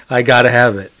because I got to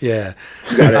have it. Yeah.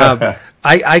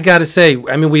 I got to say,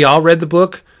 I mean, we all read the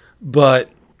book, but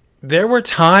there were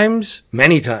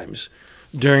many times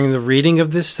during the reading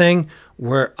of this thing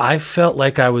where I felt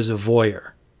like I was a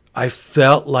voyeur. I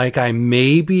felt like I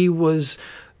maybe was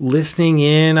listening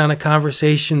in on a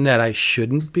conversation that I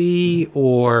shouldn't be,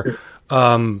 or,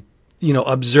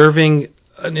 observing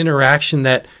an interaction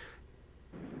that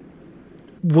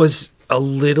was a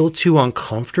little too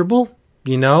uncomfortable,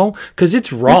 because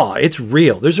it's raw, it's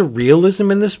real. There's a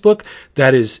realism in this book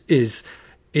that is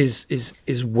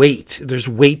weight. There's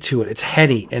weight to it. It's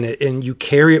heady, and you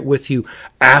carry it with you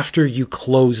after you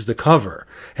close the cover.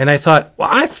 And I thought,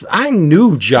 well, I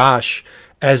knew Josh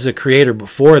as a creator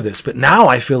before this, but now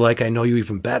I feel like I know you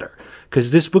even better,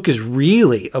 because this book is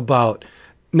really about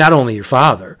not only your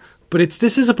father, but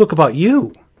this is a book about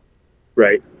you.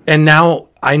 Right. And now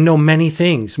I know many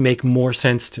things make more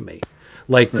sense to me,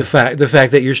 like the fact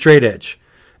that you're straight edge,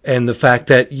 and the fact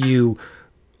that you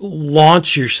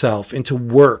launch yourself into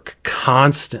work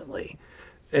constantly.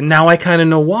 And now I kind of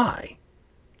know why,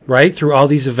 right? Through all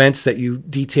these events that you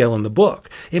detail in the book.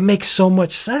 It makes so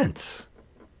much sense.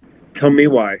 Tell me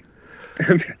why.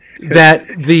 That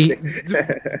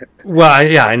well,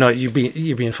 yeah, I know you're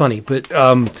being funny, but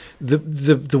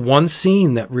the one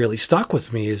scene that really stuck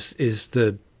with me is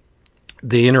the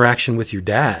interaction with your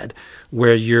dad,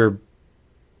 where you're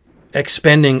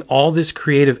expending all this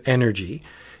creative energy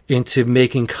into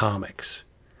making comics.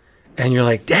 And you're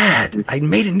like, Dad, I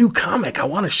made a new comic. I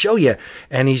want to show you.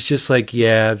 And he's just like,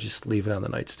 yeah, just leave it on the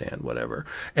nightstand, whatever.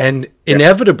 And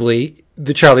inevitably,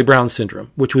 the Charlie Brown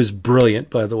syndrome, which was brilliant,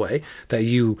 by the way, that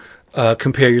you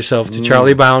compare yourself to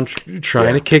Charlie Brown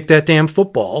trying to kick that damn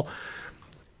football.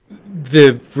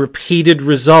 The repeated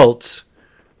results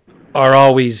are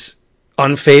always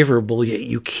unfavorable, yet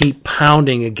you keep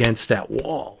pounding against that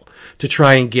wall to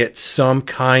try and get some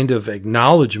kind of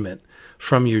acknowledgement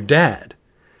from your dad.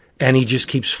 And he just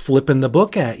keeps flipping the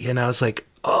book at you. And I was like,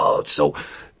 oh, so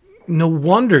no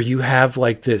wonder you have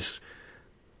like this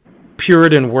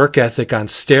Puritan work ethic on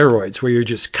steroids where you're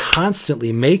just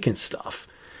constantly making stuff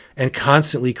and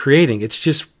constantly creating. It's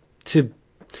just to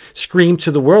scream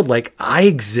to the world, like, I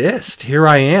exist. Here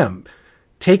I am.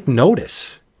 Take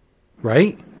notice.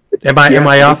 Right? Am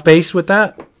I off base with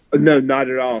that? No, not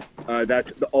at all. That's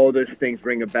all those things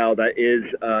ring a bell. That is,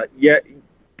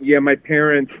 yeah, my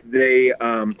parents, they,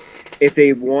 if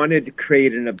they wanted to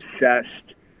create an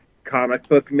obsessed comic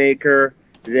book maker,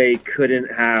 they couldn't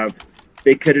have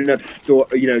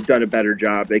done a better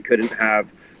job. They couldn't have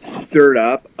stirred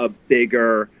up a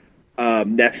bigger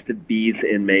nest of bees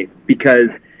in me, because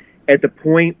at the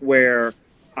point where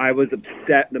I was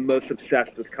the most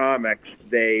obsessed with comics,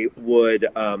 they would,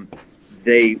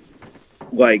 they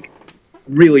like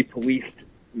really policed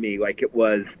me like it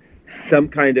was some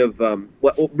kind of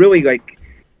really like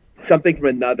something from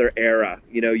another era.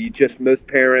 You know, most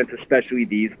parents, especially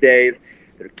these days,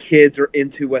 their kids are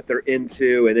into what they're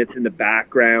into, and it's in the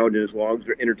background, and as long as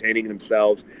they're entertaining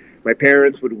themselves. My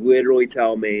parents would literally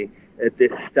tell me that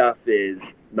this stuff is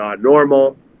not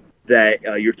normal, that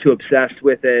you're too obsessed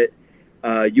with it.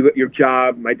 Your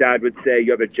job, my dad would say,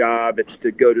 you have a job, it's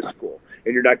to go to school,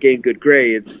 and you're not getting good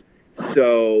grades,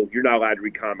 so you're not allowed to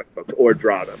read comic books or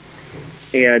draw them.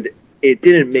 And it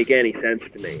didn't make any sense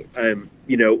to me.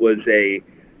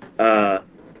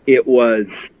 It was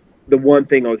the one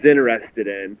thing I was interested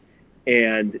in,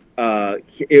 and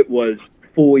it was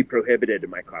fully prohibited in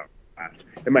my class,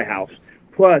 in my house.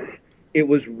 Plus, it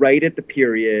was right at the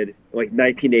period, like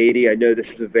 1980. I know this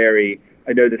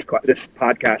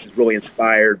podcast is really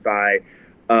inspired by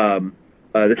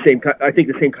the same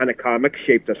kind of comics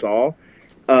shaped us all.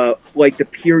 Like the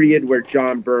period where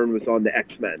John Byrne was on the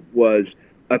X-Men was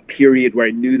a period where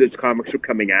I knew those comics were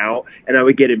coming out, and I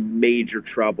would get in major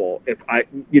trouble if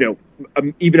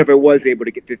even if I was able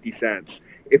to get 50 cents,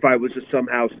 if I was to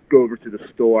somehow go over to the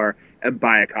store and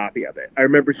buy a copy of it. I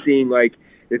remember seeing like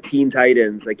the Teen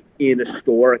Titans like in a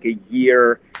store like a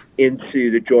year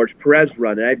into the George Perez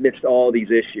run, and I'd missed all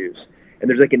these issues. And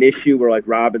there's like an issue where like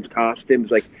Robin's costume's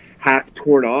like half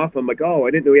torn off. I'm like, oh,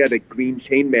 I didn't know he had a green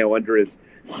chainmail under his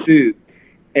suit.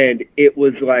 And it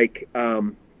was like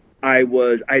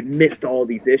I'd missed all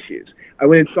these issues. I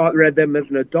went and read them as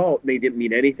an adult, and they didn't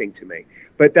mean anything to me.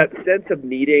 But that sense of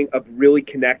really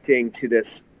connecting to this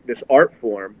art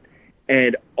form,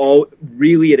 and all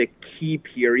really at a key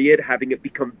period, having it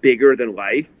become bigger than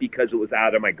life because it was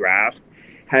out of my grasp,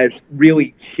 has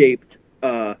really shaped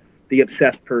the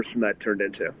obsessed person that turned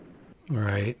into.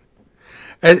 Right.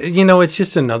 It's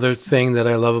just another thing that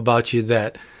I love about you,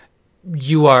 that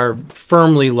you are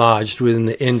firmly lodged within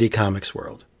the indie comics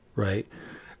world, right?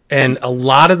 And a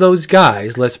lot of those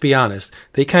guys, let's be honest,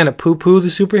 they kind of poo-poo the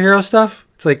superhero stuff.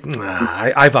 It's like,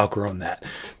 I've outgrown that.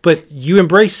 But you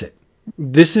embrace it.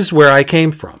 This is where I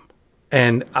came from,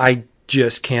 and I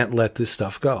just can't let this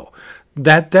stuff go.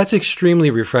 That's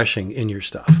extremely refreshing in your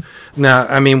stuff. Now,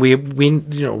 I mean, we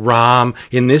Rom,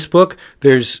 in this book,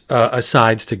 there's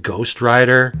asides to Ghost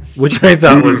Rider, which I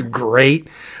thought was great.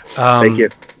 Thank you.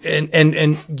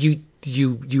 And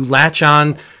you latch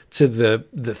on to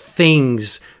the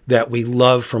things that we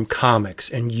love from comics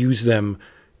and use them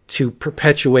to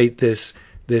perpetuate this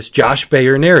Josh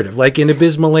Bayer narrative, like in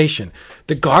Abysmalation.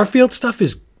 The Garfield stuff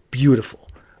is beautiful.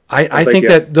 I think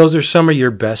that those are some of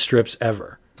your best strips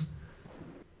ever.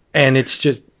 And it's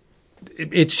just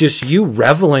you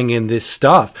reveling in this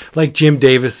stuff. Like Jim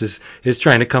Davis is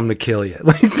trying to come to kill you.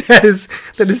 Like that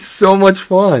is so much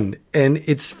fun. And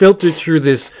it's filtered through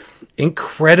this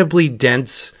incredibly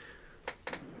dense,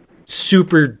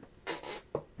 super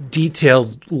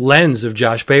detailed lens of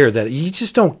Josh Bayer that you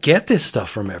just don't get this stuff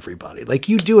from everybody. Like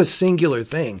you do a singular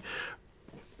thing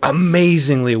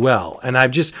amazingly well. And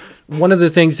one of the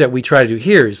things that we try to do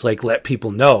here is like let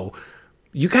people know,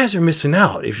 you guys are missing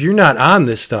out. If you're not on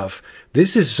this stuff,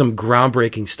 this is some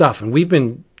groundbreaking stuff. And we've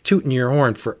been tooting your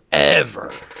horn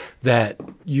forever that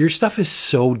your stuff is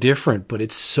so different, but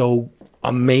it's so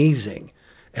amazing.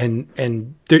 And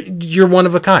you're one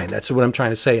of a kind. That's what I'm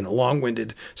trying to say in a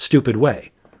long-winded, stupid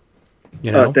way.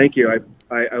 Thank you.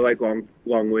 I like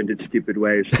long-winded, stupid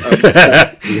ways.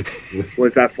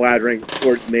 Was that flattering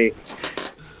towards me?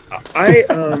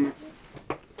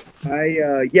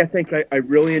 Yeah, thanks. I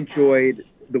really enjoyed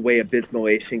the way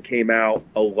Abysmalation came out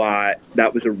a lot.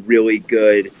 That was a really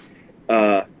good,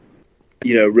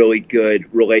 really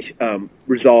good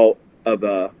result of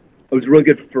it was a really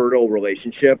good fertile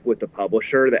relationship with the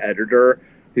publisher, the editor,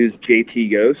 who's JT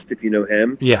Yost, if you know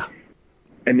him. Yeah.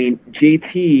 I mean,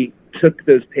 JT took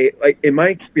those like in my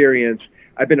experience,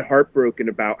 I've been heartbroken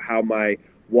about how my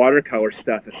watercolor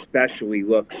stuff especially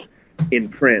looks in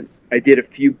print. I did a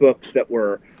few books that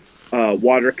were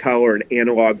watercolor and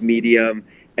analog medium,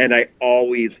 and I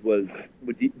always would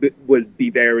be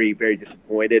very, very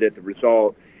disappointed at the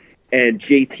result. And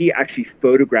JT actually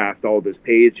photographed all those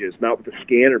pages, not with the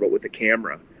scanner, but with the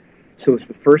camera. So it's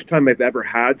the first time I've ever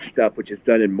had stuff which is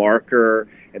done in marker,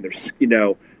 and there's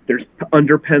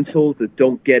under pencils that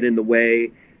don't get in the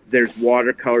way. There's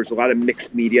watercolors, a lot of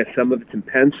mixed media, some of it's in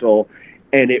pencil,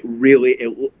 and it really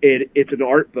it's an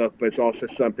art book, but it's also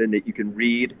something that you can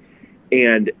read.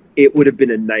 And it would have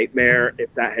been a nightmare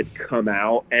if that had come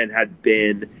out and had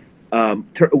been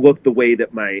looked the way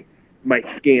that my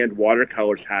scanned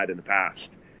watercolors had in the past.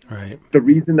 Right. The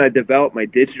reason I developed my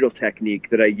digital technique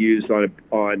that I use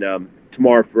on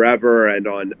Tomorrow Forever and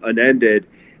on Unended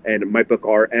and my book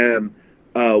RM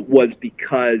was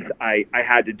because I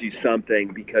had to do something,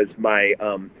 because my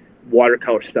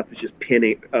watercolor stuff is just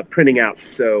printing out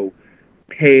so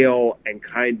pale and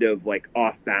kind of like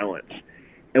off balance.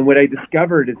 And what I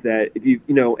discovered is that if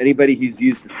anybody who's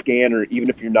used a scanner, even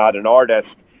if you're not an artist,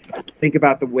 think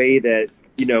about the way that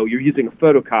you're using a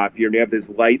photocopier and you have those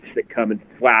lights that come and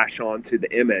flash onto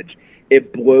the image.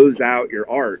 It blows out your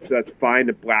art. So that's fine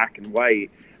in black and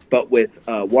white, but with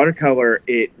watercolor,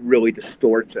 it really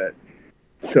distorts it.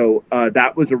 So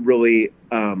that was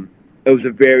it was a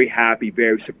very happy,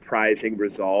 very surprising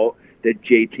result that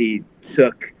JT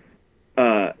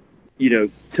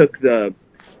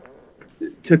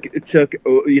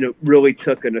really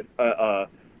took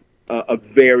a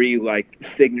very like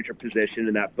signature position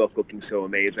in that book, looking so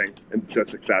amazing and so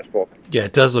successful. Yeah,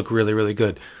 it does look really, really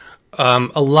good.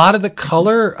 A lot of the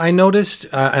color I noticed,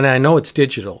 and I know it's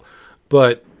digital,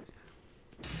 but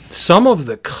some of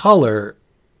the color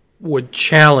would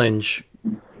challenge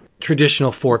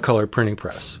traditional 4-color printing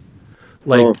press.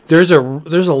 Like there's a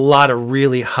lot of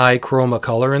really high chroma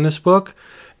color in this book,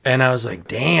 and I was like,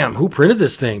 damn, who printed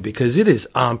this thing? Because it is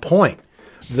on point.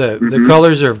 The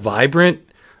colors are vibrant.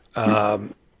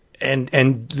 And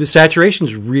the saturation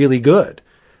is really good.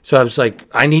 So I was like,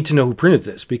 I need to know who printed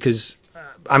this, because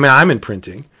I'm in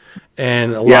printing,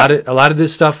 and a lot of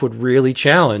this stuff would really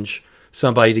challenge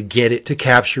somebody to get it, to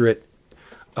capture it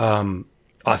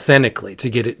authentically, to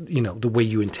get it the way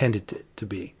you intended it to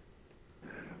be.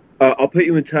 I'll put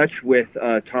you in touch with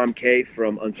Tom Kay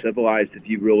from Uncivilized if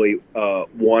you really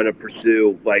want to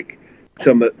pursue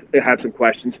have some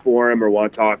questions for him or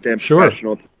want to talk to him. Sure.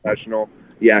 Professional.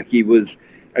 Yeah, he was.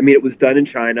 I mean, it was done in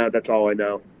China. That's all I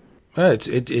know.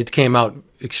 It came out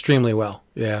extremely well.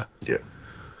 Yeah. Yeah.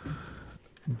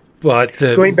 But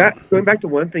going back to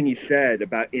one thing you said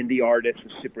about indie artists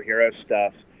and superhero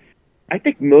stuff, I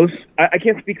think I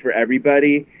can't speak for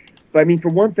everybody, but I mean, for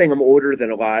one thing, I'm older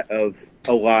than a lot of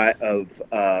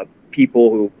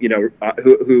people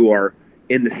who are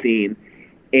in the scene,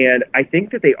 and I think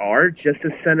that they are just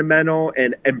as sentimental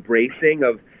and embracing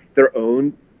of their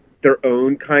own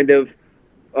kind of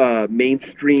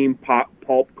mainstream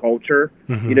pulp culture.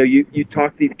 Mm-hmm. You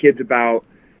talk to these kids about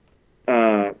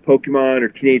Pokemon or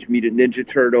Teenage Mutant Ninja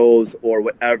Turtles or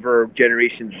whatever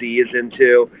Generation Z is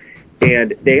into,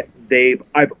 and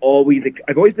I've always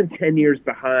been 10 years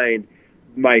behind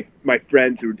my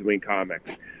friends who are doing comics.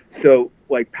 So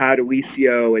like Pat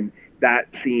Alicio and that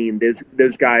scene,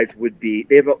 those guys they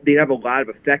have a lot of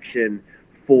affection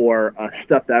for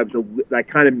stuff that I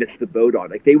kind of missed the boat on.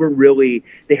 Like they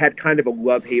had kind of a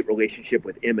love-hate relationship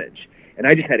with Image, and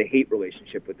I just had a hate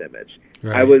relationship with Image.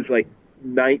 Right. I was like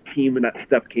 19 when that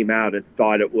stuff came out and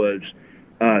thought it was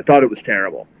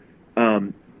terrible.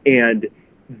 And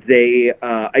they,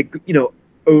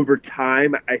 over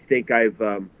time, I think I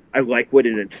like what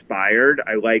it inspired.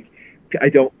 I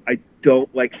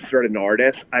don't like certain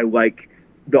artists. I like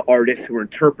the artists who are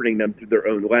interpreting them through their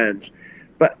own lens.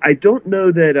 But I don't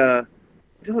know that.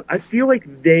 I feel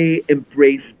like they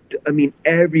embraced. I mean,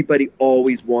 everybody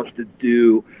always wants to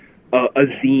do a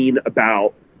zine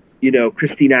about,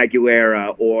 Christina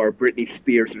Aguilera or Britney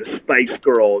Spears or the Spice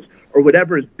Girls or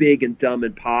whatever is big and dumb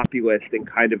and populist and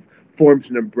kind of forms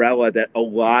an umbrella that a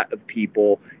lot of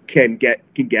people can get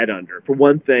under. For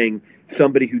one thing,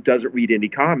 somebody who doesn't read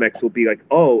indie comics will be like,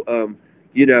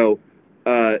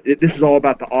 this is all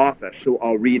about The Office, so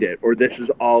I'll read it, or this is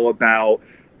all about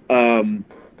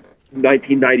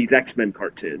 1990s X-Men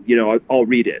cartoon, I'll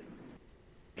read it.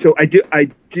 So I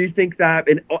do think that,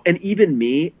 and even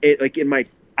me, like in my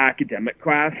academic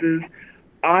classes,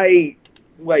 I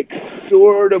like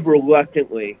sort of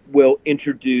reluctantly will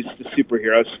introduce the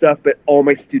superhero stuff, but all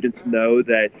my students know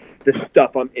that the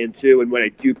stuff I'm into, and when I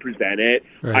do present it,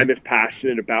 right, I'm as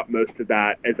passionate about most of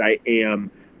that as I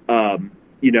am, the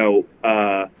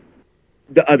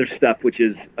other stuff, which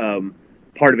is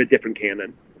part of a different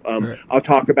canon. Right. I'll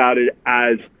talk about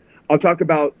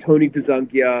Tony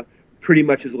DeZungia pretty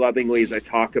much as lovingly as I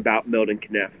talk about Milton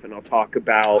Caniff, and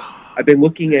I've been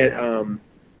looking at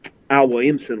Al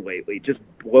Williamson lately, just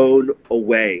blown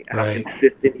away at how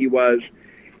consistent he was,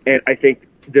 and I think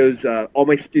those all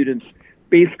my students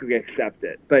basically accept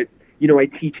it. But I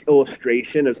teach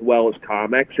illustration as well as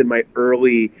comics, and my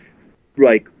early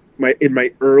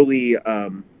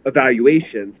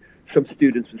evaluations, some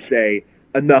students would say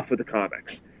enough of the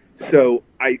comics. So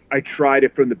I tried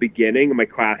it from the beginning in my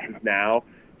classes now.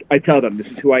 I tell them, this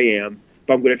is who I am,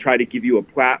 but I'm going to try to give you a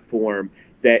platform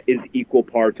that is equal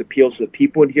parts, appeals to the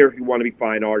people in here who want to be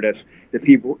fine artists, the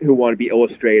people who want to be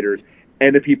illustrators,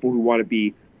 and the people who want to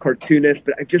be cartoonists.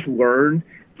 But I've just learned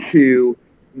I'm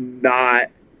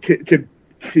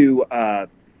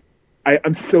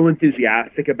so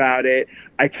enthusiastic about it.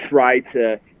 I try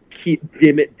to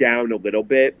dim it down a little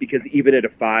bit, because even at a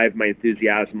 5, my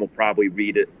enthusiasm will probably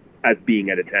read it as being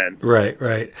at a 10.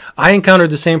 Right. I encountered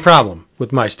the same problem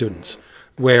with my students,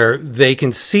 where they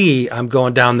can see I'm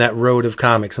going down that road of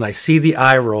comics, and I see the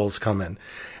eye rolls coming.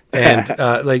 And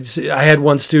I had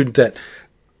one student that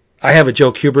I have a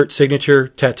Joe Kubert signature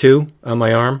tattoo on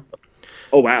my arm.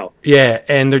 Oh, wow. Yeah,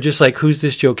 and they're just like, who's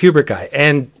this Joe Kubert guy?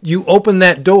 And you open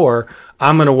that door,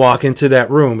 I'm going to walk into that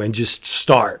room and just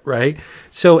start, right?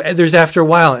 So there's after a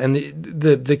while, and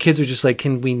the kids are just like,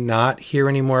 can we not hear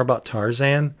any more about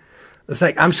Tarzan? It's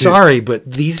like, I'm sorry, but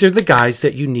these are the guys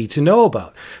that you need to know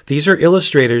about. These are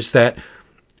illustrators that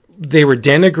they were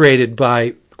denigrated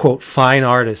by, quote, fine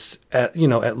artists at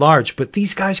large, but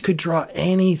these guys could draw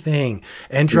anything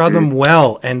and draw them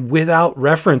well and without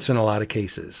reference in a lot of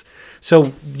cases.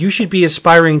 So you should be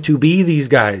aspiring to be these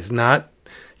guys, not,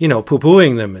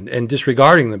 poo-pooing them and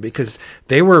disregarding them, because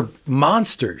they were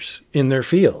monsters in their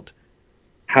field.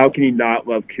 How can you not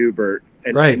love Kubert?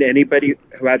 And, right. And anybody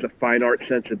who has a fine art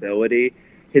sensibility,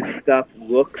 his stuff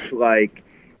looks more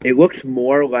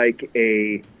like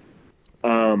a,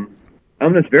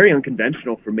 it's very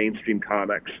unconventional for mainstream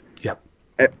comics. Yep.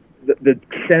 The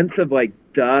sense of like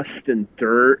dust and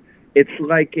dirt, it's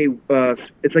like a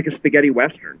spaghetti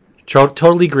western.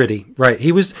 Totally gritty, right?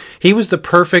 He was the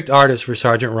perfect artist for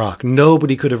Sergeant Rock.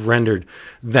 Nobody could have rendered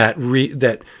that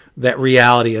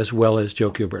reality as well as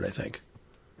Joe Kubert, I think.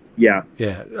 Yeah.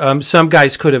 Some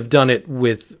guys could have done it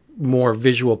with more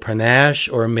visual panache,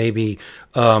 or maybe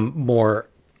more,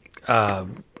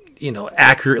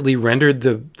 accurately rendered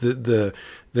the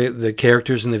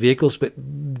characters and the vehicles.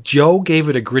 But Joe gave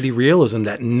it a gritty realism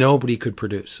that nobody could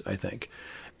produce, I think.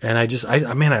 And I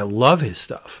love his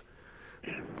stuff.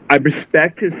 I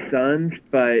respect his sons,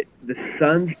 but the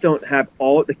sons don't have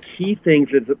all the key things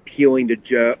that's appealing to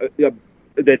Joe.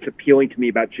 That's appealing to me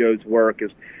about Joe's work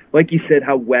is, like you said,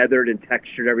 how weathered and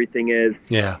textured everything is.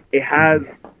 Yeah, it has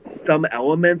some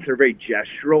elements that are very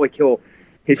gestural. Like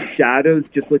his shadows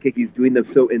just look like he's doing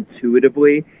them so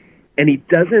intuitively, and he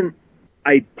doesn't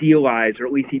idealize, or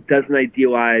at least he doesn't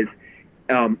idealize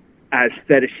as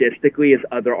fetishistically as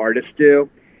other artists do.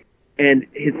 And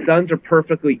his sons are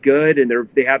perfectly good, and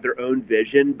they have their own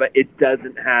vision, but it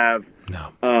doesn't have,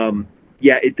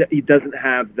 it doesn't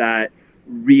have that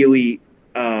really,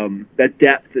 that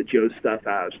depth that Joe's stuff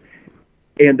has.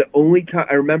 And the only time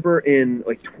I remember in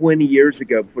like 20 years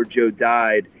ago before Joe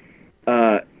died,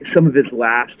 some of his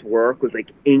last work was like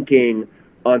inking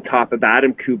on top of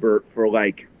Adam Kubert for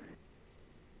like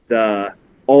the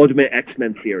Ultimate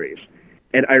X-Men series.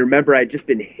 And I remember I'd just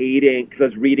been hating, because I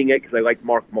was reading it because I liked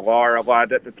Mark Millar a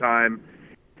lot at the time,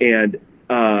 and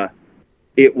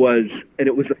it was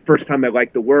the first time I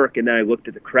liked the work. And then I looked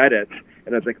at the credits,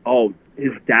 and I was like, oh,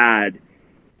 his dad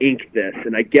inked this.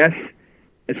 And I guess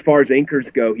as far as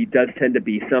inkers go, he does tend to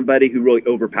be somebody who really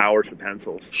overpowers the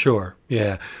pencils. Sure,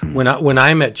 yeah. When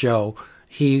I met Joe,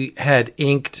 he had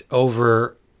inked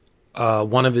over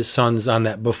one of his sons on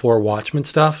that Before Watchmen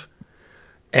stuff.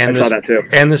 And I saw that too.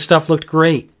 And the stuff looked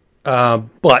great.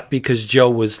 But because Joe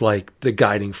was like the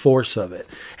guiding force of it.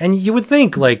 And you would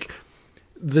think like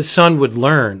the son would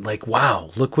learn, like,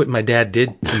 wow, look what my dad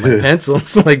did to my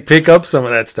pencils, like pick up some of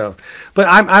that stuff. But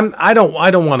I don't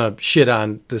want to shit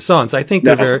on the sons. I think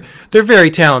they're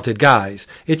very talented guys.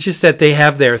 It's just that they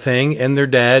have their thing and their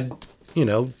dad,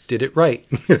 did it right.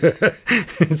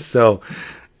 So,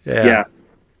 yeah.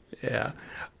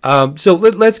 So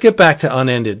let's get back to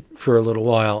Unended for a little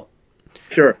while.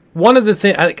 Sure. One of the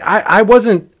things I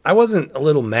wasn't a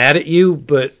little mad at you,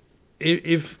 but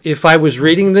if I was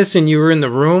reading this and you were in the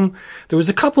room, there was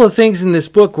a couple of things in this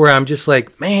book where I'm just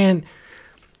like, man,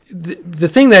 the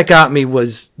thing that got me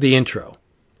was the intro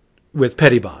with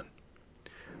Pettibon.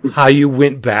 How you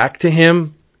went back to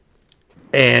him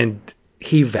and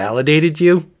he validated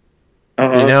you,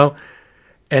 and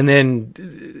then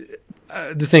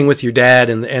the thing with your dad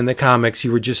and the comics,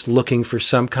 you were just looking for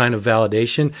some kind of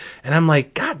validation. And I'm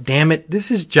like, God damn it,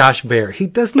 this is Josh Bear. He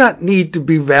does not need to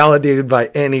be validated by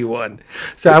anyone.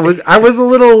 So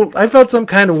I felt some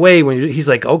kind of way when he's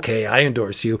like, okay, I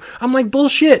endorse you. I'm like,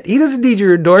 bullshit. He doesn't need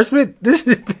your endorsement. This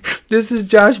is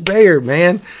Josh Bear,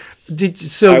 man.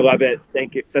 I love it.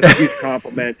 Thank you. That's a huge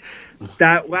compliment.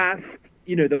 That last,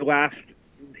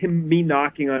 me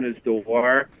knocking on his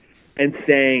door and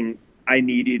saying, I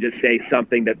need you to say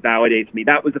something that validates me.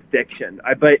 That was a fiction.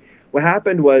 But what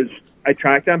happened was I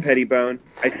tracked down Pettibone.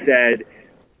 I said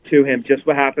to him, just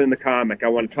what happened in the comic. I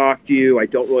want to talk to you. I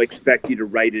don't really expect you to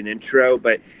write an intro,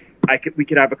 but we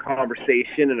could have a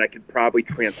conversation and I could probably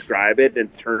transcribe it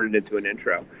and turn it into an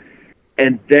intro.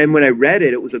 And then when I read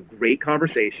it, it was a great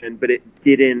conversation, but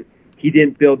he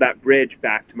didn't build that bridge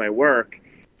back to my work.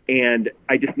 And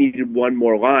I just needed one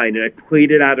more line, and I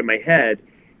played it out in my head.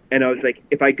 And I was like,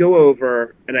 if I go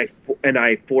over and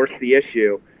I force the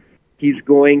issue, he's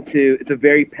going to. It's a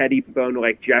very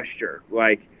Pettibone-like gesture.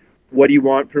 Like, what do you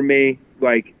want from me?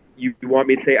 Like, you want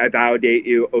me to say I validate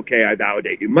you? Okay, I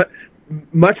validate you.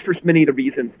 Much for many of the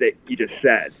reasons that you just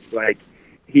said. Like,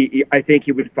 I think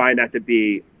he would find that to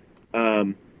be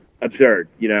absurd.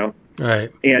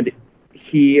 Right. And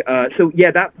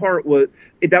that part was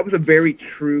a very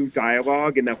true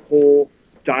dialogue, and the whole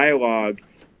dialogue.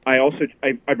 I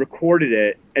recorded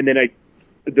it, and then I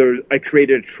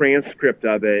created a transcript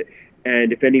of it.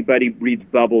 And if anybody reads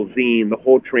Bubble Zine, the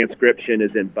whole transcription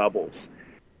is in bubbles.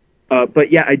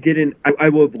 But yeah, I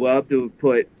would have loved to have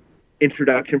put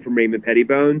introduction from Raymond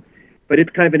Pettibone, but it's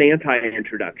kind of an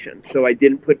anti-introduction. So I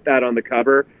didn't put that on the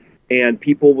cover, and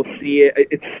people will see it.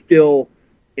 It still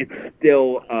is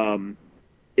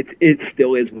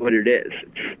what it is.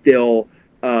 It's still,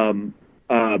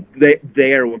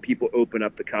 there when people open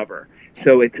up the cover.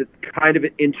 So it's a kind of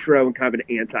an intro and kind of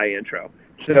an anti-intro.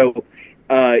 So,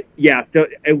 at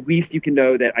least you can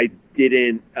know that I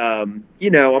didn't, I'm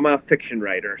a fiction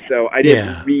writer, so I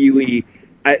didn't really,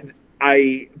 but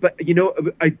I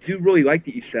do really like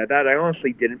that you said that. I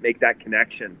honestly didn't make that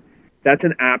connection. That's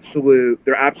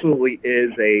there absolutely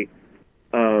is there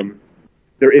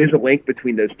is a link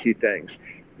between those two things.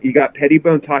 You got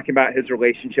Pettibone talking about his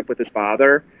relationship with his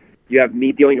father. You have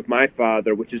me dealing with my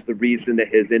father, which is the reason that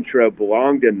his intro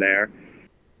belonged in there.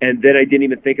 And then I didn't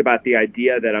even think about the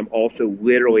idea that I'm also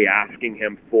literally asking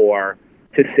him to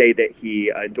say that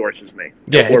he endorses me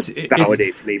or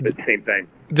validates me, but same thing.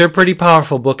 They're pretty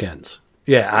powerful bookends.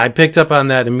 Yeah, I picked up on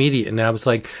that immediately, and I was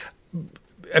like,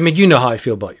 I mean, you know how I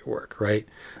feel about your work, right?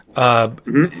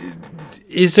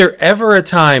 Is there ever a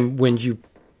time when you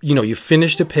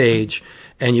finished a page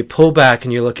and you pull back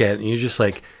and you look at it and you're just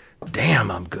like, damn,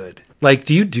 I'm good. Like,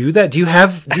 do you do that? Do you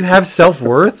have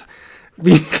self-worth?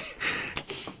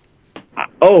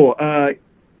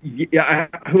 Yeah.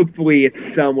 Hopefully,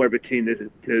 it's somewhere between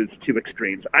those two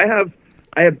extremes. I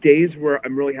have days where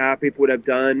I'm really happy with what I've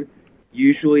done.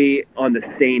 Usually on the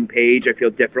same page, I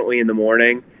feel differently in the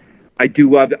morning. I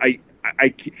do love.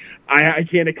 I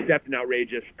can't accept an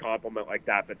outrageous compliment like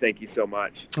that, but thank you so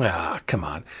much. Ah, come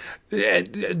on.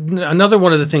 Another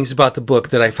one of the things about the book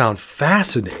that I found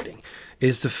fascinating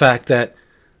is the fact that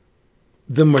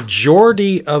the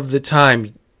majority of the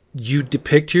time you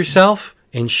depict yourself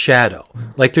in shadow.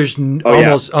 Like there's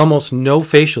almost no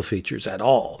facial features at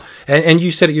all. And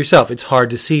you said it yourself, it's hard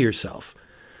to see yourself.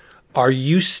 Are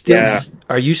you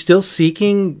still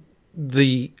seeking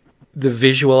the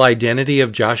visual identity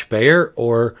of Josh Bear,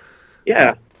 or?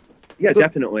 Yeah,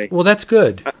 definitely. Well, that's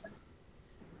good.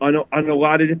 On a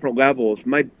lot of different levels.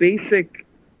 My basic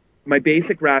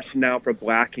rationale for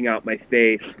blacking out my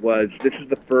face was this is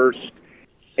the first.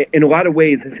 In a lot of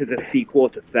ways, this is a sequel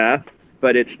to Theft,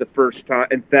 but it's the first time.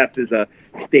 And Theft is a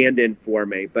stand-in for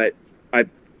me, but I've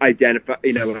identified.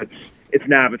 It's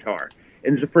an avatar,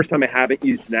 and it's the first time I haven't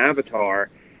used an avatar,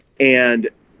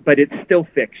 but it's still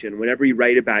fiction. Whenever you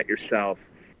write about yourself,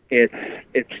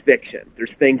 it's fiction.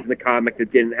 There's things in the comic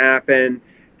that didn't happen.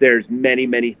 There's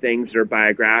many things that are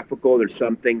biographical. There's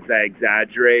some things that I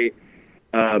exaggerate.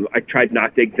 I tried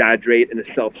not to exaggerate in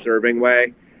a self-serving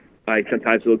way. I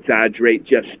sometimes will exaggerate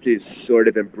just to sort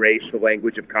of embrace the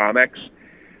language of comics.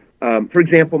 For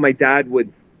example, my dad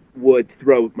would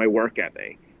throw my work at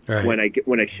me when I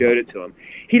showed it to him.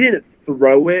 He didn't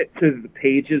throw it so the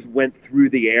pages went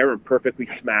through the air and perfectly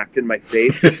smacked in my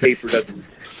face. The paper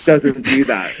doesn't do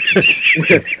that.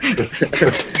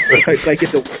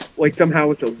 like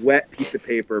somehow it's a wet piece of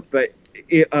paper. But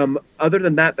other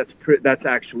than that, that's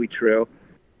actually true.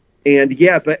 And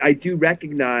yeah, but I do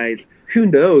recognize, who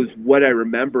knows what I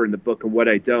remember in the book and what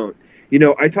I don't.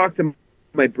 I talked to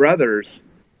my brothers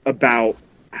about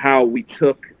how we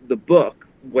took the book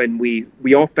when we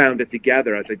all found it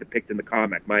together as I depict in the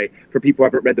comic. For people who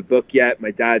haven't read the book yet, my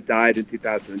dad died in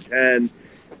 2010,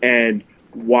 and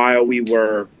while we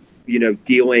were,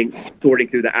 sorting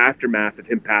through the aftermath of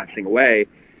him passing away,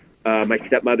 my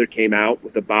stepmother came out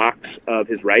with a box of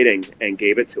his writing and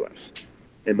gave it to us.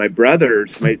 And my brother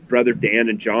Dan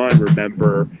and John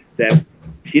remember that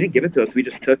she didn't give it to us, we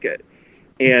just took it.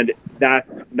 And that's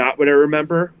not what I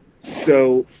remember.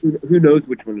 So who knows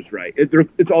which one was right?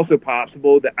 It's also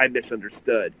possible that I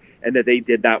misunderstood and that they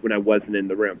did that when I wasn't in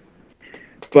the room.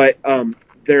 But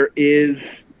there is,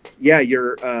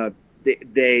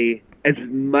 they as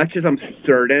much as I'm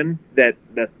certain that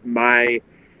my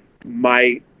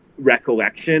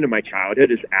recollection of my childhood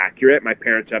is accurate, my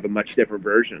parents have a much different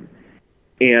version.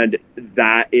 And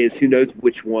that is, who knows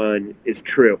which one is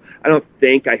true. I don't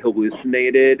think I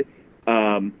hallucinated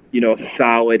a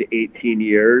solid 18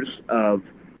 years of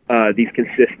these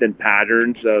consistent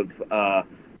patterns of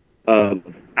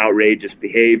outrageous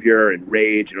behavior and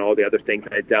rage and all the other things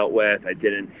I dealt with. I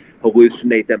didn't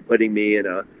hallucinate them putting me in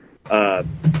a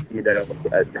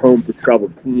home for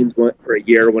troubled teens for a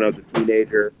year when I was a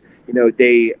teenager.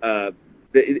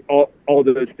 All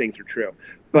those things are true.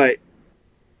 But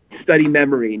study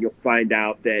memory and you'll find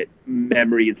out that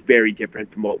memory is very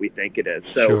different from what we think it is.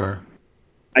 So sure.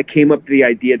 I came up with the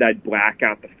idea that I'd black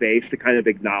out the face to kind of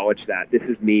acknowledge that this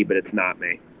is me, but it's not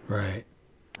me. Right.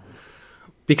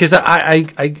 Because I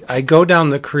go down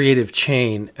the creative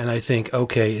chain and I think,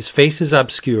 okay, his face is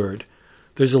obscured.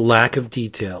 There's a lack of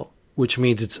detail, which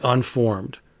means it's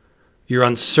unformed. You're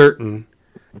uncertain.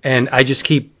 And I just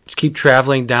keep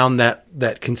traveling down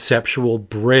that conceptual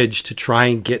bridge to try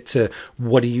and get to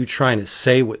what are you trying to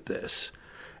say with this?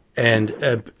 And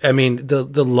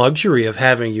the luxury of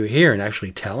having you here and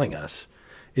actually telling us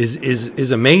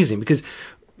is amazing because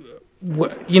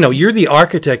you're the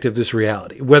architect of this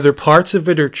reality, whether parts of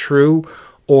it are true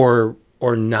or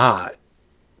not.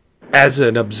 As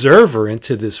an observer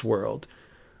into this world,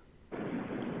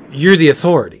 you're the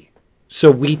authority.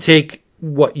 So we take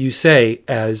what you say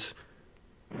as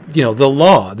the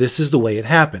law. This is the way it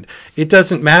happened. It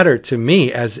doesn't matter to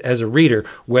me as a reader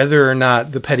whether or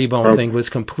not the Pettibone thing was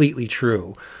completely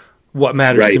true. What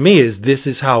matters to me is this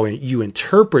is how you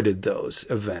interpreted those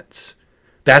events.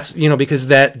 That's, because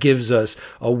that gives us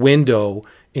a window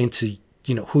into,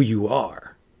 who you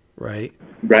are. Right.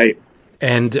 Right.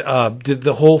 And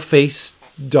the whole face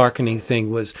darkening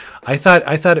thing was, I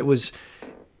thought it was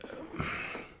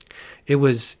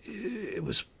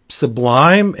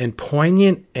sublime and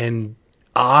poignant and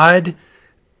odd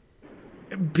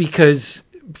because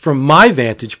from my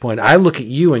vantage point, I look at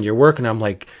you and your work and I'm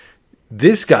like,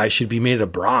 this guy should be made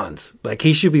of bronze. Like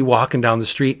he should be walking down the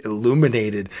street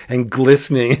illuminated and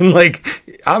glistening and like,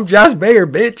 I'm Josh Bayer,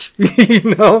 bitch,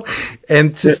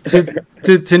 and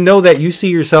to know that you see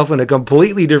yourself in a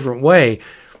completely different way.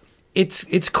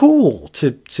 It's cool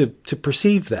to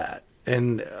perceive that.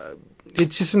 And,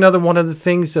 it's just another one of the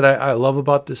things that I love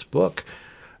about this book.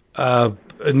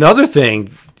 Another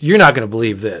thing, you're not going to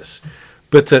believe this,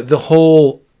 but the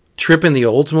whole trip in the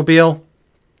Oldsmobile,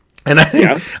 and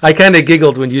I kind of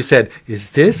giggled when you said,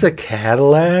 "Is this a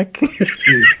Cadillac?"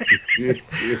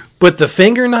 But the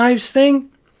finger knives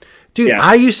thing, dude,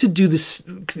 I used to do this.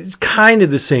 It's kind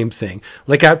of the same thing.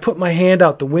 Like I'd put my hand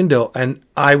out the window and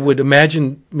I would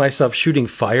imagine myself shooting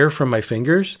fire from my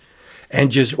fingers. And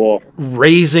just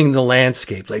raising the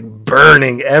landscape, like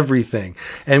burning everything.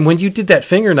 And when you did that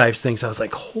finger knives things, I was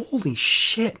like, holy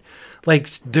shit. Like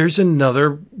there's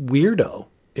another weirdo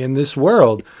in this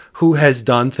world who has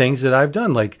done things that I've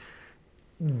done. Like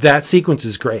that sequence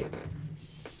is great.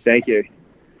 Thank you.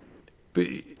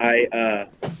 It's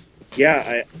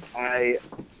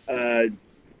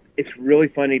really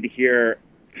funny to hear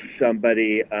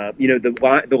somebody,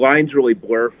 the lines really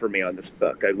blur for me on this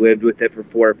book. I lived with it for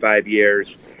 4 or 5 years,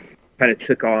 kind of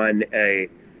took on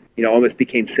almost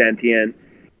became sentient.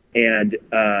 And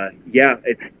yeah,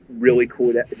 it's really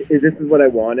cool. This is what I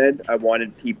wanted. I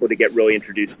wanted people to get really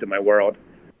introduced to my world.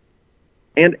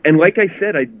 And like I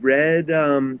said, I read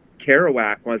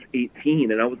Kerouac when I was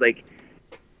 18, and I was like,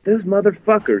 those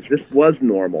motherfuckers, this was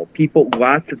normal. People,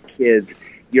 lots of kids,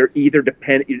 you're either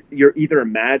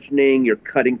imagining, you're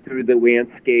cutting through the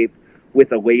landscape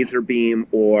with a laser beam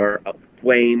or a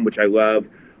flame, which I love,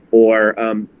 or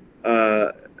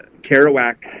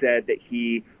Kerouac said that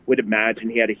he would imagine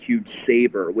he had a huge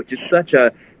saber, which is such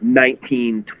a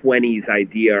 1920s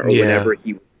idea, or whenever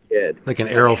he was a kid. Like an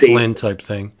Errol Flynn type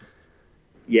thing.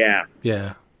 Yeah.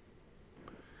 Yeah.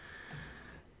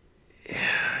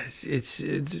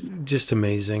 It's just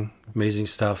amazing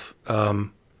stuff.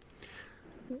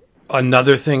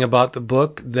 Another thing about the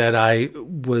book that I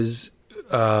was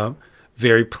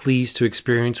very pleased to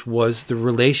experience was the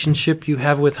relationship you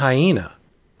have with Hyena.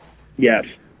 Yes,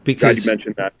 because glad you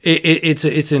mentioned that.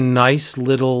 It's a nice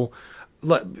little,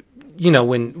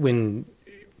 when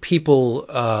people,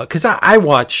 because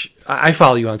I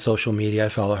follow you on social media, I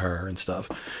follow her and stuff,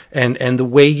 and the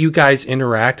way you guys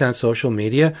interact on social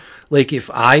media, like if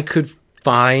I could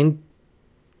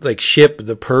ship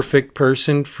the perfect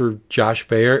person for Josh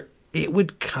Baer, it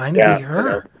would kind of be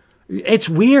her. It's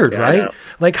weird, right?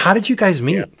 Like, how did you guys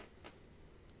meet?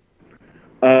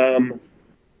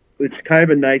 It's kind of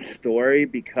a nice story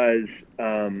because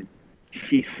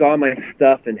she saw my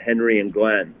stuff in Henry and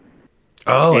Glenn.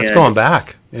 Oh, it's going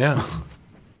back. Yeah.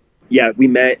 Yeah, we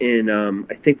met in,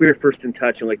 I think we were first in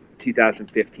touch in like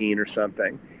 2015 or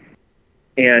something.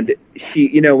 And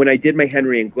she, when I did my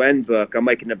Henry and Glenn book, I'm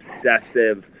like an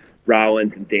obsessive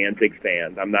Rollins and Danzig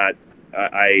fan. I'm not,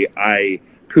 I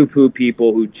poo-poo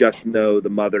people who just know the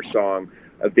mother song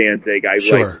of Danzig. I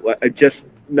just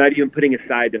not even putting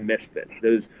aside the Misfits.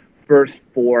 Those first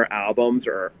 4 albums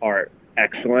are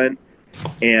excellent.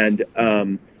 And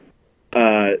the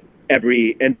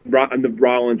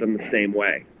Rollins, I'm the same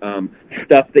way.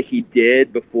 Stuff that he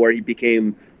did before he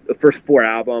became the first 4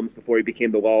 albums, before he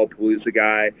became the Lollapalooza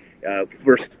guy,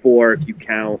 first 4, if you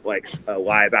count like a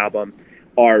live album,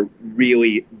 are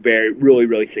really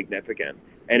really significant.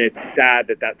 And it's sad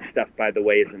that stuff, by the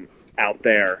way, isn't out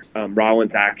there.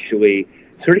 Rollins actually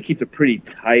sort of keeps it pretty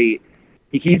tight.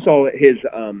 He keeps all his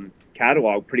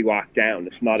catalog pretty locked down.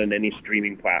 It's not on any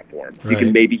streaming platform. Right. You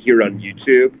can maybe hear it on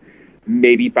YouTube,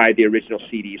 maybe buy the original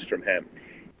CDs from him.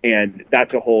 And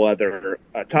that's a whole other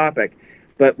topic.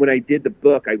 But when I did the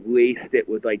book, I laced it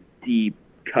with like deep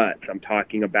cuts. I'm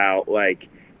talking about like,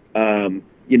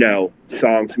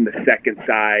 songs from the second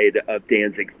side of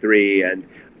Danzig 3 and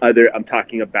I'm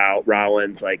talking about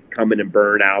Rollins' like Come In and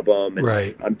Burn album. And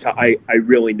right. I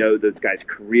really know those guys'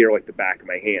 career like the back of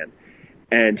my hand.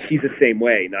 And she's the same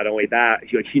way. Not only that,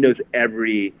 she knows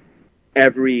every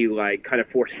like kind of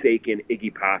forsaken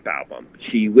Iggy Pop album.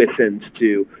 She listens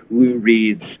to Lou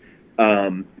Reed's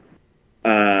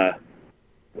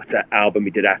what's that album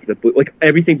he did after the Blue? Like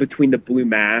everything between the Blue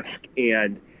Mask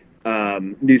and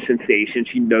New Sensation.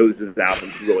 She knows those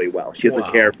albums really well. She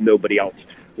doesn't care if nobody else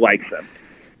likes them.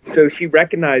 So she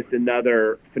recognized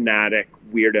another fanatic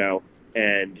weirdo,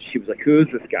 and she was like, "Who is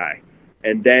this guy?"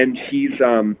 And then she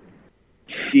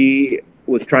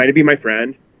was trying to be my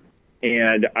friend,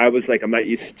 and I was like, I'm not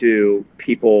used to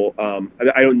people.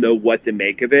 I don't know what to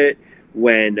make of it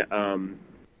when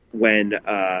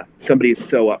somebody is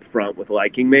so upfront with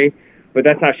liking me. But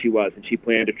that's how she was, and she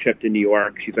planned a trip to New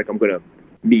York. She's like, "I'm going to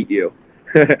meet you,"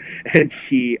 and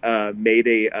she made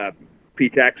a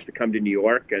pretext to come to New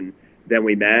York, and then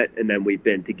we met, and then we've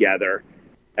been together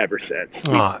ever since.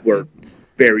 We're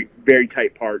very, very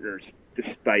tight partners,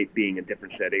 despite being in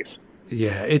different cities.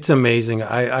 Yeah, it's amazing.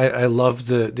 I love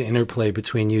the interplay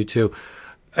between you two.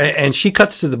 And she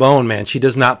cuts to the bone, man. She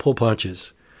does not pull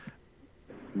punches.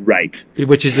 Right.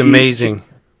 Which is amazing.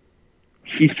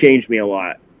 She's changed me a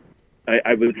lot.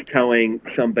 I was telling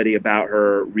somebody about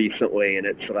her recently, and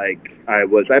it's like I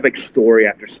have like story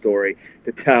after story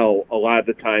to tell a lot of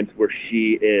the times where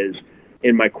she is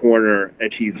in my corner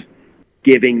and she's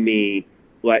giving me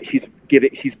like she's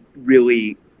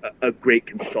really a great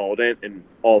consultant in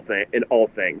all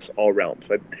things, all realms.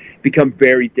 I've become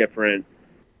very different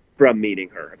from meeting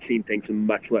her. I've seen things in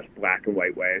much less black and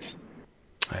white ways.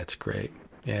 That's great.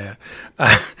 Yeah.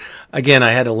 Again,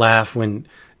 I had to laugh when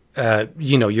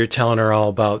you're telling her all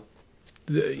about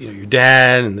your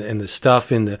dad and the stuff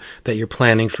that you're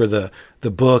planning for the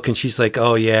book, and she's like,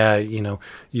 "Oh yeah,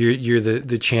 you're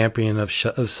the champion of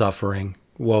suffering.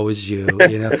 Woe is you."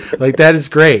 Like that is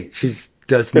great. She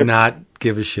does not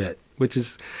give a shit, which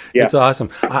is it's awesome.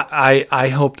 I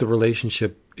hope the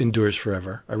relationship endures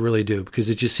forever. I really do, because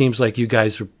it just seems like you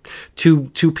guys are two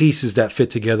pieces that fit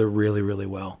together really, really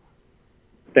well.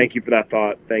 Thank you for that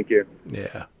thought. Thank you.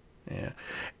 Yeah.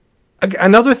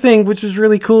 Another thing which was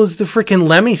really cool is the freaking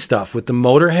Lemmy stuff with the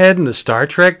Motorhead and the Star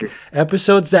Trek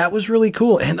episodes. That was really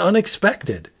cool and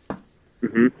unexpected.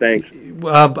 Thanks.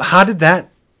 How did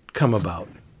that come about?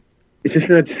 It's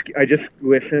just I just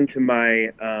listen to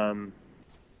my.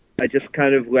 I just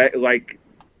kind of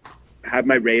have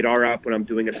my radar up when I'm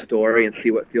doing a story and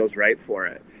see what feels right for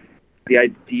it. The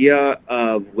idea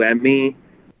of Lemmy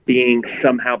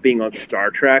somehow being on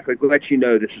Star Trek, like, we'll let you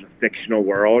know this is a fictional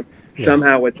world. Yeah.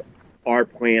 Somehow it's our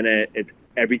planet.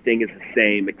 Everything is the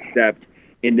same, except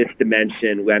in this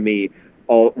dimension, Lemmy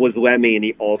was Lemmy, and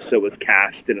he also was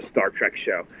cast in a Star Trek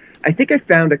show. I think I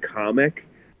found a comic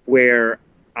where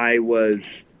I was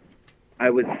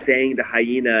saying to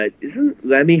Hyena, doesn't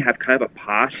Lemmy have kind of a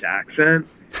posh accent?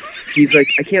 He's like,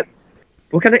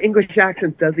 what kind of English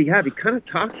accent does he have? He kind of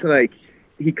talks like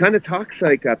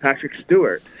Patrick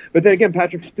Stewart. But then again,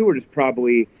 Patrick Stewart is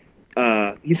probably,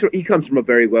 he comes from a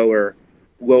very lower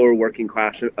working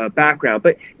class background.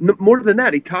 But more than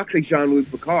that, he talks like Jean-Luc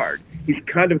Picard. He's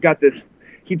kind of got this,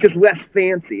 he's just less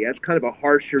fancy. He has kind of a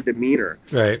harsher demeanor.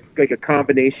 Right. Like a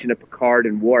combination of Picard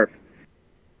and Worf.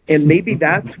 And maybe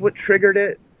that's what triggered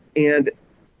it. And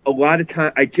a lot of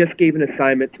time, I just gave an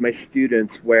assignment to my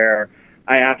students where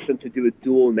I asked them to do a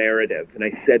dual narrative. And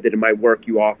I said that in my work,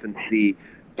 you often see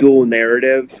dual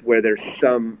narratives where there's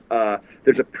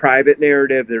a private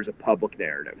narrative, there's a public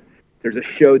narrative. There's a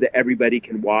show that everybody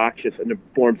can watch. It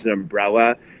forms an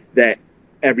umbrella that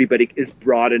everybody is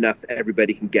broad enough that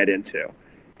everybody can get into.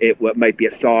 It might be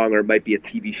a song, or it might be a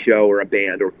TV show, or a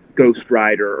band, or Ghost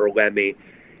Rider, or Lemmy.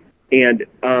 And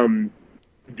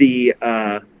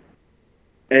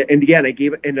again, I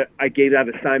gave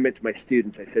that assignment to my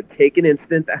students. I said, take an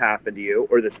incident that happened to you,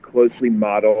 or this closely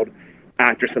modeled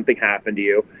after something happened to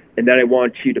you, and then I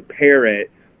want you to pair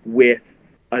it with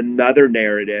another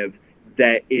narrative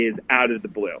that is out of the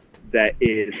blue, that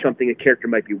is something a character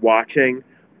might be watching,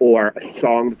 or a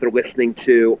song that they're listening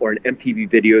to, or an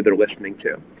MTV video they're listening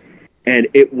to. And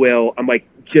I'm like,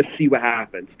 just see what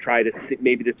happens. Try to see,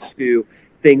 maybe the two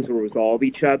things will resolve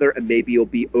each other, and maybe it'll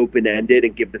be open-ended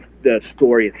and give the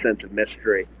story a sense of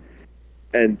mystery.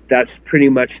 And that's pretty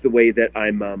much the way that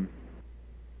I'm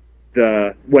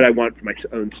what I want for my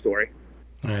own story.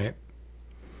 All right.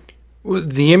 Well,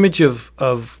 the image of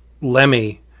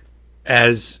Lemmy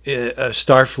as a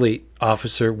Starfleet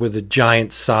officer with a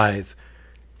giant scythe,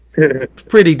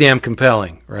 pretty damn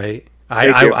compelling, right?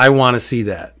 I want to see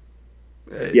that.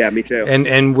 Yeah, me too.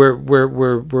 And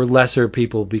we're lesser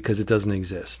people because it doesn't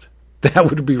exist. That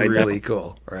would be really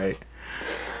cool, right?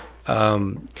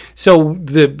 So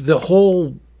the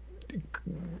whole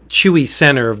Chewy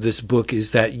center of this book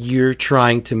is that you're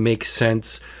trying to make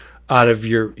sense out of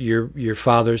your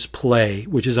father's play,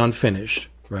 which is unfinished,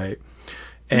 right?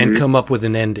 And come up with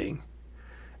an ending.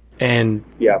 And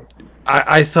yeah,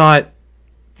 I thought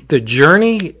the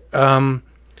journey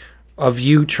of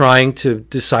you trying to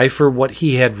decipher what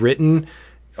he had written,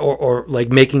 or like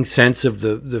making sense of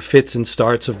the fits and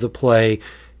starts of the play,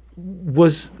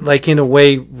 was like, in a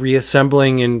way,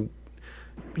 reassembling and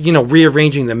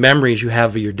rearranging the memories you have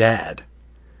of your dad,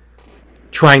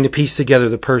 trying to piece together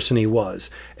the person he was.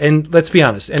 And let's be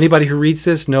honest, anybody who reads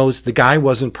this knows the guy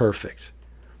wasn't perfect.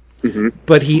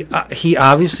 But he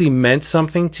obviously meant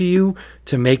something to you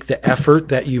to make the effort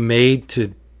that you made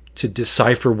to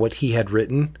decipher what he had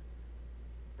written.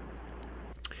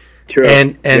 True.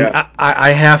 And yeah.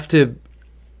 I have to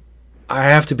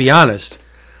be honest,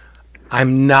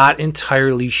 I'm not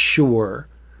entirely sure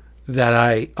that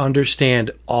I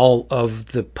understand all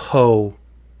of the Poe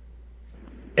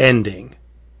ending.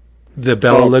 The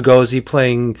Bela Lugosi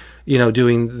playing,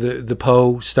 doing the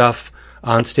Poe stuff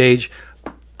on stage.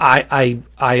 I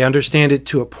understand it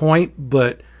to a point,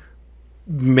 but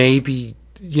maybe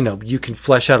you can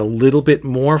flesh out a little bit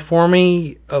more for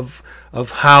me of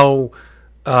how,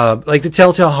 like the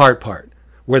Telltale Heart part,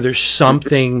 where there's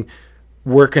something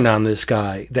working on this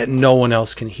guy that no one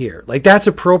else can hear. Like, that's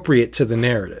appropriate to the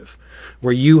narrative,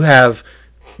 where you have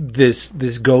this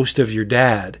ghost of your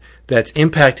dad that's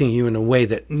impacting you in a way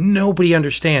that nobody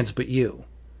understands but you.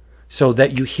 So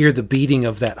that you hear the beating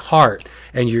of that heart,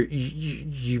 and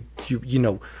you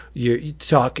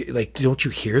talk like, don't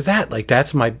you hear that? Like,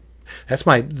 that's my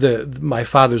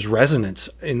father's resonance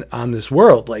on this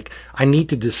world. Like, I need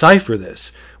to decipher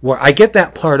this. Where I get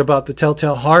that part about the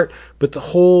Telltale Heart, but the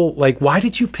whole, like, why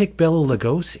did you pick Bela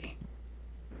Lugosi?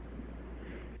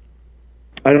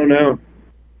 I don't know.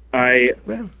 I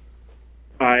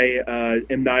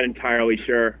am not entirely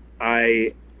sure.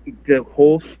 the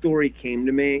whole story came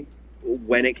to me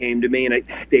when it came to me, and I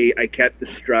kept the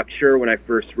structure when I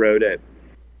first wrote it.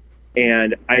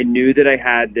 And I knew that I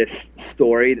had this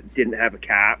story that didn't have a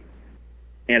cap,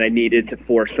 and I needed to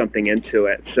force something into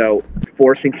it. So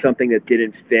forcing something that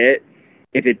didn't fit,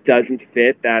 if it doesn't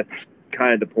fit, that's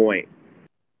kind of the point.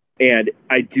 And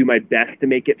I do my best to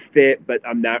make it fit, but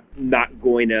I'm not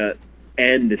going to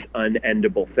end this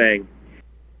unendable thing.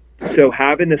 So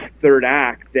having this third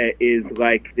act that is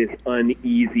like this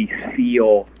uneasy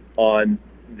seal on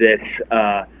this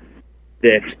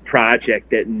this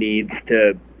project that needs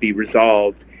to be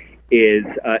resolved is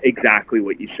exactly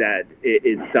what you said. It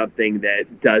is something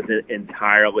that doesn't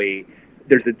entirely.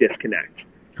 There's a disconnect,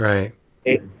 Right.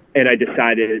 And I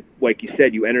decided, like you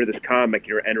said, you enter this comic,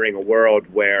 you're entering a world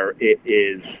where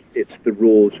it's the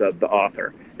rules of the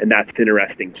author, and that's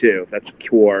interesting too. That's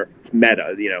core, it's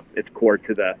meta. It's core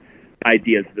to the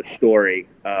ideas of the story.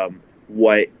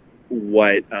 What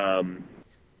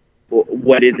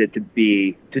is it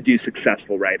to do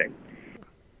successful writing,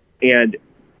 and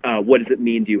what does it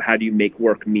mean to you? How do you make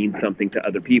work mean something to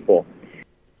other people?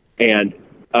 And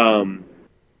so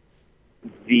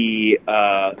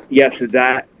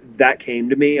that came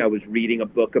to me. I was reading a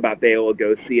book about Bela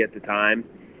Lugosi at the time,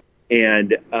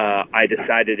 and I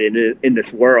decided in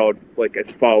this world, like,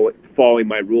 it's following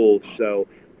my rules, so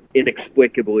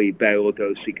inexplicably Bela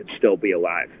Lugosi could still be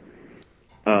alive.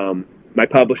 My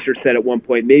publisher said at one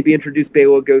point, maybe introduce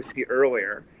Bela Lugosi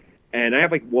earlier, and I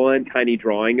have like one tiny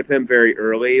drawing of him very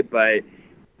early, but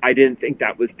I didn't think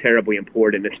that was terribly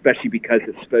important, especially because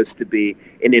it's supposed to be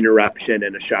an interruption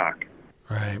and a shock.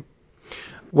 Right.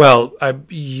 Well,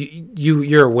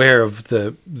 you're aware of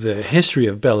the history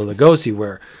of Bela Lugosi,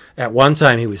 where at one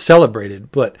time he was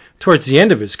celebrated, but towards the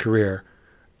end of his career,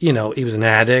 he was an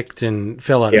addict and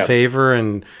fell out of favor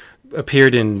and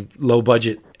appeared in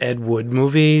low-budget Ed Wood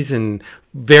movies and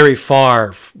very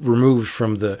far removed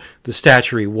from the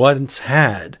stature he once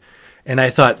had. And I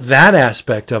thought that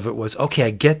aspect of it was, okay,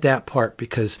 I get that part,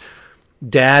 because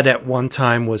Dad at one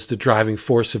time was the driving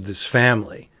force of this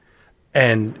family.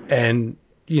 And an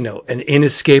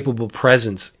inescapable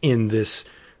presence in this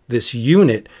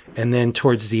unit, and then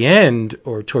towards the end,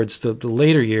 or towards the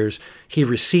later years, he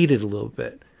receded a little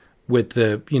bit with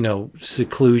the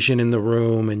seclusion in the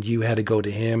room, and you had to go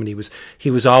to him, and he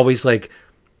was always like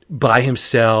by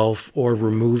himself or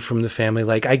removed from the family.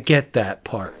 Like, I get that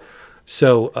part.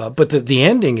 So, but the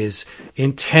ending is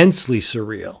intensely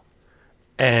surreal,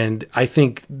 and I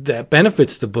think that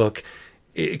benefits the book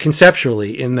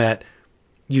conceptually, in that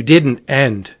you didn't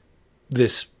end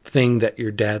this thing that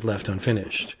your dad left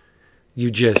unfinished.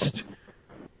 You just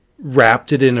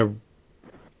wrapped it in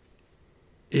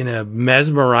a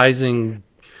mesmerizing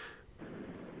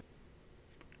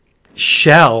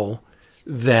shell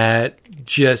that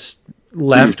just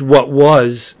left what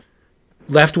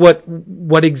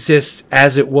exists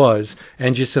as it was,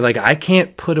 and just said, like, I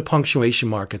can't put a punctuation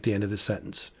mark at the end of the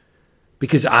sentence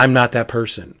because I'm not that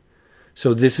person.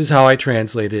 So this is how I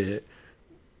translated it.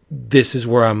 This is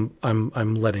where I'm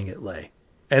letting it lay.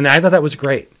 And I thought that was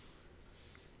great.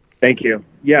 Thank you.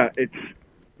 Yeah, it's,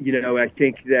 I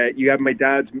think that you have my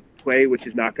dad's play, which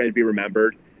is not going to be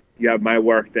remembered. You have my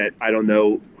work that I don't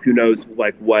know, who knows,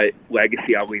 like, what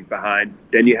legacy I'll leave behind.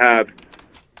 Then you have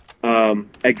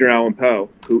Edgar Allan Poe,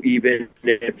 who, even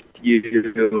if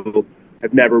you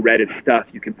have never read his stuff,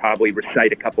 you can probably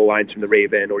recite a couple lines from The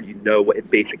Raven, or what the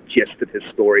basic gist of his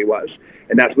story was.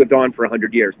 And that's lived on for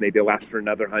 100 years. Maybe it'll last for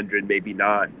another 100, maybe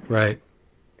not. Right.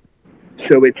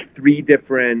 So it's three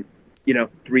different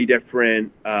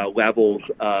levels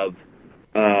of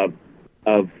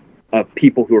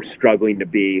people who are struggling to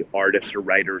be artists or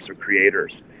writers or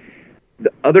creators.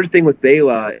 The other thing with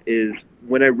Bela is,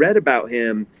 when I read about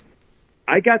him,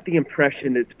 I got the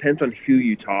impression that it depends on who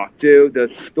you talk to. The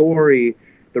story,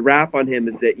 the rap on him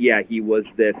is that, he was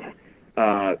this,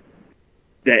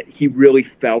 that he really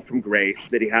fell from grace,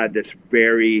 that he had this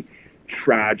very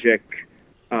tragic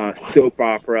soap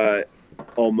opera-ish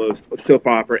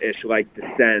like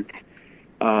descent,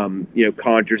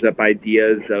 conjures up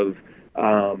ideas of,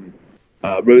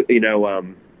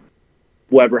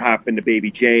 whatever happened to Baby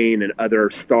Jane and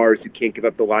other stars who can't give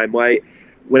up the limelight.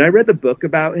 When I read the book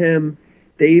about him,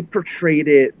 they portrayed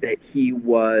it that he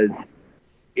was,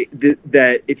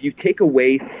 that if you take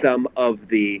away some of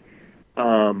the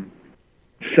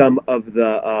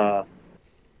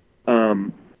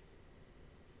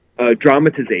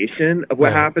dramatization of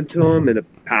what happened to him and the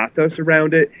pathos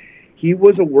around it, he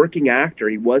was a working actor.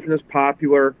 He wasn't as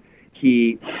popular.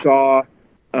 He saw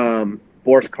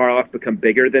Boris Karloff become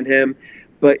bigger than him,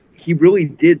 but he really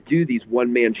did do these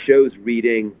one-man shows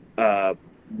reading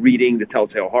reading The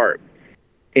Telltale Heart.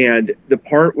 And the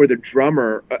part where the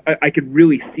drummer, I could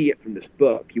really see it from this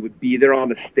book. He would be there on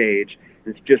the stage,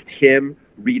 and it's just him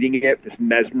reading it, this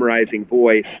mesmerizing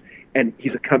voice, and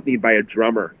he's accompanied by a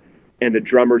drummer. And the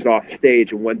drummer's off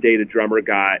stage, and one day the drummer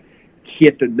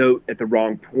hit the note at the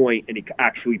wrong point, and he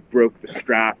actually broke the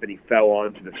strap, and he fell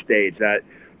onto the stage. That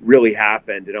really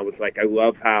happened, and I was like, I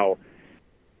love how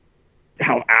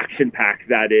action-packed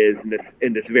that is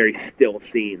in this very still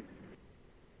scene.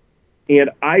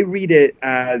 And I read it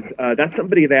as that's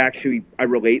somebody that I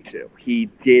relate to. He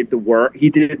did the work. He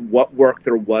did what work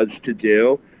there was to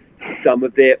do. Some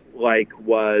of it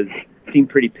seemed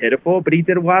pretty pitiful, but he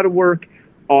did a lot of work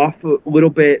off a little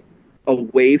bit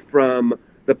away from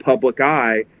the public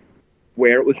eye,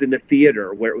 where it was in the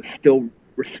theater, where it was still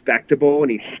respectable,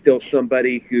 and he's still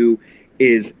somebody who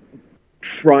is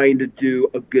trying to do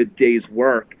a good day's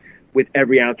work with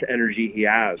every ounce of energy he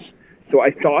has. So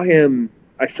I saw him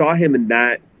in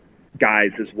that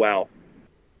guise as well.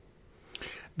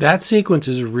 That sequence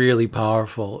is really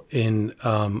powerful in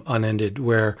Unended,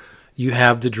 where you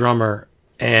have the drummer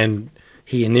and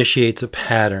he initiates a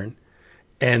pattern,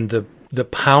 and the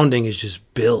pounding is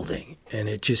just building, and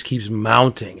it just keeps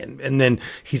mounting, and then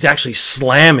he's actually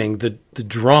slamming the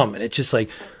drum, and it's just like,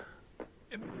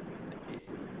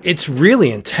 it's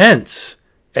really intense.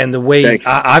 And the way,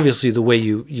 obviously, the way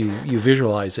you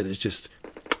visualize it is just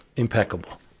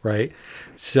impeccable, right?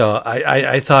 So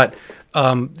I thought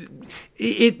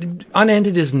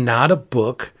Unended is not a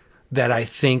book that I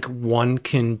think one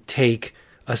can take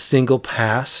a single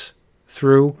pass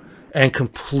through and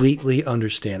completely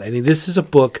understand. I think this is a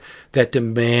book that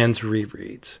demands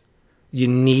rereads. You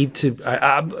need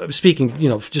to, speaking,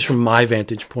 just from my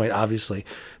vantage point, obviously,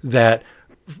 that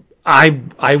I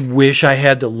wish I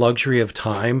had the luxury of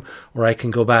time where I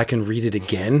can go back and read it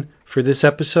again for this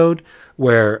episode,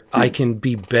 where I can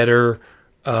be better.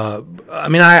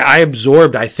 I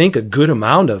absorbed, I think, a good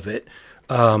amount of it.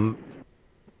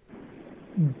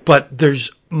 But there's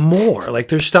more. Like,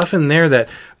 there's stuff in there that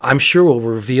I'm sure will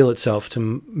reveal itself to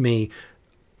me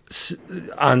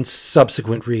on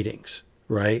subsequent readings,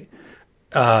 right?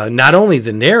 Not only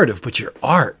the narrative, but your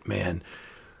art, man.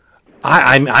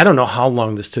 I don't know how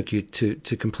long this took you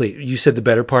to complete. You said the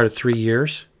better part of 3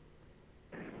 years?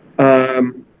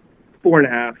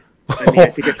 4.5.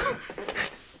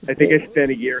 I think I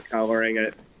spent a year coloring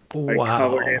it.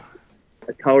 Wow. I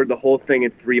colored the whole thing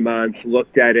in 3 months,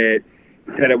 looked at it,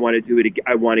 said I want to do it again.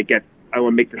 I want to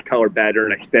make this color better,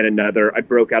 and I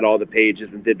broke out all the pages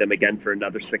and did them again for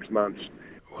another 6 months.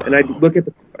 Wow. And I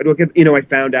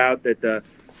found out that the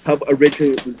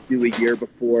originally it was due a year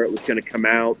before it was going to come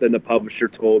out. Then the publisher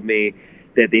told me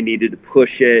that they needed to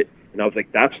push it, and I was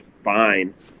like, that's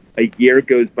fine. A year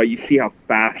goes by. You see how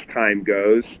fast time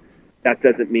goes. That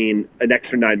doesn't mean an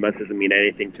extra 9 months doesn't mean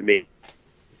anything to me.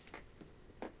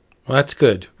 Well, that's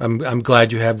good. I'm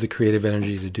glad you have the creative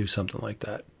energy to do something like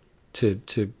that,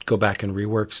 to go back and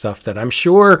rework stuff that I'm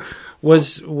sure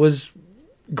was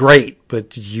great,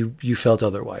 but you felt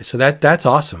otherwise. So that's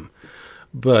awesome.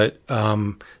 But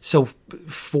so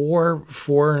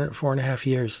 4.5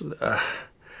 years.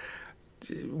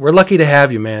 We're lucky to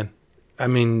have you, man. I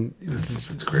mean,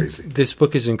 it's crazy. This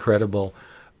book is incredible.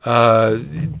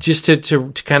 Just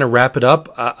to kind of wrap it up,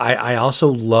 I also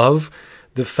love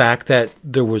the fact that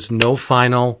there was no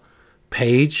final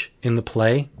page in the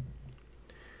play,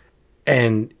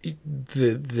 and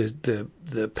the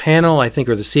panel, I think,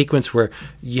 or the sequence where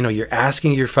you're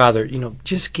asking your father,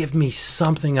 just give me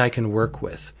something I can work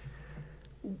with.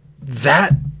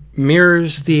 That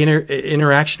mirrors the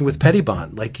interaction with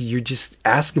Pettibon. Like, you're just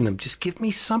asking them, just give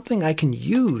me something I can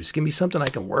use, give me something I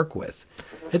can work with.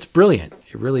 It's brilliant.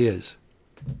 It really is.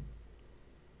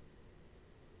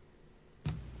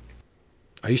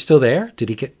 Are you still there? Did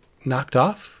he get knocked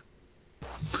off?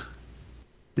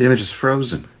 The image is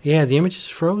frozen. Yeah, the image is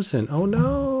frozen. Oh,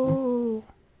 no.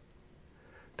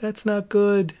 That's not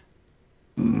good.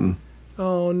 Mm.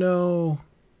 Oh, no.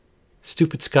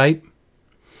 Stupid Skype.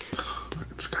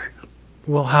 Fucking Skype.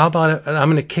 Well, how about it? I'm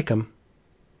going to kick him.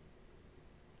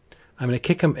 I'm going to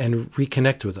kick him and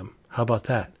reconnect with him. How about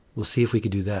that? We'll see if we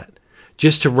could do that.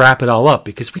 Just to wrap it all up,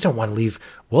 because we don't want to leave.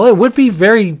 Well, it would be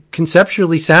very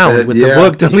conceptually sound with the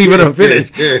book to leave it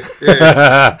unfinished.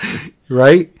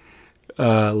 Right?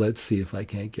 Let's see if I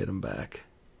can't get him back.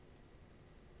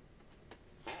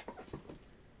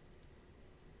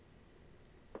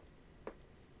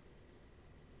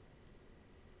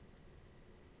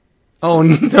 Oh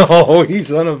no,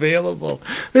 he's unavailable.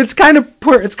 It's kind of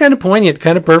poignant,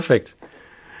 kind of perfect.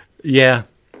 Yeah.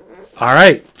 All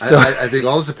right. So I think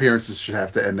all his appearances should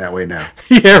have to end that way now.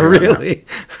 yeah, really.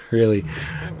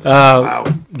 Wow.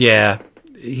 Yeah,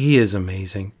 he is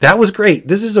amazing. That was great.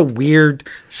 This is a weird.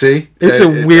 See, It's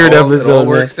a weird episode. It all man.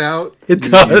 works out. It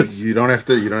does. You don't have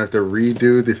to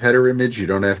redo the header image. You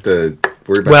don't have to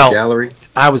worry about the gallery.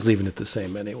 I was leaving it the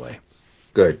same anyway.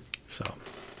 Good. So.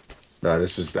 No,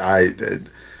 this was I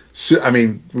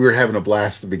mean, we were having a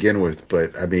blast to begin with,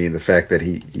 but I mean, the fact that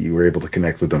you were able to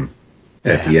connect with him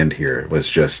at the end here was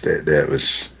just that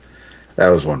was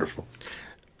wonderful.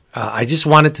 I just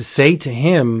wanted to say to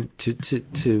him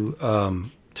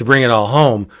to bring it all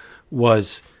home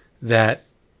was that,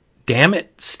 damn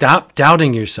it, stop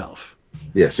doubting yourself.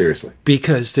 Yeah, seriously.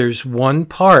 Because there's one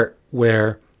part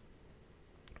where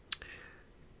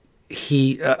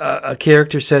a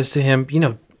character says to him,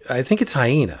 I think it's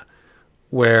Hyena,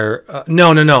 where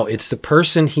no, it's the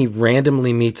person he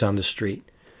randomly meets on the street.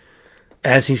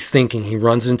 As he's thinking, he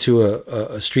runs into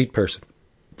a street person.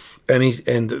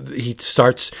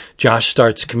 Josh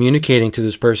starts communicating to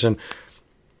this person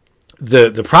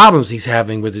the problems he's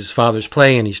having with his father's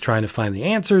play, and he's trying to find the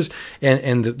answers.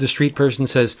 And the street person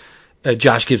says,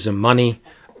 Josh gives him money.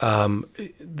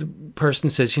 The person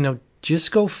says,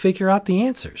 just go figure out the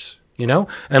answers,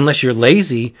 unless you're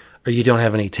lazy or you don't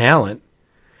have any talent.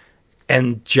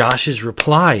 And Josh's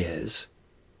reply is,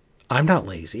 I'm not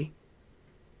lazy.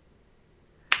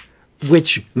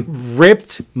 Which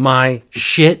ripped my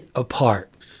shit apart.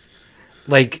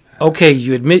 Like, okay,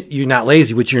 you admit you're not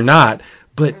lazy, which you're not,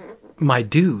 but my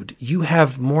dude, you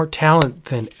have more talent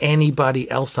than anybody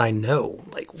else I know.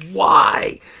 Like,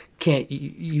 why can't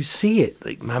you see it?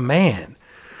 Like, my man.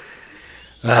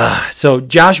 So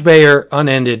Josh Bayer,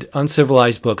 Unended,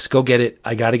 Uncivilized Books. Go get it.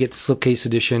 I got to get the slipcase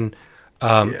edition.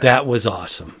 That was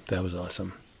awesome.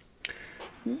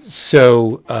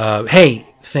 So, hey,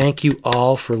 thank you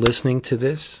all for listening to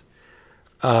this.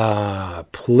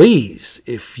 Please,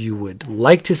 if you would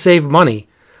like to save money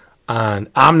on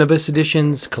omnibus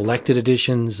editions, collected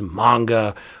editions,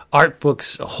 manga, art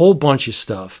books, a whole bunch of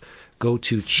stuff, go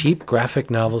to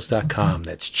cheapgraphicnovels.com.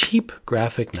 That's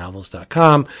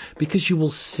cheapgraphicnovels.com, because you will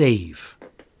save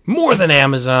more than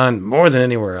Amazon, more than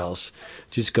anywhere else.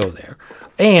 Just go there.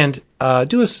 And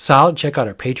do us a solid, check out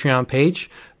our Patreon page.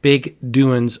 Big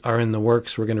doings are in the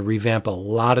works. We're going to revamp a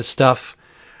lot of stuff.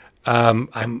 We're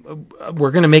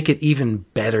going to make it even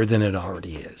better than it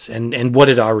already is. And what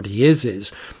it already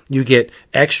is you get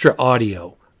extra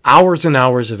audio, hours and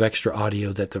hours of extra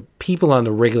audio that the people on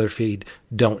the regular feed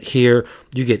don't hear.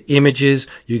 You get images,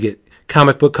 you get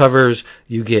comic book covers,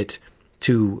 you get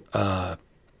to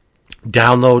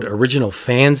download original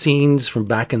fanzines from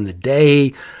back in the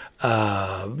day.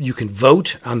 You can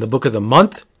vote on the book of the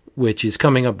month, which is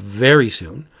coming up very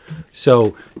soon.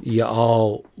 So you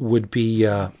all would be...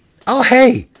 oh,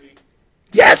 hey!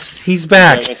 Yes, he's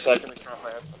back.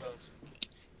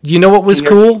 You know what was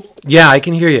cool? Yeah, I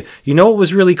can hear you. You know what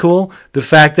was really cool? The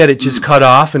fact that it just cut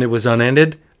off and it was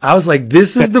unended. I was like,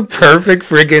 this is the perfect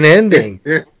friggin' ending.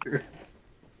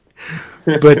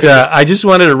 But I just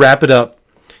wanted to wrap it up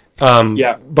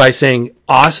by saying,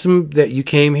 awesome that you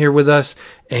came here with us.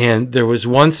 And there was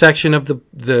one section of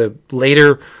the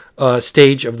later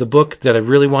stage of the book that I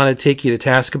really wanted to take you to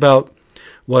task about,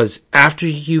 was after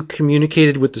you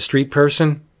communicated with the street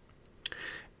person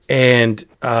and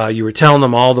you were telling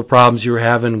them all the problems you were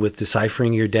having with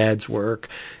deciphering your dad's work,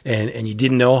 and you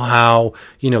didn't know how,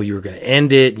 you were going to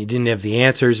end it, and you didn't have the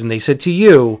answers, and they said to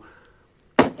you,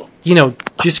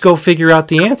 just go figure out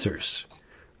the answers,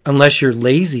 unless you're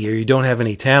lazy or you don't have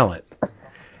any talent.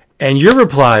 And your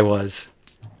reply was,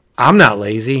 I'm not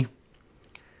lazy.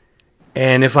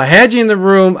 And if I had you in the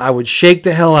room, I would shake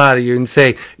the hell out of you and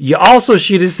say, you also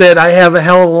should have said, I have a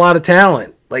hell of a lot of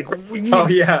talent. Like,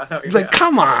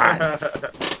 come on.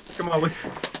 Come on.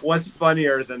 What's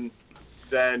funnier than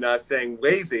saying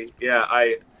lazy? Yeah.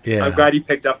 I'm glad you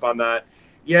picked up on that.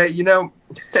 Yeah.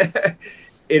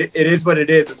 It is what it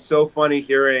is. It's so funny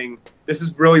hearing, this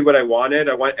is really what I wanted.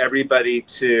 I want everybody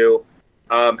to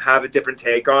have a different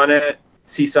take on it.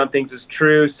 See some things as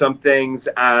true, some things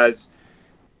as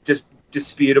just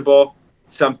disputable,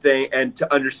 something, and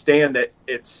to understand that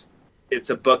it's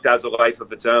a book that has a life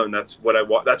of its own. That's what I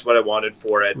want. That's what I wanted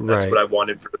for it. That's what I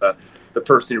wanted for the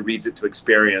person who reads it to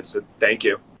experience. So thank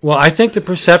you. Well, I think the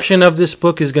perception of this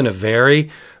book is going to vary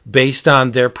based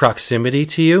on their proximity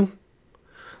to you.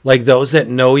 Like those that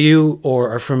know you or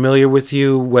are familiar with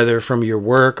you, whether from your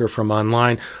work or from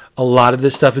online, a lot of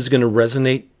this stuff is going to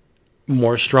resonate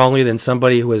more strongly than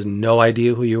somebody who has no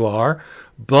idea who you are.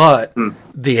 But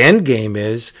the end game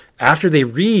is, after they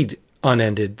read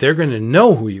Unended, they're going to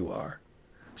know who you are.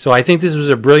 So I think this was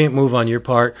a brilliant move on your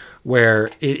part,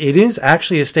 where it is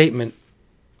actually a statement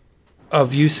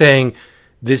of you saying,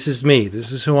 this is me,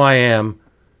 this is who I am,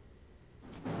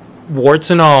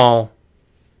 warts and all,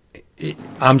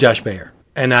 I'm Josh Bayer.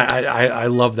 And I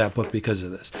love that book because of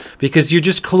this. Because you're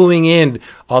just cluing in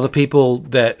all the people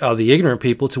that are the ignorant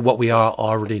people to what we all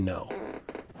already know.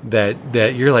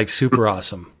 That you're like super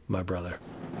awesome, my brother.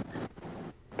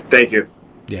 Thank you.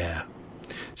 Yeah.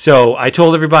 So I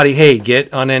told everybody, hey, get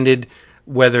Unended,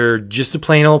 whether just a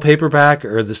plain old paperback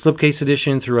or the slipcase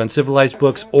edition through Uncivilized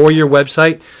Books or your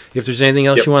website. If there's anything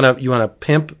else you wanna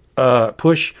pimp,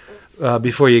 push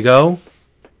before you go.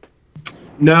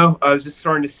 No, I was just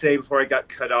starting to say before I got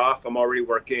cut off, I'm already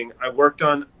working. I worked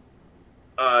on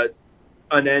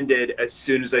Unended as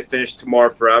soon as I finished Tomorrow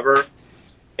Forever,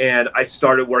 and I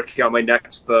started working on my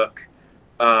next book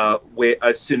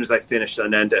as soon as I finished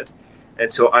Unended.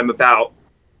 And so I'm about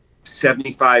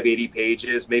 75, 80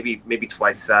 pages, maybe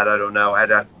twice that, I don't know.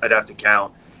 I'd have to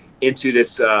count, into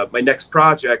this my next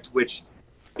project, which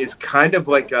is kind of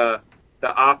like the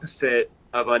opposite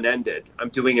of Unended. I'm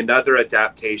doing another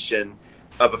adaptation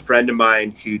of a friend of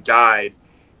mine who died,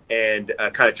 and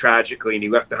kind of tragically, and he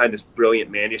left behind this brilliant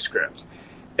manuscript.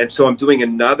 And so I'm doing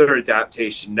another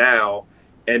adaptation now,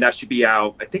 and that should be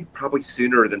out, I think, probably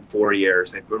sooner than 4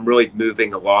 years. I'm really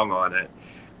moving along on it.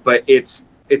 But it's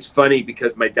funny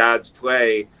because my dad's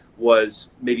play was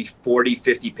maybe 40,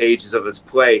 50 pages of his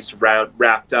play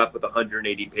wrapped up with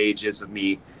 180 pages of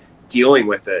me dealing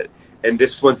with it. And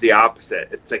this one's the opposite.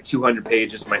 It's like 200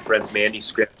 pages of my friend's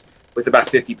manuscript, with about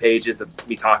 50 pages of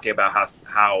me talking about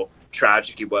how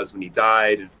tragic he was when he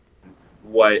died, and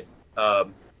what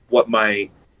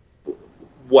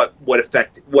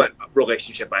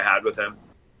relationship I had with him.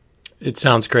 It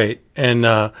sounds great. And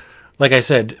like I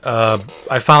said,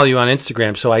 I follow you on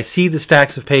Instagram, so I see the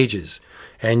stacks of pages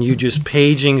and you just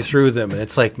paging through them. And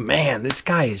it's like, man, this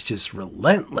guy is just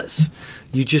relentless.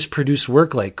 You just produce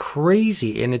work like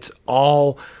crazy, and it's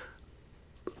all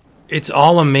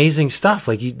amazing stuff.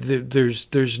 Like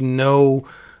there's no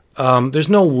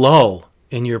lull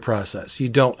in your process. You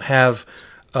don't have,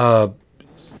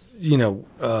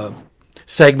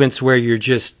 segments where you're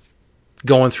just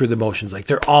going through the motions. Like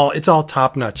it's all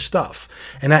top notch stuff.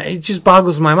 And it just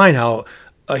boggles my mind how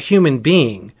a human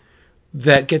being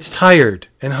that gets tired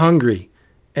and hungry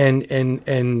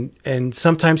and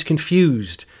sometimes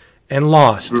confused and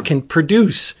lost can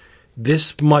produce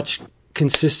this much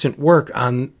consistent work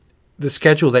on the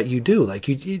schedule that you do. Like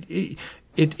you're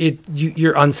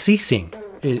unceasing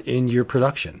in your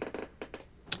production.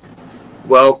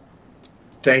 Well,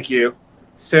 thank you.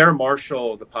 Sarah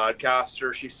Marshall, the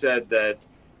podcaster, she said that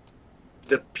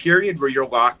the period where you're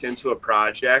locked into a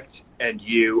project and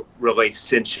you really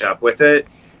cinch up with it,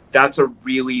 that's a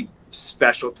really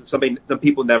special, something. Some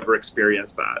people never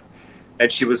experience that.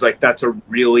 And she was like, that's a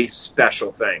really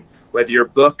special thing. Whether your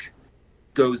book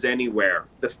goes anywhere,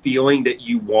 the feeling that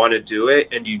you want to do it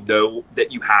and you know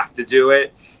that you have to do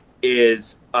it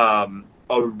is a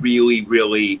really,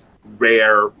 really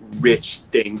rare, rich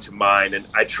thing to mine. And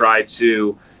I've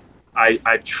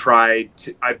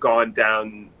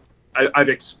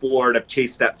explored, I've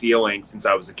chased that feeling since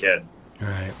I was a kid. All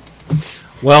right.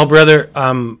 Well, brother,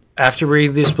 after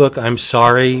reading this book, I'm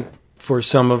sorry for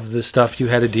some of the stuff you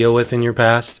had to deal with in your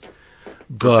past,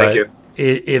 but Thank you.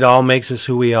 It all makes us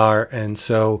who we are. And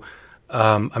so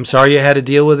I'm sorry you had to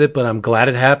deal with it, but I'm glad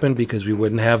it happened because we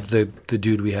wouldn't have the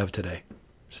dude we have today.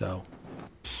 So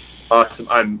awesome.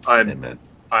 I'm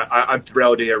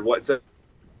thrilled to hear what's it.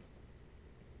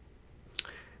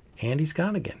 Andy's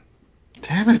gone again.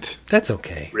 Damn it. That's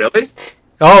okay. Really?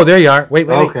 Oh, there you are. Wait.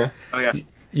 Okay. Oh, yeah.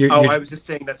 You're, I was just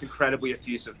saying that's incredibly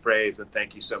effusive praise, and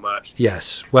thank you so much.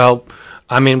 Yes. Well,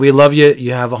 I mean, we love you.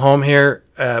 You have a home here.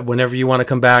 Whenever you want to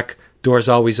come back, door's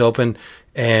always open,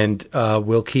 and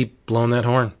we'll keep blowing that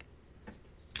horn.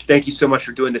 Thank you so much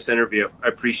for doing this interview. I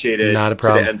appreciate it. Not a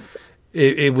problem.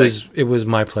 It was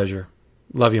my pleasure.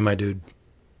 Love you, my dude.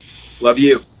 Love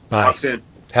you. Bye. Talk soon.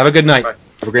 Have a good night. Bye.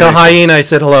 Tell Hyena I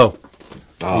said hello.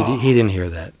 Oh, He didn't hear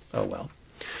that. Oh, well.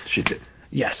 she did.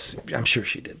 Yes, I'm sure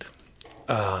she did.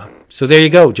 So there you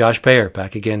go. Josh Bayer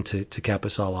back again to cap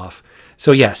us all off.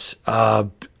 So yes,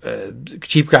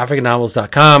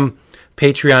 cheapgraphicnovels.com,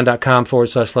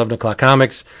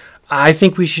 patreon.com/11o'clockcomics. I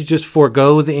think we should just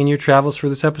forego the In Your Travels for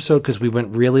this episode because we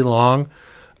went really long.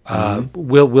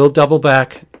 We'll double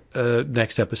back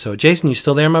next episode. Jason, you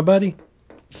still there, my buddy?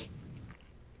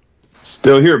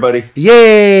 Still here, buddy.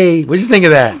 Yay! What'd you think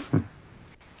of that?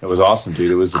 It was awesome,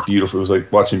 dude. It was beautiful. It was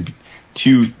like watching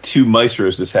two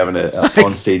maestros just having a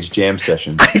on-stage jam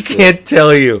session. I can't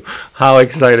tell you how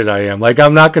excited I am. Like,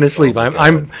 I'm not going to sleep.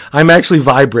 I'm actually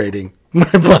vibrating. My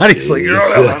body's like,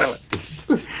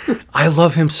 I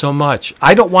love him so much.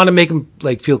 I don't want to make him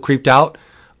like feel creeped out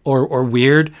or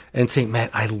weird and say, man,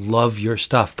 I love your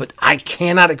stuff, but I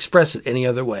cannot express it any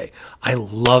other way. I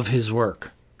love his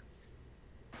work.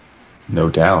 No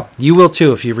doubt. You will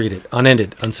too if you read it.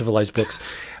 Unended, Uncivilized Books.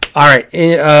 All right.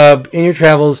 In your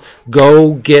travels,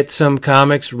 go get some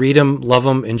comics, read them, love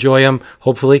them, enjoy them,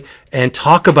 hopefully, and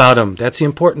talk about them. That's the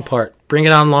important part. Bring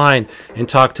it online and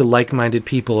talk to like-minded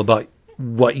people about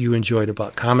what you enjoyed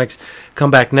about comics.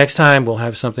 Come back next time. We'll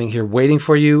have something here waiting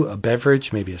for you, a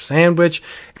beverage, maybe a sandwich.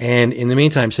 And in the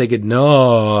meantime, say good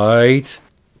night.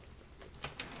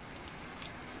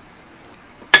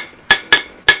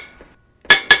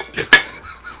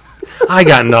 I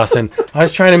got nothing. I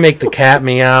was trying to make the cat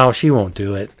meow. She won't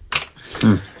do it.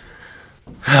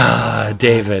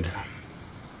 David.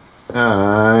 All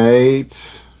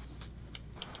right.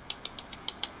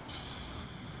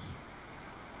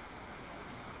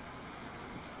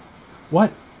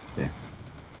 What? Yeah.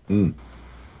 She's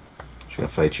gonna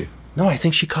fight you. No, I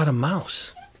think she caught a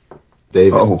mouse.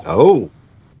 David. Oh.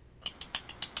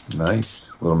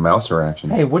 Nice. Little mouser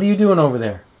action. Hey, what are you doing over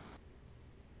there?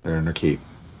 They're in her keep.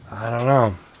 I don't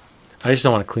know. I just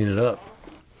don't want to clean it up.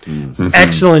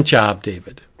 Excellent job,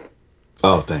 David.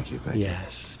 Oh, thank you.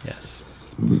 Yes.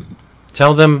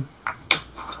 Tell them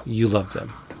you love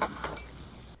them.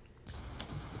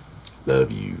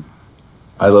 Love you.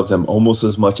 I love them almost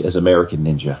as much as American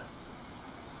Ninja.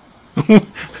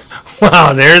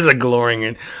 Wow, there's a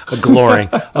glowing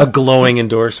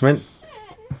endorsement.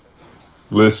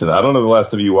 Listen, I don't know the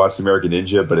last time you watched American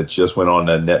Ninja, but it just went on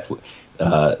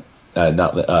Netflix.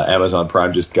 Amazon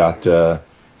Prime just got it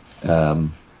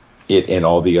and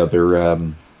all the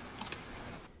other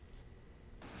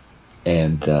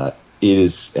it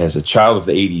is, as a child of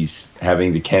the 80s,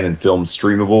 having the Canon film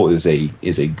streamable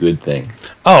is a good thing.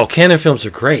 Oh, Canon films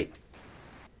are great.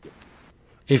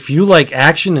 If you like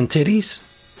action and titties,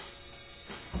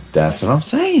 that's what I'm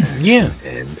saying. Yeah.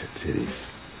 And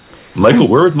titties. Michael,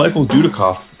 where would Michael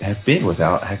Dudikoff have been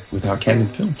without Canon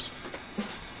films?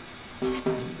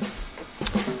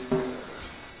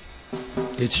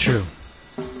 It's true.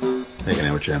 Hanging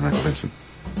out with Jan Michael Vincent.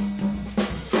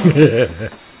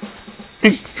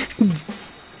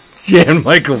 Jan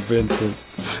Michael Vincent.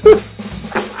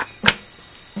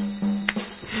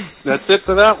 That's it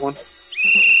for that one.